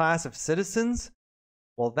dependent class of citizens,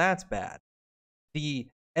 well, that's bad. The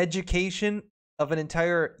education of an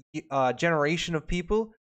entire generation of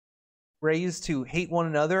people raised to hate one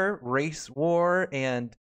another, race war,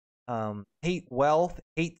 and hate wealth,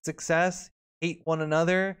 hate success, hate one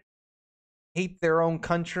another, hate their own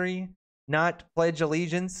country, not pledge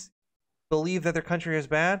allegiance, believe that their country is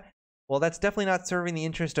bad. Well, that's definitely not serving the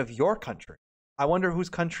interest of your country. I wonder whose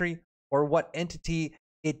country or what entity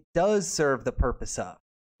it does serve the purpose of.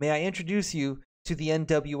 May I introduce you to the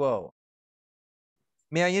NWO?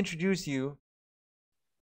 May I introduce you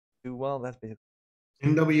to, well, that's basically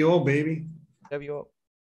NWO, baby. NWO.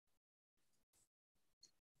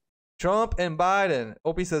 Trump and Biden.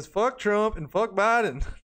 Opie says, fuck Trump and fuck Biden.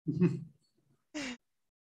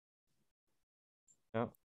 Yep.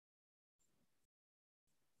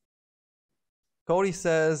 Cody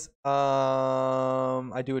says,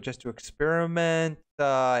 I do it just to experiment.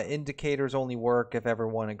 Indicators only work if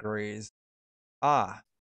everyone agrees.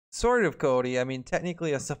 Sort of, Cody. I mean,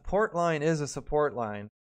 technically a support line is a support line.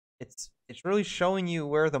 It's really showing you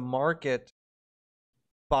where the market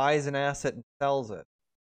buys an asset and sells it.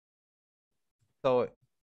 So,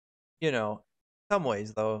 some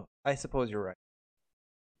ways, though, I suppose you're right.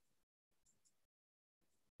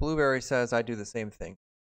 Blueberry says, I do the same thing.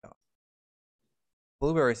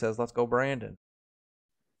 Blueberry says, let's go, Brandon.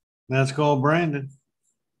 Let's go, Brandon.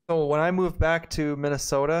 So when I moved back to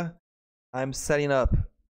Minnesota, I'm setting up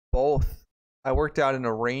both. I worked out an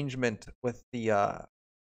arrangement with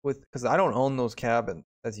because I don't own those cabins,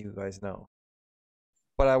 as you guys know.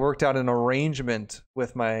 But I worked out an arrangement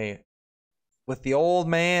with the old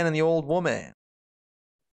man and the old woman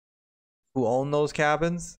who own those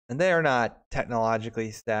cabins, and they are not technologically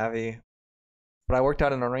savvy. But I worked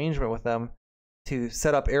out an arrangement with them to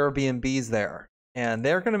set up Airbnbs there, and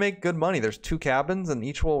they're going to make good money. There's 2 cabins, and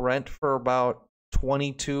each will rent for about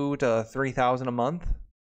 $22,000 to $3,000 a month.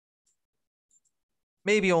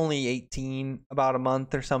 Maybe only 18 about a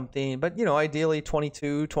month or something, but ideally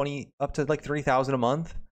 20 up to like 3,000 a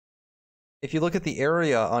month. If you look at the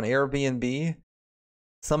area on Airbnb,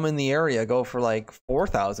 some in the area go for like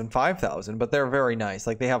 4,000, 5,000, but they're very nice.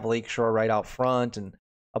 Like they have lakeshore right out front and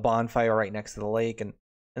a bonfire right next to the lake, and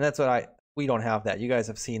that's what we don't have that. You guys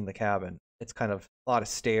have seen the cabin. It's kind of a lot of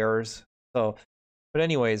stairs. So, but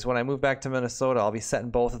anyways, when I move back to Minnesota, I'll be setting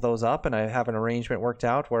both of those up, and I have an arrangement worked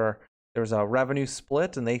out where there's a revenue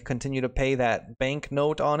split, and they continue to pay that bank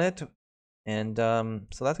note on it, and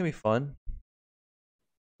so that's gonna be fun.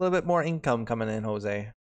 A little bit more income coming in,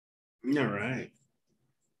 Jose. All right.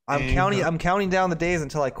 I'm counting down the days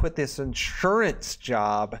until I quit this insurance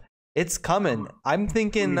job It's coming. I'm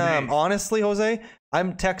thinking, days. honestly, Jose,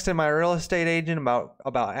 I'm texting my real estate agent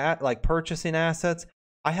about like purchasing assets.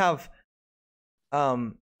 I have,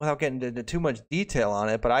 without getting into too much detail on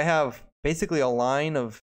it, but I have basically a line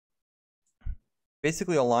of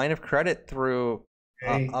credit through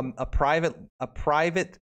Hey. a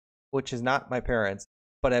private, which is not my parents,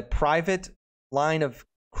 but a private line of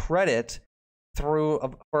credit through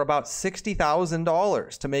for about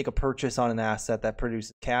 $60,000 to make a purchase on an asset that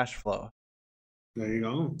produces cash flow. There you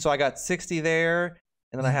go. So I got 60 there,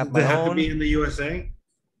 and then I have They my have to own. be in the USA.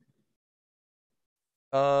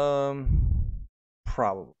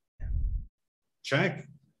 Probably. Check.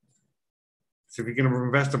 So if you can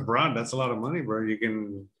invest abroad, that's a lot of money, bro.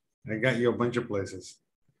 I got you a bunch of places.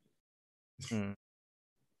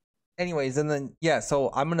 Anyways, and then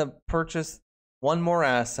so I'm gonna purchase one more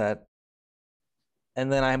asset,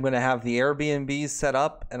 and then I'm gonna have the Airbnbs set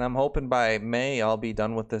up, and I'm hoping by May I'll be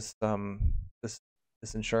done with this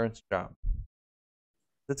this insurance job.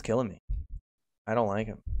 It's killing me. I don't like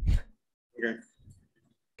it. Okay.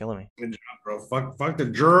 Killing me. Good job, bro. Fuck the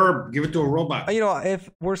gerb. Give it to a robot. You know, if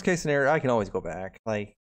worst case scenario, I can always go back.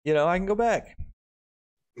 Like, you know, I can go back.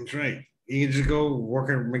 That's right. You can just go work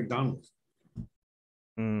at McDonald's.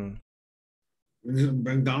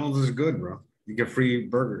 McDonald's is good, bro. You get free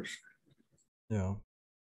burgers. Yeah,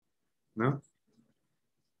 No?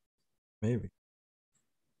 maybe.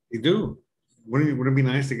 You do. Would it be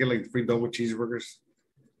nice to get like free double cheeseburgers?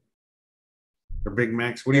 Or Big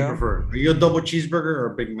Macs? What do you Yeah. prefer? Are you a double cheeseburger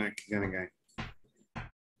or a Big Mac kind of guy?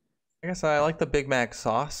 I guess I like the Big Mac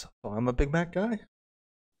sauce, so I'm a Big Mac guy.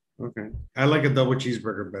 Okay. I like a double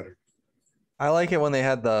cheeseburger better. I like it when they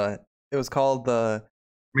had it was called the,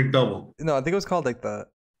 McDouble. no, I think it was called like the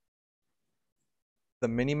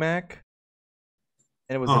Mini Mac.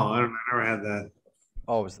 And it was, I never had that.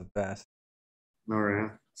 it was the best. Never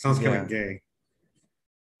had. Sounds kind Yeah. of gay.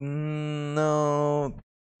 No.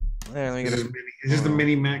 Let me It's get just, it's just a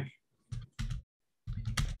mini Mac.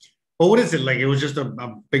 But what is it like? It was just a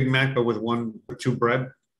Big Mac, but with two bread.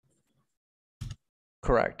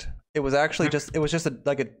 Correct. It was actually just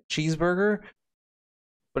like a cheeseburger,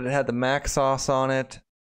 but it had the Mac sauce on it.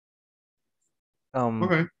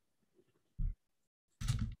 Okay.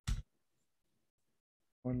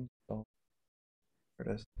 There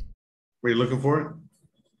it is. Were you looking for it?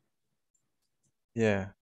 Yeah.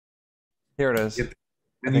 Here it is. Get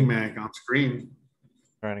Mini Mac on screen.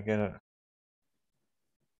 Trying to get it.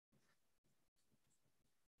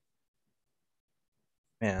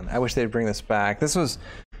 Man, I wish they'd bring this back. This was,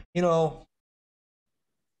 you know,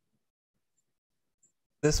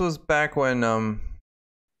 this was back when the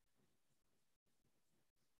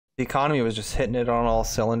economy was just hitting it on all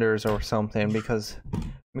cylinders or something, because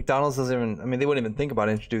McDonald's doesn't even, I mean, they wouldn't even think about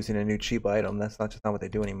introducing a new cheap item. That's not what they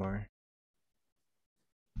do anymore.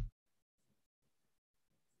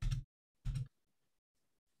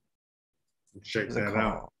 Check What's it that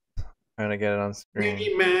out. called? Trying to get it on screen.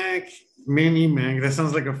 Mini Mac. Mini Mac. That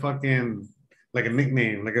sounds like a fucking like a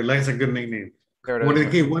nickname. That's a good nickname. There it is. What do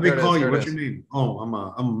they There it call is, you? there it What's is. your name? Oh, I'm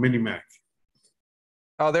a Mini Mac.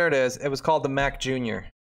 Oh, there it is. It was called the Mac Junior.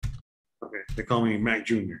 Okay. They call me Mac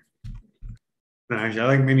Jr. No, actually, I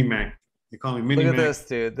like Mini Mac. They call me Mini Look at Mac. this,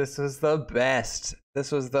 dude. This was the best.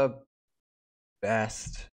 This was the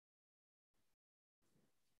best.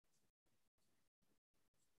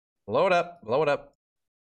 Load up. Load up.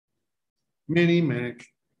 Mini Mac.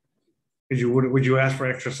 Would you ask for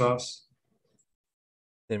extra sauce?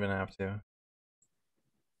 Didn't even have to.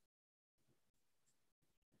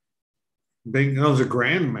 That was a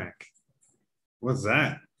Grand Mac. What's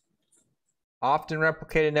that? Often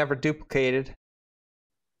replicated, never duplicated.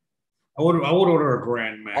 I would order a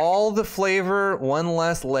Grand Mac. All the flavor, one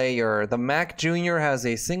less layer. The Mac Jr. has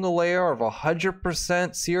a single layer of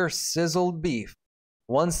 100% sear sizzled beef,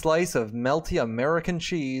 one slice of melty American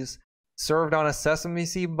cheese, served on a sesame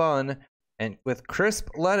seed bun, and with crisp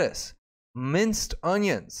lettuce, minced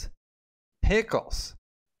onions, pickles,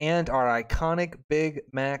 and our iconic Big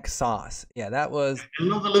Mac sauce. Yeah, that was. I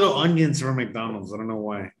love the little onions from McDonald's. I don't know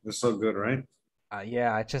why. They're so good, right?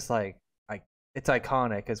 Yeah, it's just like it's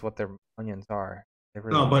iconic, is what their onions are. They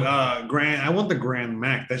really No, but I want the Grand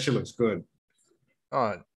Mac. That shit looks good.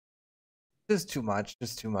 Oh, just too much,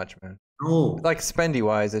 man. Oh, Like spendy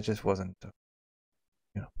wise, it just wasn't.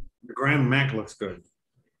 the Grand Mac looks good.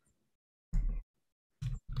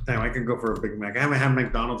 Damn, I could go for a Big Mac. I haven't had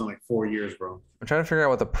McDonald's in like 4 years, bro. I'm trying to figure out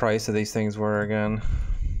what the price of these things were again.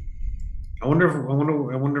 I wonder if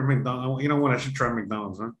McDonald's. You know what? I should try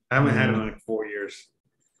McDonald's. Huh? I haven't had it in like 4 years.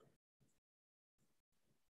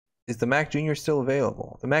 Is the Mac Jr. still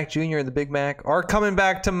available? The Mac Jr. and the Big Mac are coming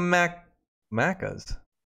back to Macca's.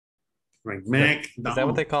 Like Mac. Is that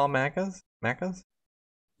what they call Macca's? Macca's?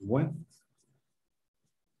 What?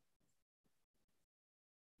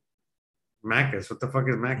 Macca's. What the fuck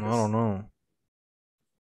is Macca's? I don't know.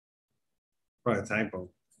 Probably a typo.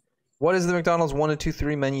 What is the McDonald's 1 2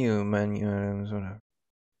 3 menu? Whatever.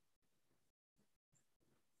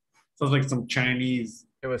 Sounds like some Chinese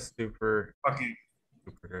It was super fucking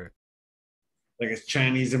great. like a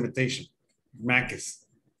Chinese imitation. Macca's.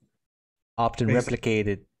 Often Based-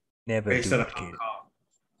 replicated, never Based out of duplicated. Hong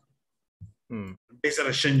Kong. Hmm. Based out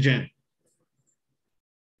of Shenzhen.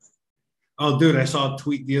 Oh, dude, I saw a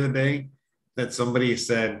tweet the other day that somebody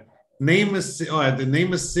said, name a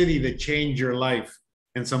city that changed your life.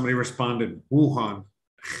 And somebody responded, Wuhan.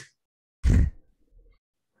 You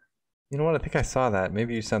know what? I think I saw that.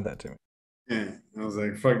 Maybe you sent that to me. Yeah. I was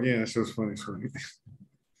like, fuck yeah, that shit was funny.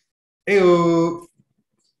 Ew.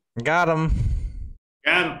 Got him.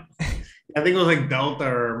 Got him. I think it was like Delta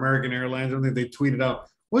or American Airlines or something. They tweeted out,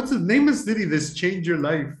 what's the name of the city that's changed your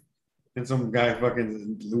life? And some guy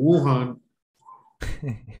fucking Wuhan.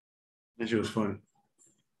 That shit was funny.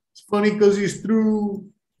 It's funny because he's through.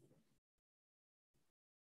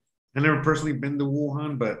 I never personally been to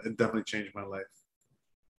Wuhan, but it definitely changed my life.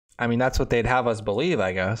 I mean, that's what they'd have us believe,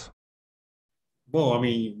 I guess. Well, I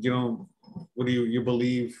mean, what do you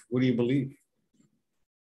believe? What do you believe?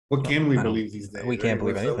 What can we believe these days? We can't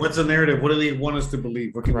believe anything. What's the narrative? What do they want us to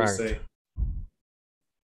believe? What can Correct. we say?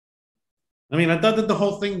 I mean, I thought that the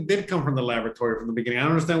whole thing did come from the laboratory from the beginning. I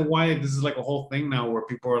don't understand why this is like a whole thing now where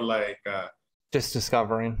people are like Just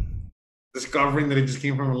discovering. discovering that it just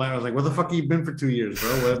came from a lab. I was like, what the fuck have you been for 2 years, bro?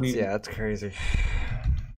 What, I mean, Yeah, that's crazy.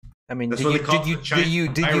 I mean, That's did what you, they call did you, the China did you,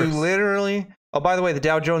 did you virus. literally? Oh, by the way, the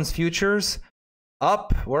Dow Jones futures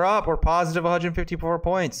up. We're up. We're positive 154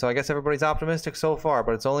 points. So I guess everybody's optimistic so far,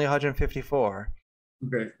 but it's only 154,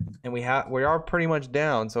 okay. and we are pretty much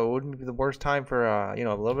down. So it wouldn't be the worst time for a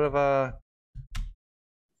little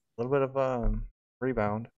bit of a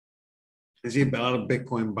rebound. I see a lot of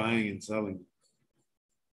Bitcoin buying and selling.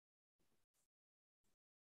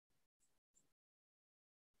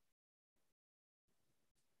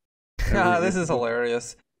 This is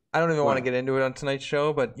hilarious. I don't even want to What? get into it on tonight's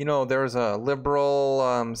show, but there was a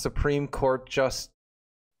liberal Supreme Court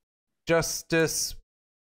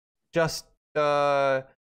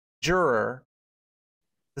juror.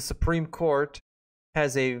 The Supreme Court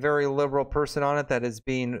has a very liberal person on it that is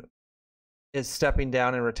stepping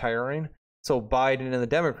down and retiring. So Biden and the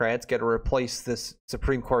Democrats get to replace this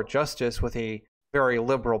Supreme Court justice with a very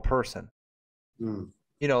liberal person. Hmm.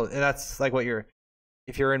 And that's like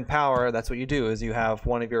if you're in power, that's what you do is you have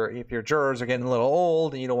if your jurors are getting a little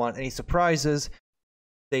old and you don't want any surprises,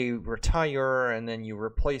 they retire and then you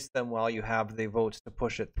replace them while you have the votes to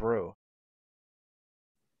push it through.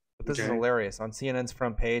 But this is Okay. hilarious. On CNN's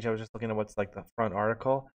front page, I was just looking at what's like the front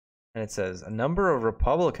article, and it says a number of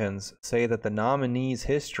Republicans say that the nominee's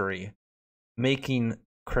history, making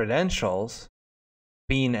credentials,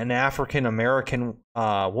 being an African American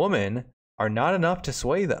woman, are not enough to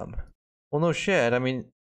sway them. Well, no shit. I mean,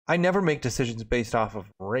 I never make decisions based off of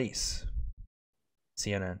race.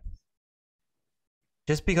 CNN.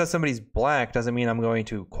 Just because somebody's black doesn't mean I'm going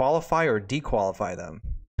to qualify or dequalify them.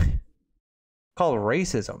 It's called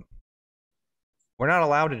racism. We're not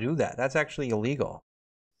allowed to do that. That's actually illegal.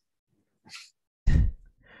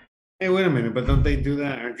 Hey, wait a minute, but don't they do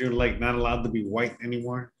that? Aren't you like not allowed to be white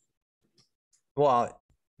anymore? Well,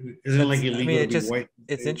 Isn't it like illegal to be white?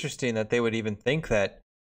 it's interesting that they would even think that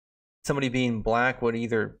somebody being black would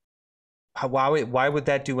either. Why would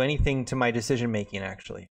that do anything to my decision making?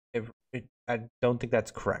 Actually, I don't think that's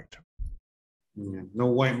correct. Yeah, no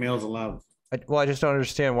white males allowed. I just don't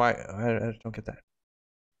understand why. I just don't get that.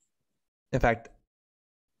 In fact,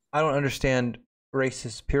 I don't understand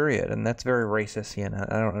racist. Period, and that's very racist.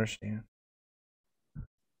 I don't understand.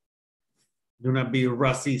 Do not be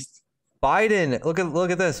racist. Biden,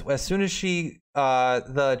 look at this. As soon as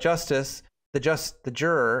the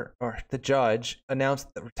judge announced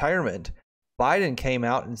the retirement, Biden came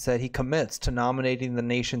out and said he commits to nominating the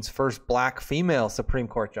nation's first black female Supreme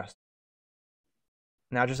Court justice.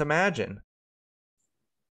 Now just imagine.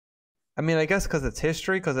 I mean, I guess because it's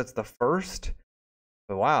history, because it's the first.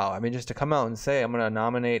 But wow, I mean, just to come out and say I'm going to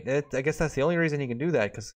nominate it, I guess that's the only reason he can do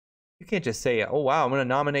that, because you can't just say, oh wow, I'm going to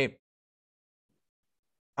nominate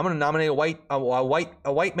a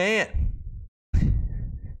white man.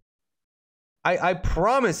 I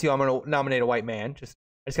promise you I'm going to nominate a white man. I just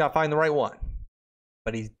got to find the right one.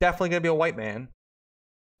 But he's definitely going to be a white man.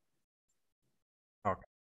 Okay.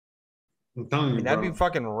 I'm telling I you, mean, that'd bro. be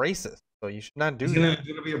fucking racist. So you should not do It's that.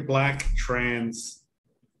 gonna be a black trans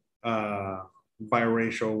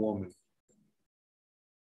biracial woman.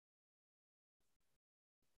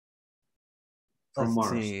 From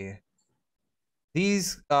Let's Mars. see.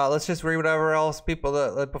 These, let's just read whatever else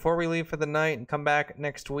people before we leave for the night and come back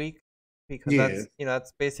next week, because Yeah. that's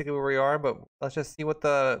that's basically where we are. But let's just see what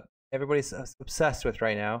everybody's obsessed with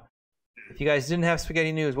right now. If you guys didn't have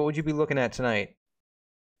spaghetti news, what would you be looking at tonight?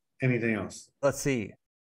 Anything else? Let's see.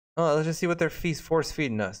 Oh, let's just see what they're force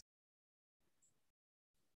feeding us.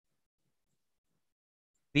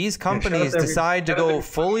 These companies decide to go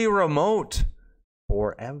fully remote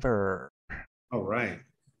forever. All right.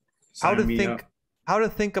 How to Sign me think? up. How to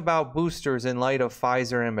think about boosters in light of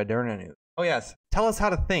Pfizer and Moderna news? Oh yes, tell us how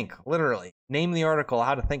to think. Literally, name the article.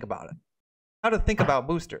 How to think about it. How to think about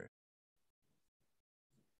boosters.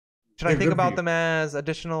 Should I They're think good for about you. them as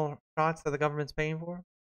additional shots that the government's paying for,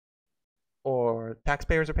 or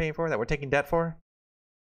taxpayers are paying for, that we're taking debt for?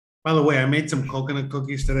 By the way, I made some coconut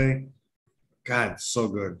cookies today. God, so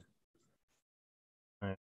good.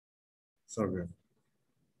 Right. So good.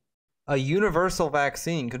 A universal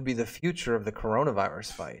vaccine could be the future of the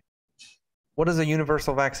coronavirus fight. What does a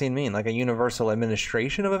universal vaccine mean? Like a universal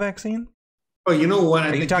administration of a vaccine? Oh, you know what?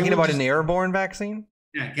 Are you talking about an airborne vaccine?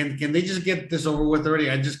 Yeah, can they just get this over with already?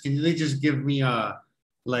 Can they just give me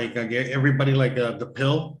get everybody the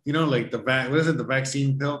pill, like what is it, the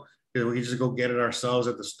vaccine pill? We can just go get it ourselves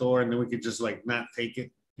at the store, and then we could just not take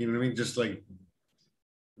it. You know what I mean? Just and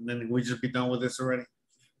then we just be done with this already.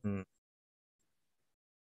 Hmm.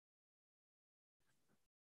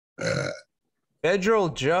 Federal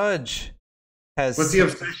judge What's the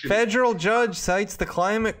obsession? Federal judge cites the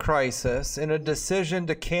climate crisis in a decision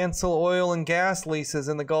to cancel oil and gas leases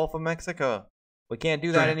in the Gulf of Mexico. We can't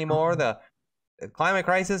do that anymore. The climate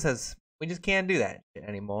crisis we just can't do that shit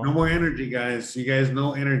anymore. No more energy, guys. You guys,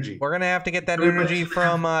 no energy. We're gonna have to get that energy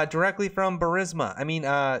from directly from Burisma. I mean,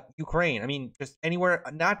 Ukraine. I mean, just anywhere,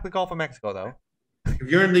 not the Gulf of Mexico though.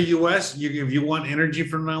 If you're in the U.S., if you want energy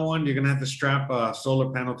from now on, you're gonna have to strap a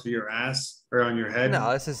solar panel to your ass or on your head.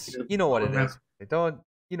 No, this is you know what it is.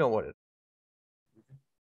 You know what it is.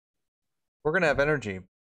 We're gonna have energy,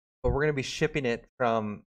 but we're gonna be shipping it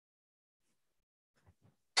from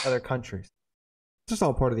other countries. It's just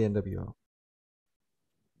all part of the NWO.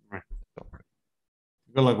 Right.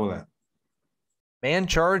 Good luck with that. Man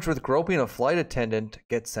charged with groping a flight attendant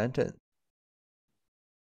gets sentenced.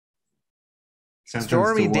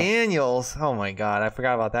 Stormy Daniels. Oh my God, I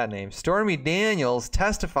forgot about that name. Stormy Daniels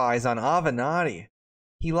testifies on Avenatti.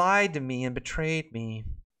 He lied to me and betrayed me.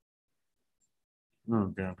 Oh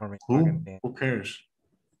God. Stormy Who? fucking Dan- Who cares?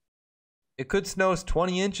 It could snow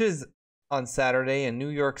 20 inches on Saturday in New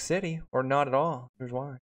York City, or not at all. Here's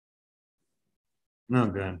why. No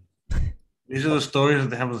good. These are the stories that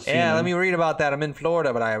they haven't seen. Yeah, let me read about that. I'm in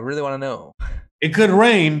Florida, but I really want to know. It could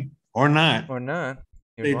rain or not. Or not.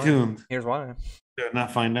 Stay tuned. Here's why. To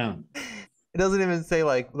not find out. It doesn't even say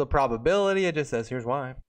like the probability. It just says here's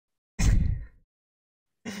why.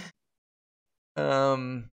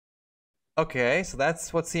 Okay, so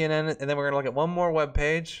that's what CNN, and then we're gonna look at one more web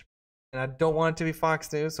page, and I don't want it to be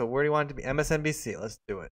Fox News. So where do you want it to be? MSNBC. Let's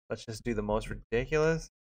do it. Let's just do the most ridiculous.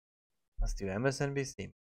 Let's do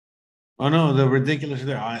MSNBC. Oh no, the ridiculous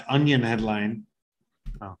Onion headline.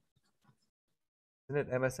 Oh. Isn't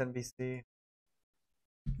it MSNBC?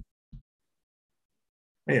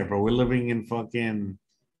 Hey, bro, we're living in fucking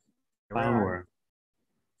clown world.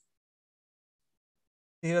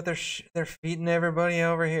 See what they're feeding everybody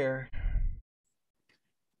over here.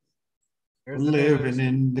 Here's the Living news.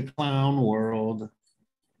 in the clown world.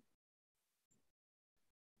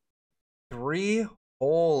 3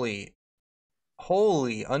 wholly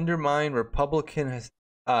undermine Republican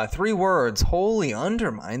 3 words wholly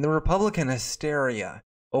undermine the Republican hysteria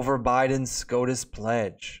over Biden's SCOTUS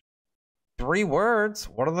pledge. 3 words?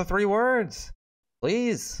 What are the 3 words?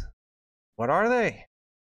 Please. What are they?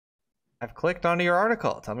 I've clicked onto your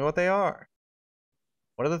article. Tell me what they are.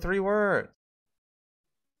 What are the 3 words?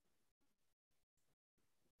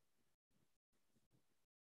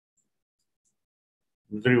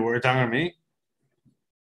 The 3 words talking to me?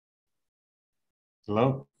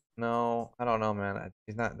 Hello? No, I don't know, man.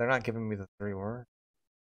 They're not giving me the 3 words.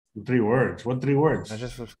 The 3 words. What 3 words? I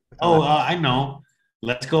just was. I know.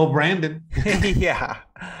 Let's go, Brandon. Yeah.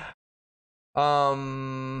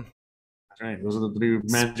 That's right. Those are the 3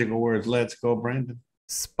 magical words. Let's go, Brandon.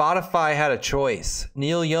 Spotify had a choice.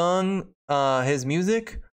 Neil Young, his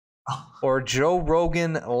music, or Joe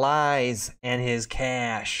Rogan lies and his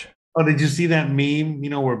cash. Oh, did you see that meme?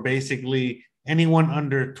 Where basically anyone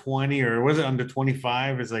under 20 or was it under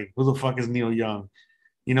 25 is like, who the fuck is Neil Young?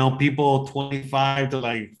 You know, people 25 to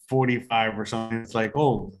like 45 or something. It's like,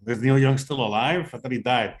 oh, is Neil Young still alive? I thought he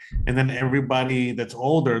died. And then everybody that's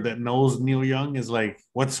older that knows Neil Young is like,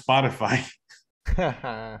 what's Spotify?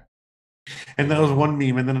 And that was one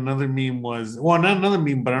meme. And then another meme was, well, not another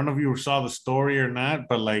meme, but I don't know if you saw the story or not,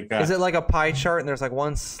 but like. Is it like a pie chart and there's like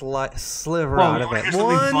one sliver Well, out of it? here's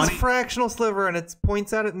something One funny. fractional sliver, and it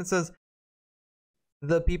points at it and it says,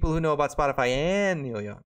 the people who know about Spotify and Neil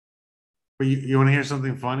Young. But you want to hear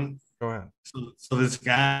something funny? Go ahead. So this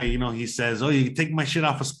guy, you know, he says, "Oh, you can take my shit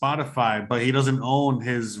off of Spotify," but he doesn't own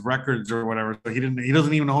his records or whatever. So he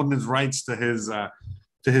doesn't even own his rights to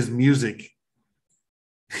his music.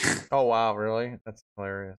 Oh, wow, really? That's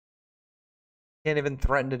hilarious. Can't even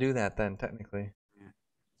threaten to do that then, technically.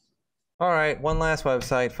 All right, one last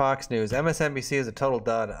website, Fox News. MSNBC is a total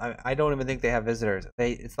dud. I don't even think they have visitors.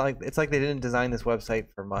 It's like they didn't design this website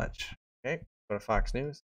for much. Okay, go to Fox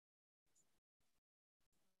News.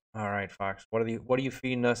 All right, Fox. What are you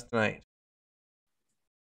feeding us tonight?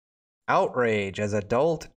 Outrage as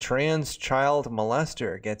adult trans child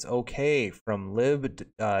molester gets okay from lib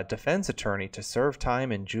defense attorney to serve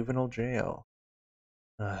time in juvenile jail.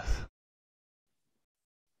 Ugh.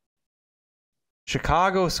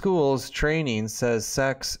 Chicago schools training says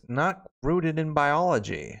sex not rooted in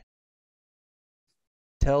biology.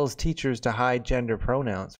 Tells teachers to hide gender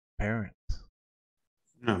pronouns from parents.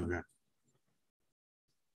 No, God.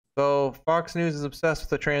 So Fox News is obsessed with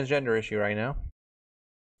the transgender issue right now.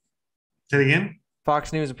 Say it again.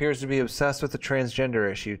 Fox News appears to be obsessed with the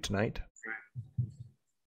transgender issue tonight.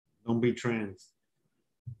 Don't be trans.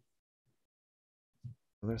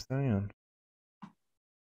 They're saying.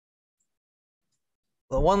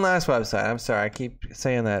 Well, one last website. I'm sorry, I keep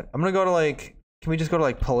saying that. I'm gonna go to like. Can we just go to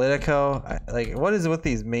like Politico? Like, what is it with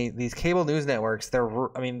these cable news networks? They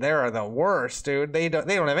are the worst, dude. They don't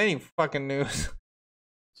have any fucking news.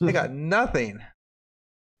 They got nothing.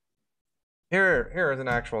 Here is an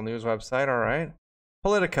actual news website. All right,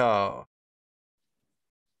 Politico.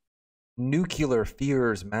 Nuclear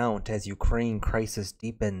fears mount as Ukraine crisis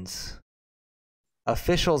deepens.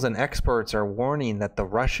 Officials and experts are warning that the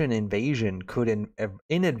Russian invasion could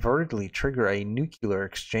inadvertently trigger a nuclear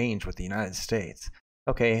exchange with the United States.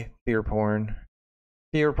 Okay, fear porn.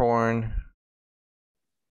 Fear porn.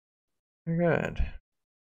 You're good.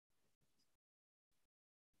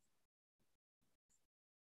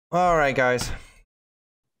 All right, guys.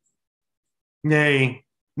 Yay.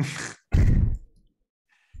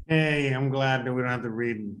 Hey, I'm glad that we don't have to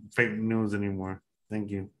read fake news anymore.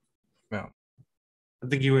 Thank you. No. I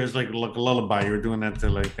think you was like a lullaby. You were doing that to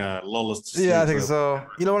like lull us to sleep. Yeah, I think so.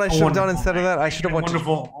 You know what I should have done instead of that? I should have went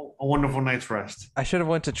a wonderful night's rest. I should have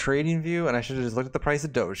went to TradingView and I should have just looked at the price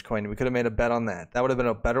of Dogecoin. We could have made a bet on that. That would have been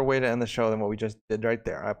a better way to end the show than what we just did right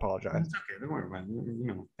there. I apologize. It's okay. Don't worry about it. You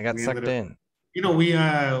know, I got sucked in. You know, we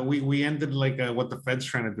ended like what the Fed's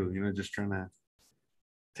trying to do. You know, just trying to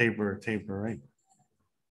taper, right?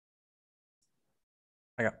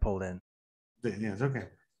 I got pulled in. Yeah, it's okay.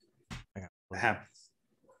 It happens.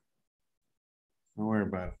 Don't worry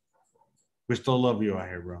about it. We still love you out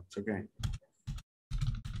here, bro. It's okay.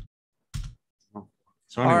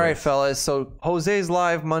 So all right, fellas. So Jose's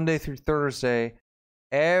live Monday through Thursday,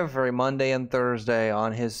 every Monday and Thursday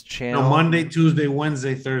on his channel. No, Monday, Tuesday,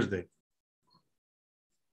 Wednesday, Thursday.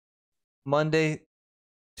 Monday,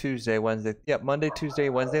 Tuesday, Wednesday. Yep, Monday, Tuesday,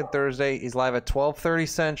 Wednesday, and Thursday. He's live at 12:30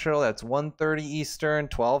 Central. That's 1:30 Eastern,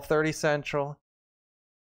 12:30 Central.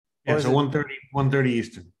 Yeah, so 1:30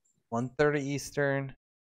 Eastern. 1:30 Eastern.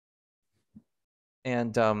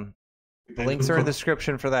 And the links are in the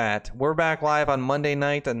description for that. We're back live on Monday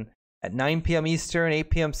night and at 9 p.m. Eastern, 8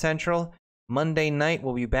 p.m. Central. Monday night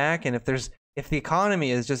we'll be back, and if the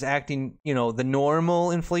economy is just acting, you know, the normal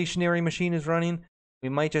inflationary machine is running, we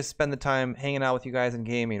might just spend the time hanging out with you guys and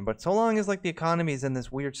gaming. But so long as like the economy is in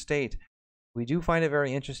this weird state, we do find it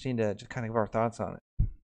very interesting to just kind of give our thoughts on it.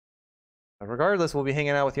 But regardless, we'll be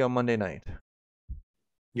hanging out with you on Monday night.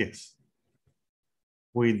 Yes.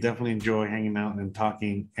 We definitely enjoy hanging out and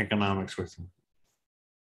talking economics with you.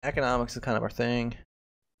 Economics is kind of our thing.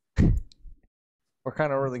 We're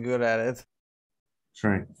kind of really good at it. That's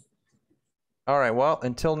right. All right. Well,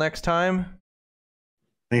 until next time.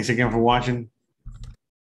 Thanks again for watching.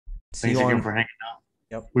 Thanks again for hanging out.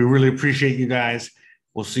 Yep. We really appreciate you guys.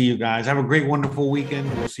 We'll see you guys. Have a great, wonderful weekend.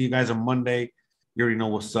 We'll see you guys on Monday. You already know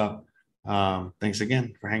what's up. Thanks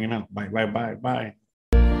again for hanging out. Bye, bye, bye, bye.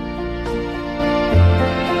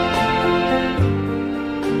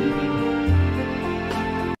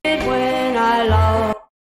 When I lost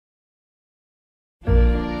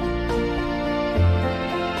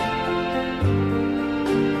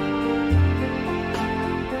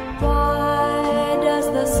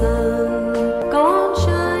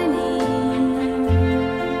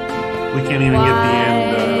can't even get the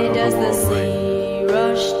end of Does the the world right. sea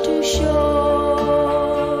rush to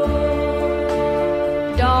shore?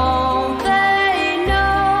 Don't they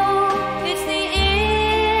know it's the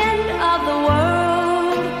end of the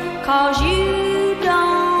world? 'Cause you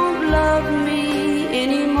don't love me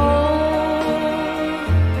anymore.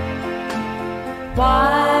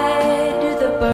 Why